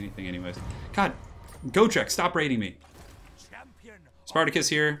not doing anything anyways. God, Gotrek, stop raiding me. Spartacus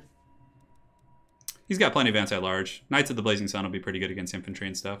here. He's got plenty of anti-large. Knights of the Blazing Sun will be pretty good against infantry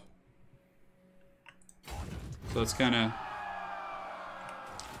and stuff. So it's kind of...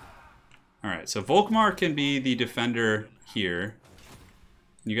 Alright, so Volkmar can be the defender here.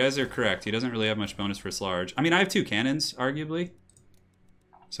 You guys are correct. He doesn't really have much bonus for his large. I mean, I have 2 cannons, arguably.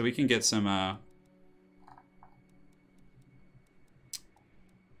 So we can get some... Yeah,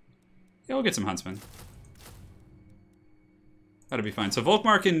 we'll get some huntsmen. That'll be fine. So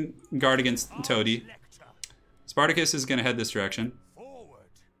Volkmar can guard against Toady. Spartacus is going to head this direction.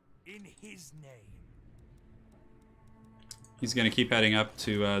 He's going to keep heading up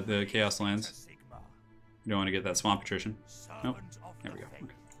to the Chaos Lands. You don't want to get that swamp attrition. Nope. There we go.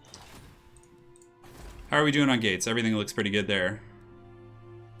 Okay. How are we doing on gates? Everything looks pretty good there.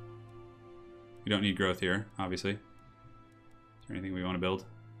 We don't need growth here, obviously. Is there anything we want to build?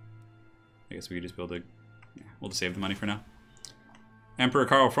 I guess we could just build a... Yeah, we'll just save the money for now. Emperor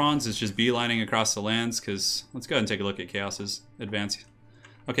Karl Franz is just beelining across the lands, because... Let's go ahead and take a look at Chaos's advance.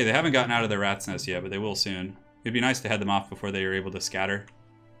 Okay, they haven't gotten out of their rat's nest yet, but they will soon. It'd be nice to head them off before they are able to scatter.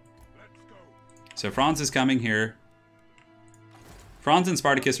 So Franz is coming here. Franz and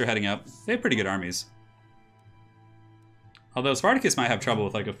Spartacus are heading up. They have pretty good armies. Although Spartacus might have trouble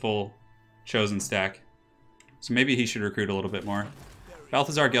with like a full chosen stack. So maybe he should recruit a little bit more.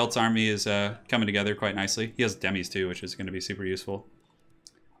 Balthazar Gelt's army is coming together quite nicely. He has demis too, which is going to be super useful.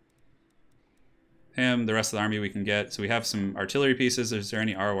 Him, the rest of the army we can get. So we have some artillery pieces. Is there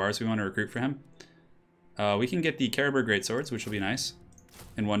any RORs we want to recruit for him? We can get the Caribur Greatswords, which will be nice,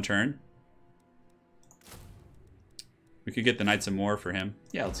 in 1 turn. We could get the Knights of Moor for him.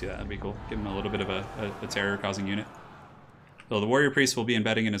 Yeah, let's do that. That'd be cool. Give him a little bit of a terror-causing unit. So the Warrior Priest will be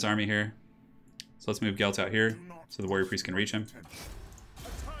embedding in his army here. So let's move Gelt out here, so the Warrior Priest can reach him.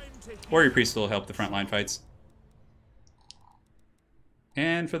 Warrior Priest will help the frontline fights.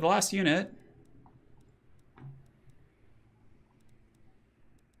 And for the last unit,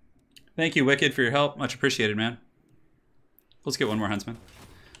 Thank you, Wicked, for your help. Much appreciated, man. Let's get one more huntsman.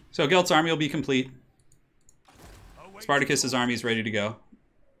 So Gelt's army will be complete. Spartacus's army is ready to go.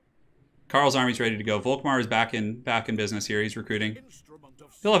 Karl's army is ready to go. Volkmar is back in business here. He's recruiting.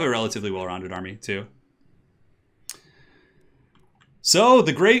 He'll have a relatively well-rounded army too. So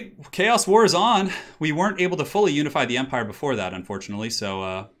the Great Chaos War is on. We weren't able to fully unify the Empire before that, unfortunately. So,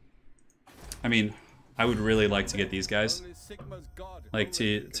 I mean, I would really like to get these guys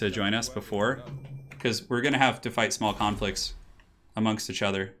to join us before, because we're gonna have to fight small conflicts amongst each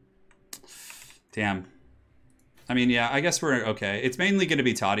other. Damn. I mean, yeah, I guess we're okay. It's mainly going to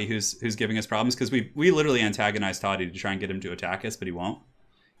be Toddy who's giving us problems, because we literally antagonized Toddy to try and get him to attack us, but he won't.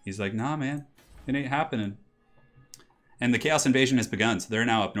 He's like, nah, man, it ain't happening. And the Chaos Invasion has begun, so they're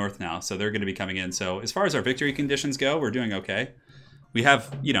now up north now, so they're going to be coming in. So as far as our victory conditions go, we're doing okay. We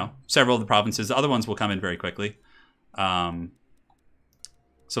have, you know, several of the provinces. The other ones will come in very quickly. Savania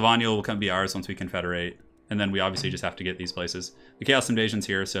will come be ours once we confederate. And then we obviously just have to get these places. The Chaos Invasion's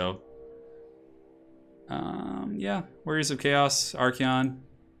here, so... yeah, Warriors of Chaos, Archeon.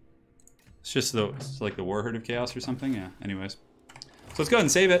 It's just it's like the War Herd of Chaos or something. Yeah, anyways. So let's go ahead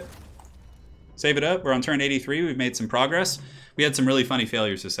and save it. Save it up. We're on turn 83. We've made some progress. We had some really funny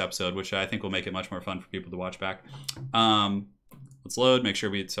failures this episode, which I think will make it much more fun for people to watch back. Let's load, make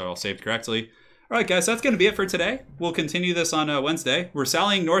sure it's all saved correctly. All right, guys, that's going to be it for today. We'll continue this on Wednesday. We're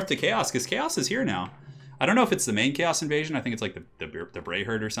sallying north to Chaos, because Chaos is here now. I don't know if it's the main Chaos Invasion. I think it's like the Bray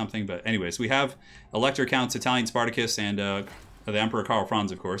Herd or something. But anyways, we have Elector Counts, Italian Spartacus, and the Emperor Karl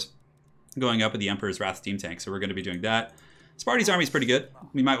Franz, of course, going up with the Emperor's Wrath Steam Tank. So we're going to be doing that. Sparty's army is pretty good.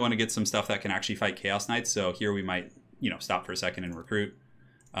 We might want to get some stuff that can actually fight Chaos Knights. So here we might, you know, stop for a second and recruit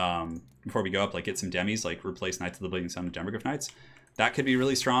before we go up. Like get some demis, like replace Knights of the Bleeding Sun with Demograph Knights. That could be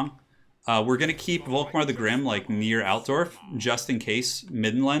really strong. We're going to keep Volkmar the Grim like near Altdorf, just in case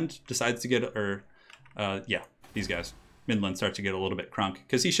Midland decides to get, or yeah, these guys. Midland starts to get a little bit crunk,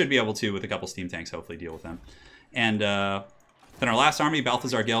 because he should be able to, with a couple steam tanks, hopefully deal with them. And then our last army,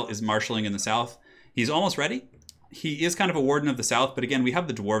 Balthazar Gelt, is marshalling in the south. He's almost ready. He is kind of a warden of the south, but again, we have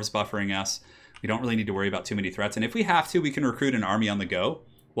the dwarves buffering us. We don't really need to worry about too many threats. And if we have to, we can recruit an army on the go.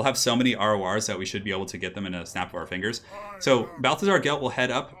 We'll have so many RORs that we should be able to get them in a snap of our fingers. So Balthazar Gelt will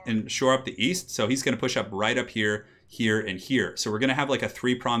head up and shore up the east. So he's going to push up right up here, here, and here. So we're going to have like a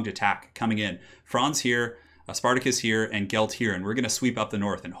three-pronged attack coming in. Franz here, Spartacus here, and Gelt here. And we're going to sweep up the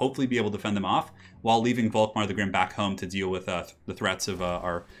north and hopefully be able to fend them off while leaving Volkmar the Grim back home to deal with the threats of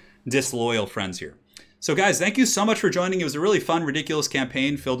our disloyal friends here. So guys, thank you so much for joining. It was a really fun, ridiculous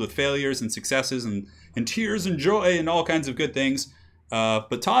campaign filled with failures and successes and tears and joy and all kinds of good things.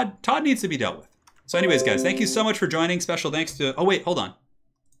 But Todd needs to be dealt with. So anyways, guys, thank you so much for joining. Special thanks to... Oh, wait, hold on.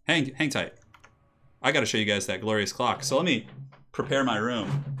 Hang tight. I got to show you guys that glorious clock. So let me prepare my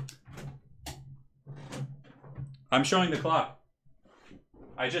room. I'm showing the clock.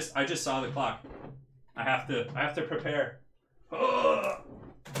 I just saw the clock. I have to prepare. Ugh.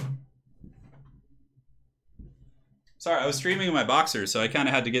 Sorry, I was streaming in my boxers, so I kind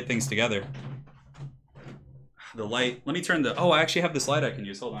of had to get things together. The light. Let me turn the... Oh, I actually have this light I can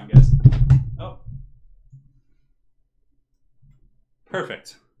use. Hold on, guys. Oh.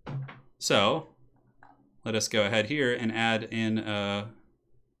 Perfect. So, let us go ahead here and add in a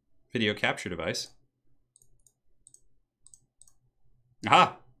video capture device.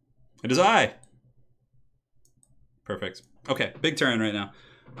 Aha! It is I! Perfect. Okay, big turn right now.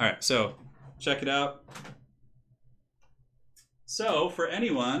 All right, so check it out. So, for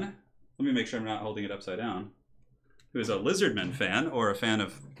anyone... Let me make sure I'm not holding it upside down. Who is a Lizardman fan, or a fan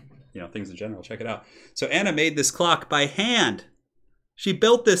of, you know, things in general. Check it out. So Anna made this clock by hand. She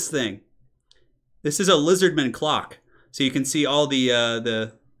built this thing. This is a Lizardman clock. So you can see all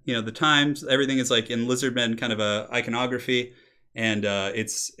the you know, the times. Everything is like in Lizardman kind of a iconography, and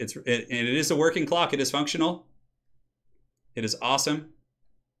it is a working clock. It is functional. It is awesome.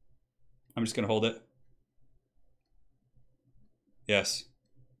 I'm just gonna hold it. Yes.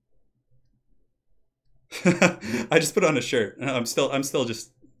 I just put on a shirt. I'm still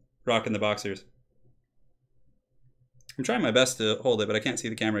just rocking the boxers. I'm trying my best to hold it, but I can't see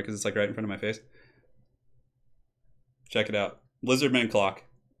the camera because it's like right in front of my face. Check it out. Lizardman clock.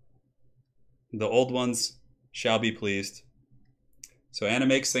 The old ones shall be pleased. So Anna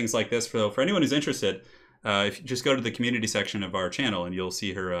makes things like this. For anyone who's interested, if you just go to the community section of our channel and you'll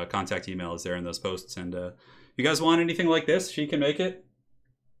see her contact email is there in those posts. And if you guys want anything like this, she can make it.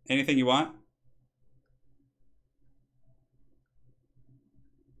 Anything you want.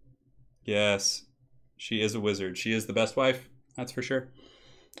 Yes, she is a wizard. She is the best wife, that's for sure.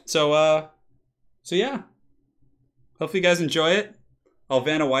 So yeah. Hopefully you guys enjoy it. I'll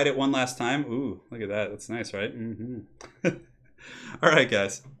Vanna White it one last time. Ooh, look at that. That's nice, right? Mm-hmm. All right,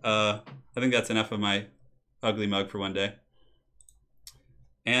 guys. I think that's enough of my ugly mug for one day.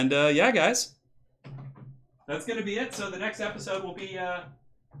 And yeah, guys. That's going to be it. So the next episode will be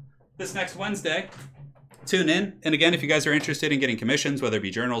this next Wednesday. Tune in. And again, if you guys are interested in getting commissions, whether it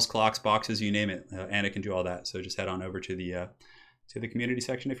be journals, clocks, boxes, you name it, Anna can do all that. So just head on over to the community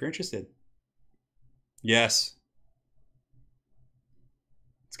section if you're interested. Yes.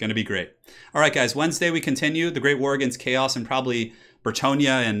 It's going to be great. All right, guys. Wednesday we continue the Great War against Chaos and probably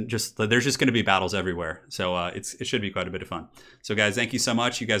Bretonnia, and there's just going to be battles everywhere. So it should be quite a bit of fun. So guys, thank you so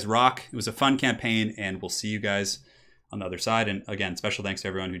much. You guys rock. It was a fun campaign, and we'll see you guys on the other side. And again, special thanks to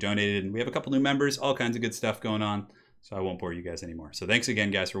everyone who donated. And we have a couple new members, all kinds of good stuff going on. So I won't bore you guys anymore. So thanks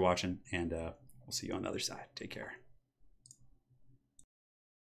again, guys, for watching, and we'll see you on the other side. Take care.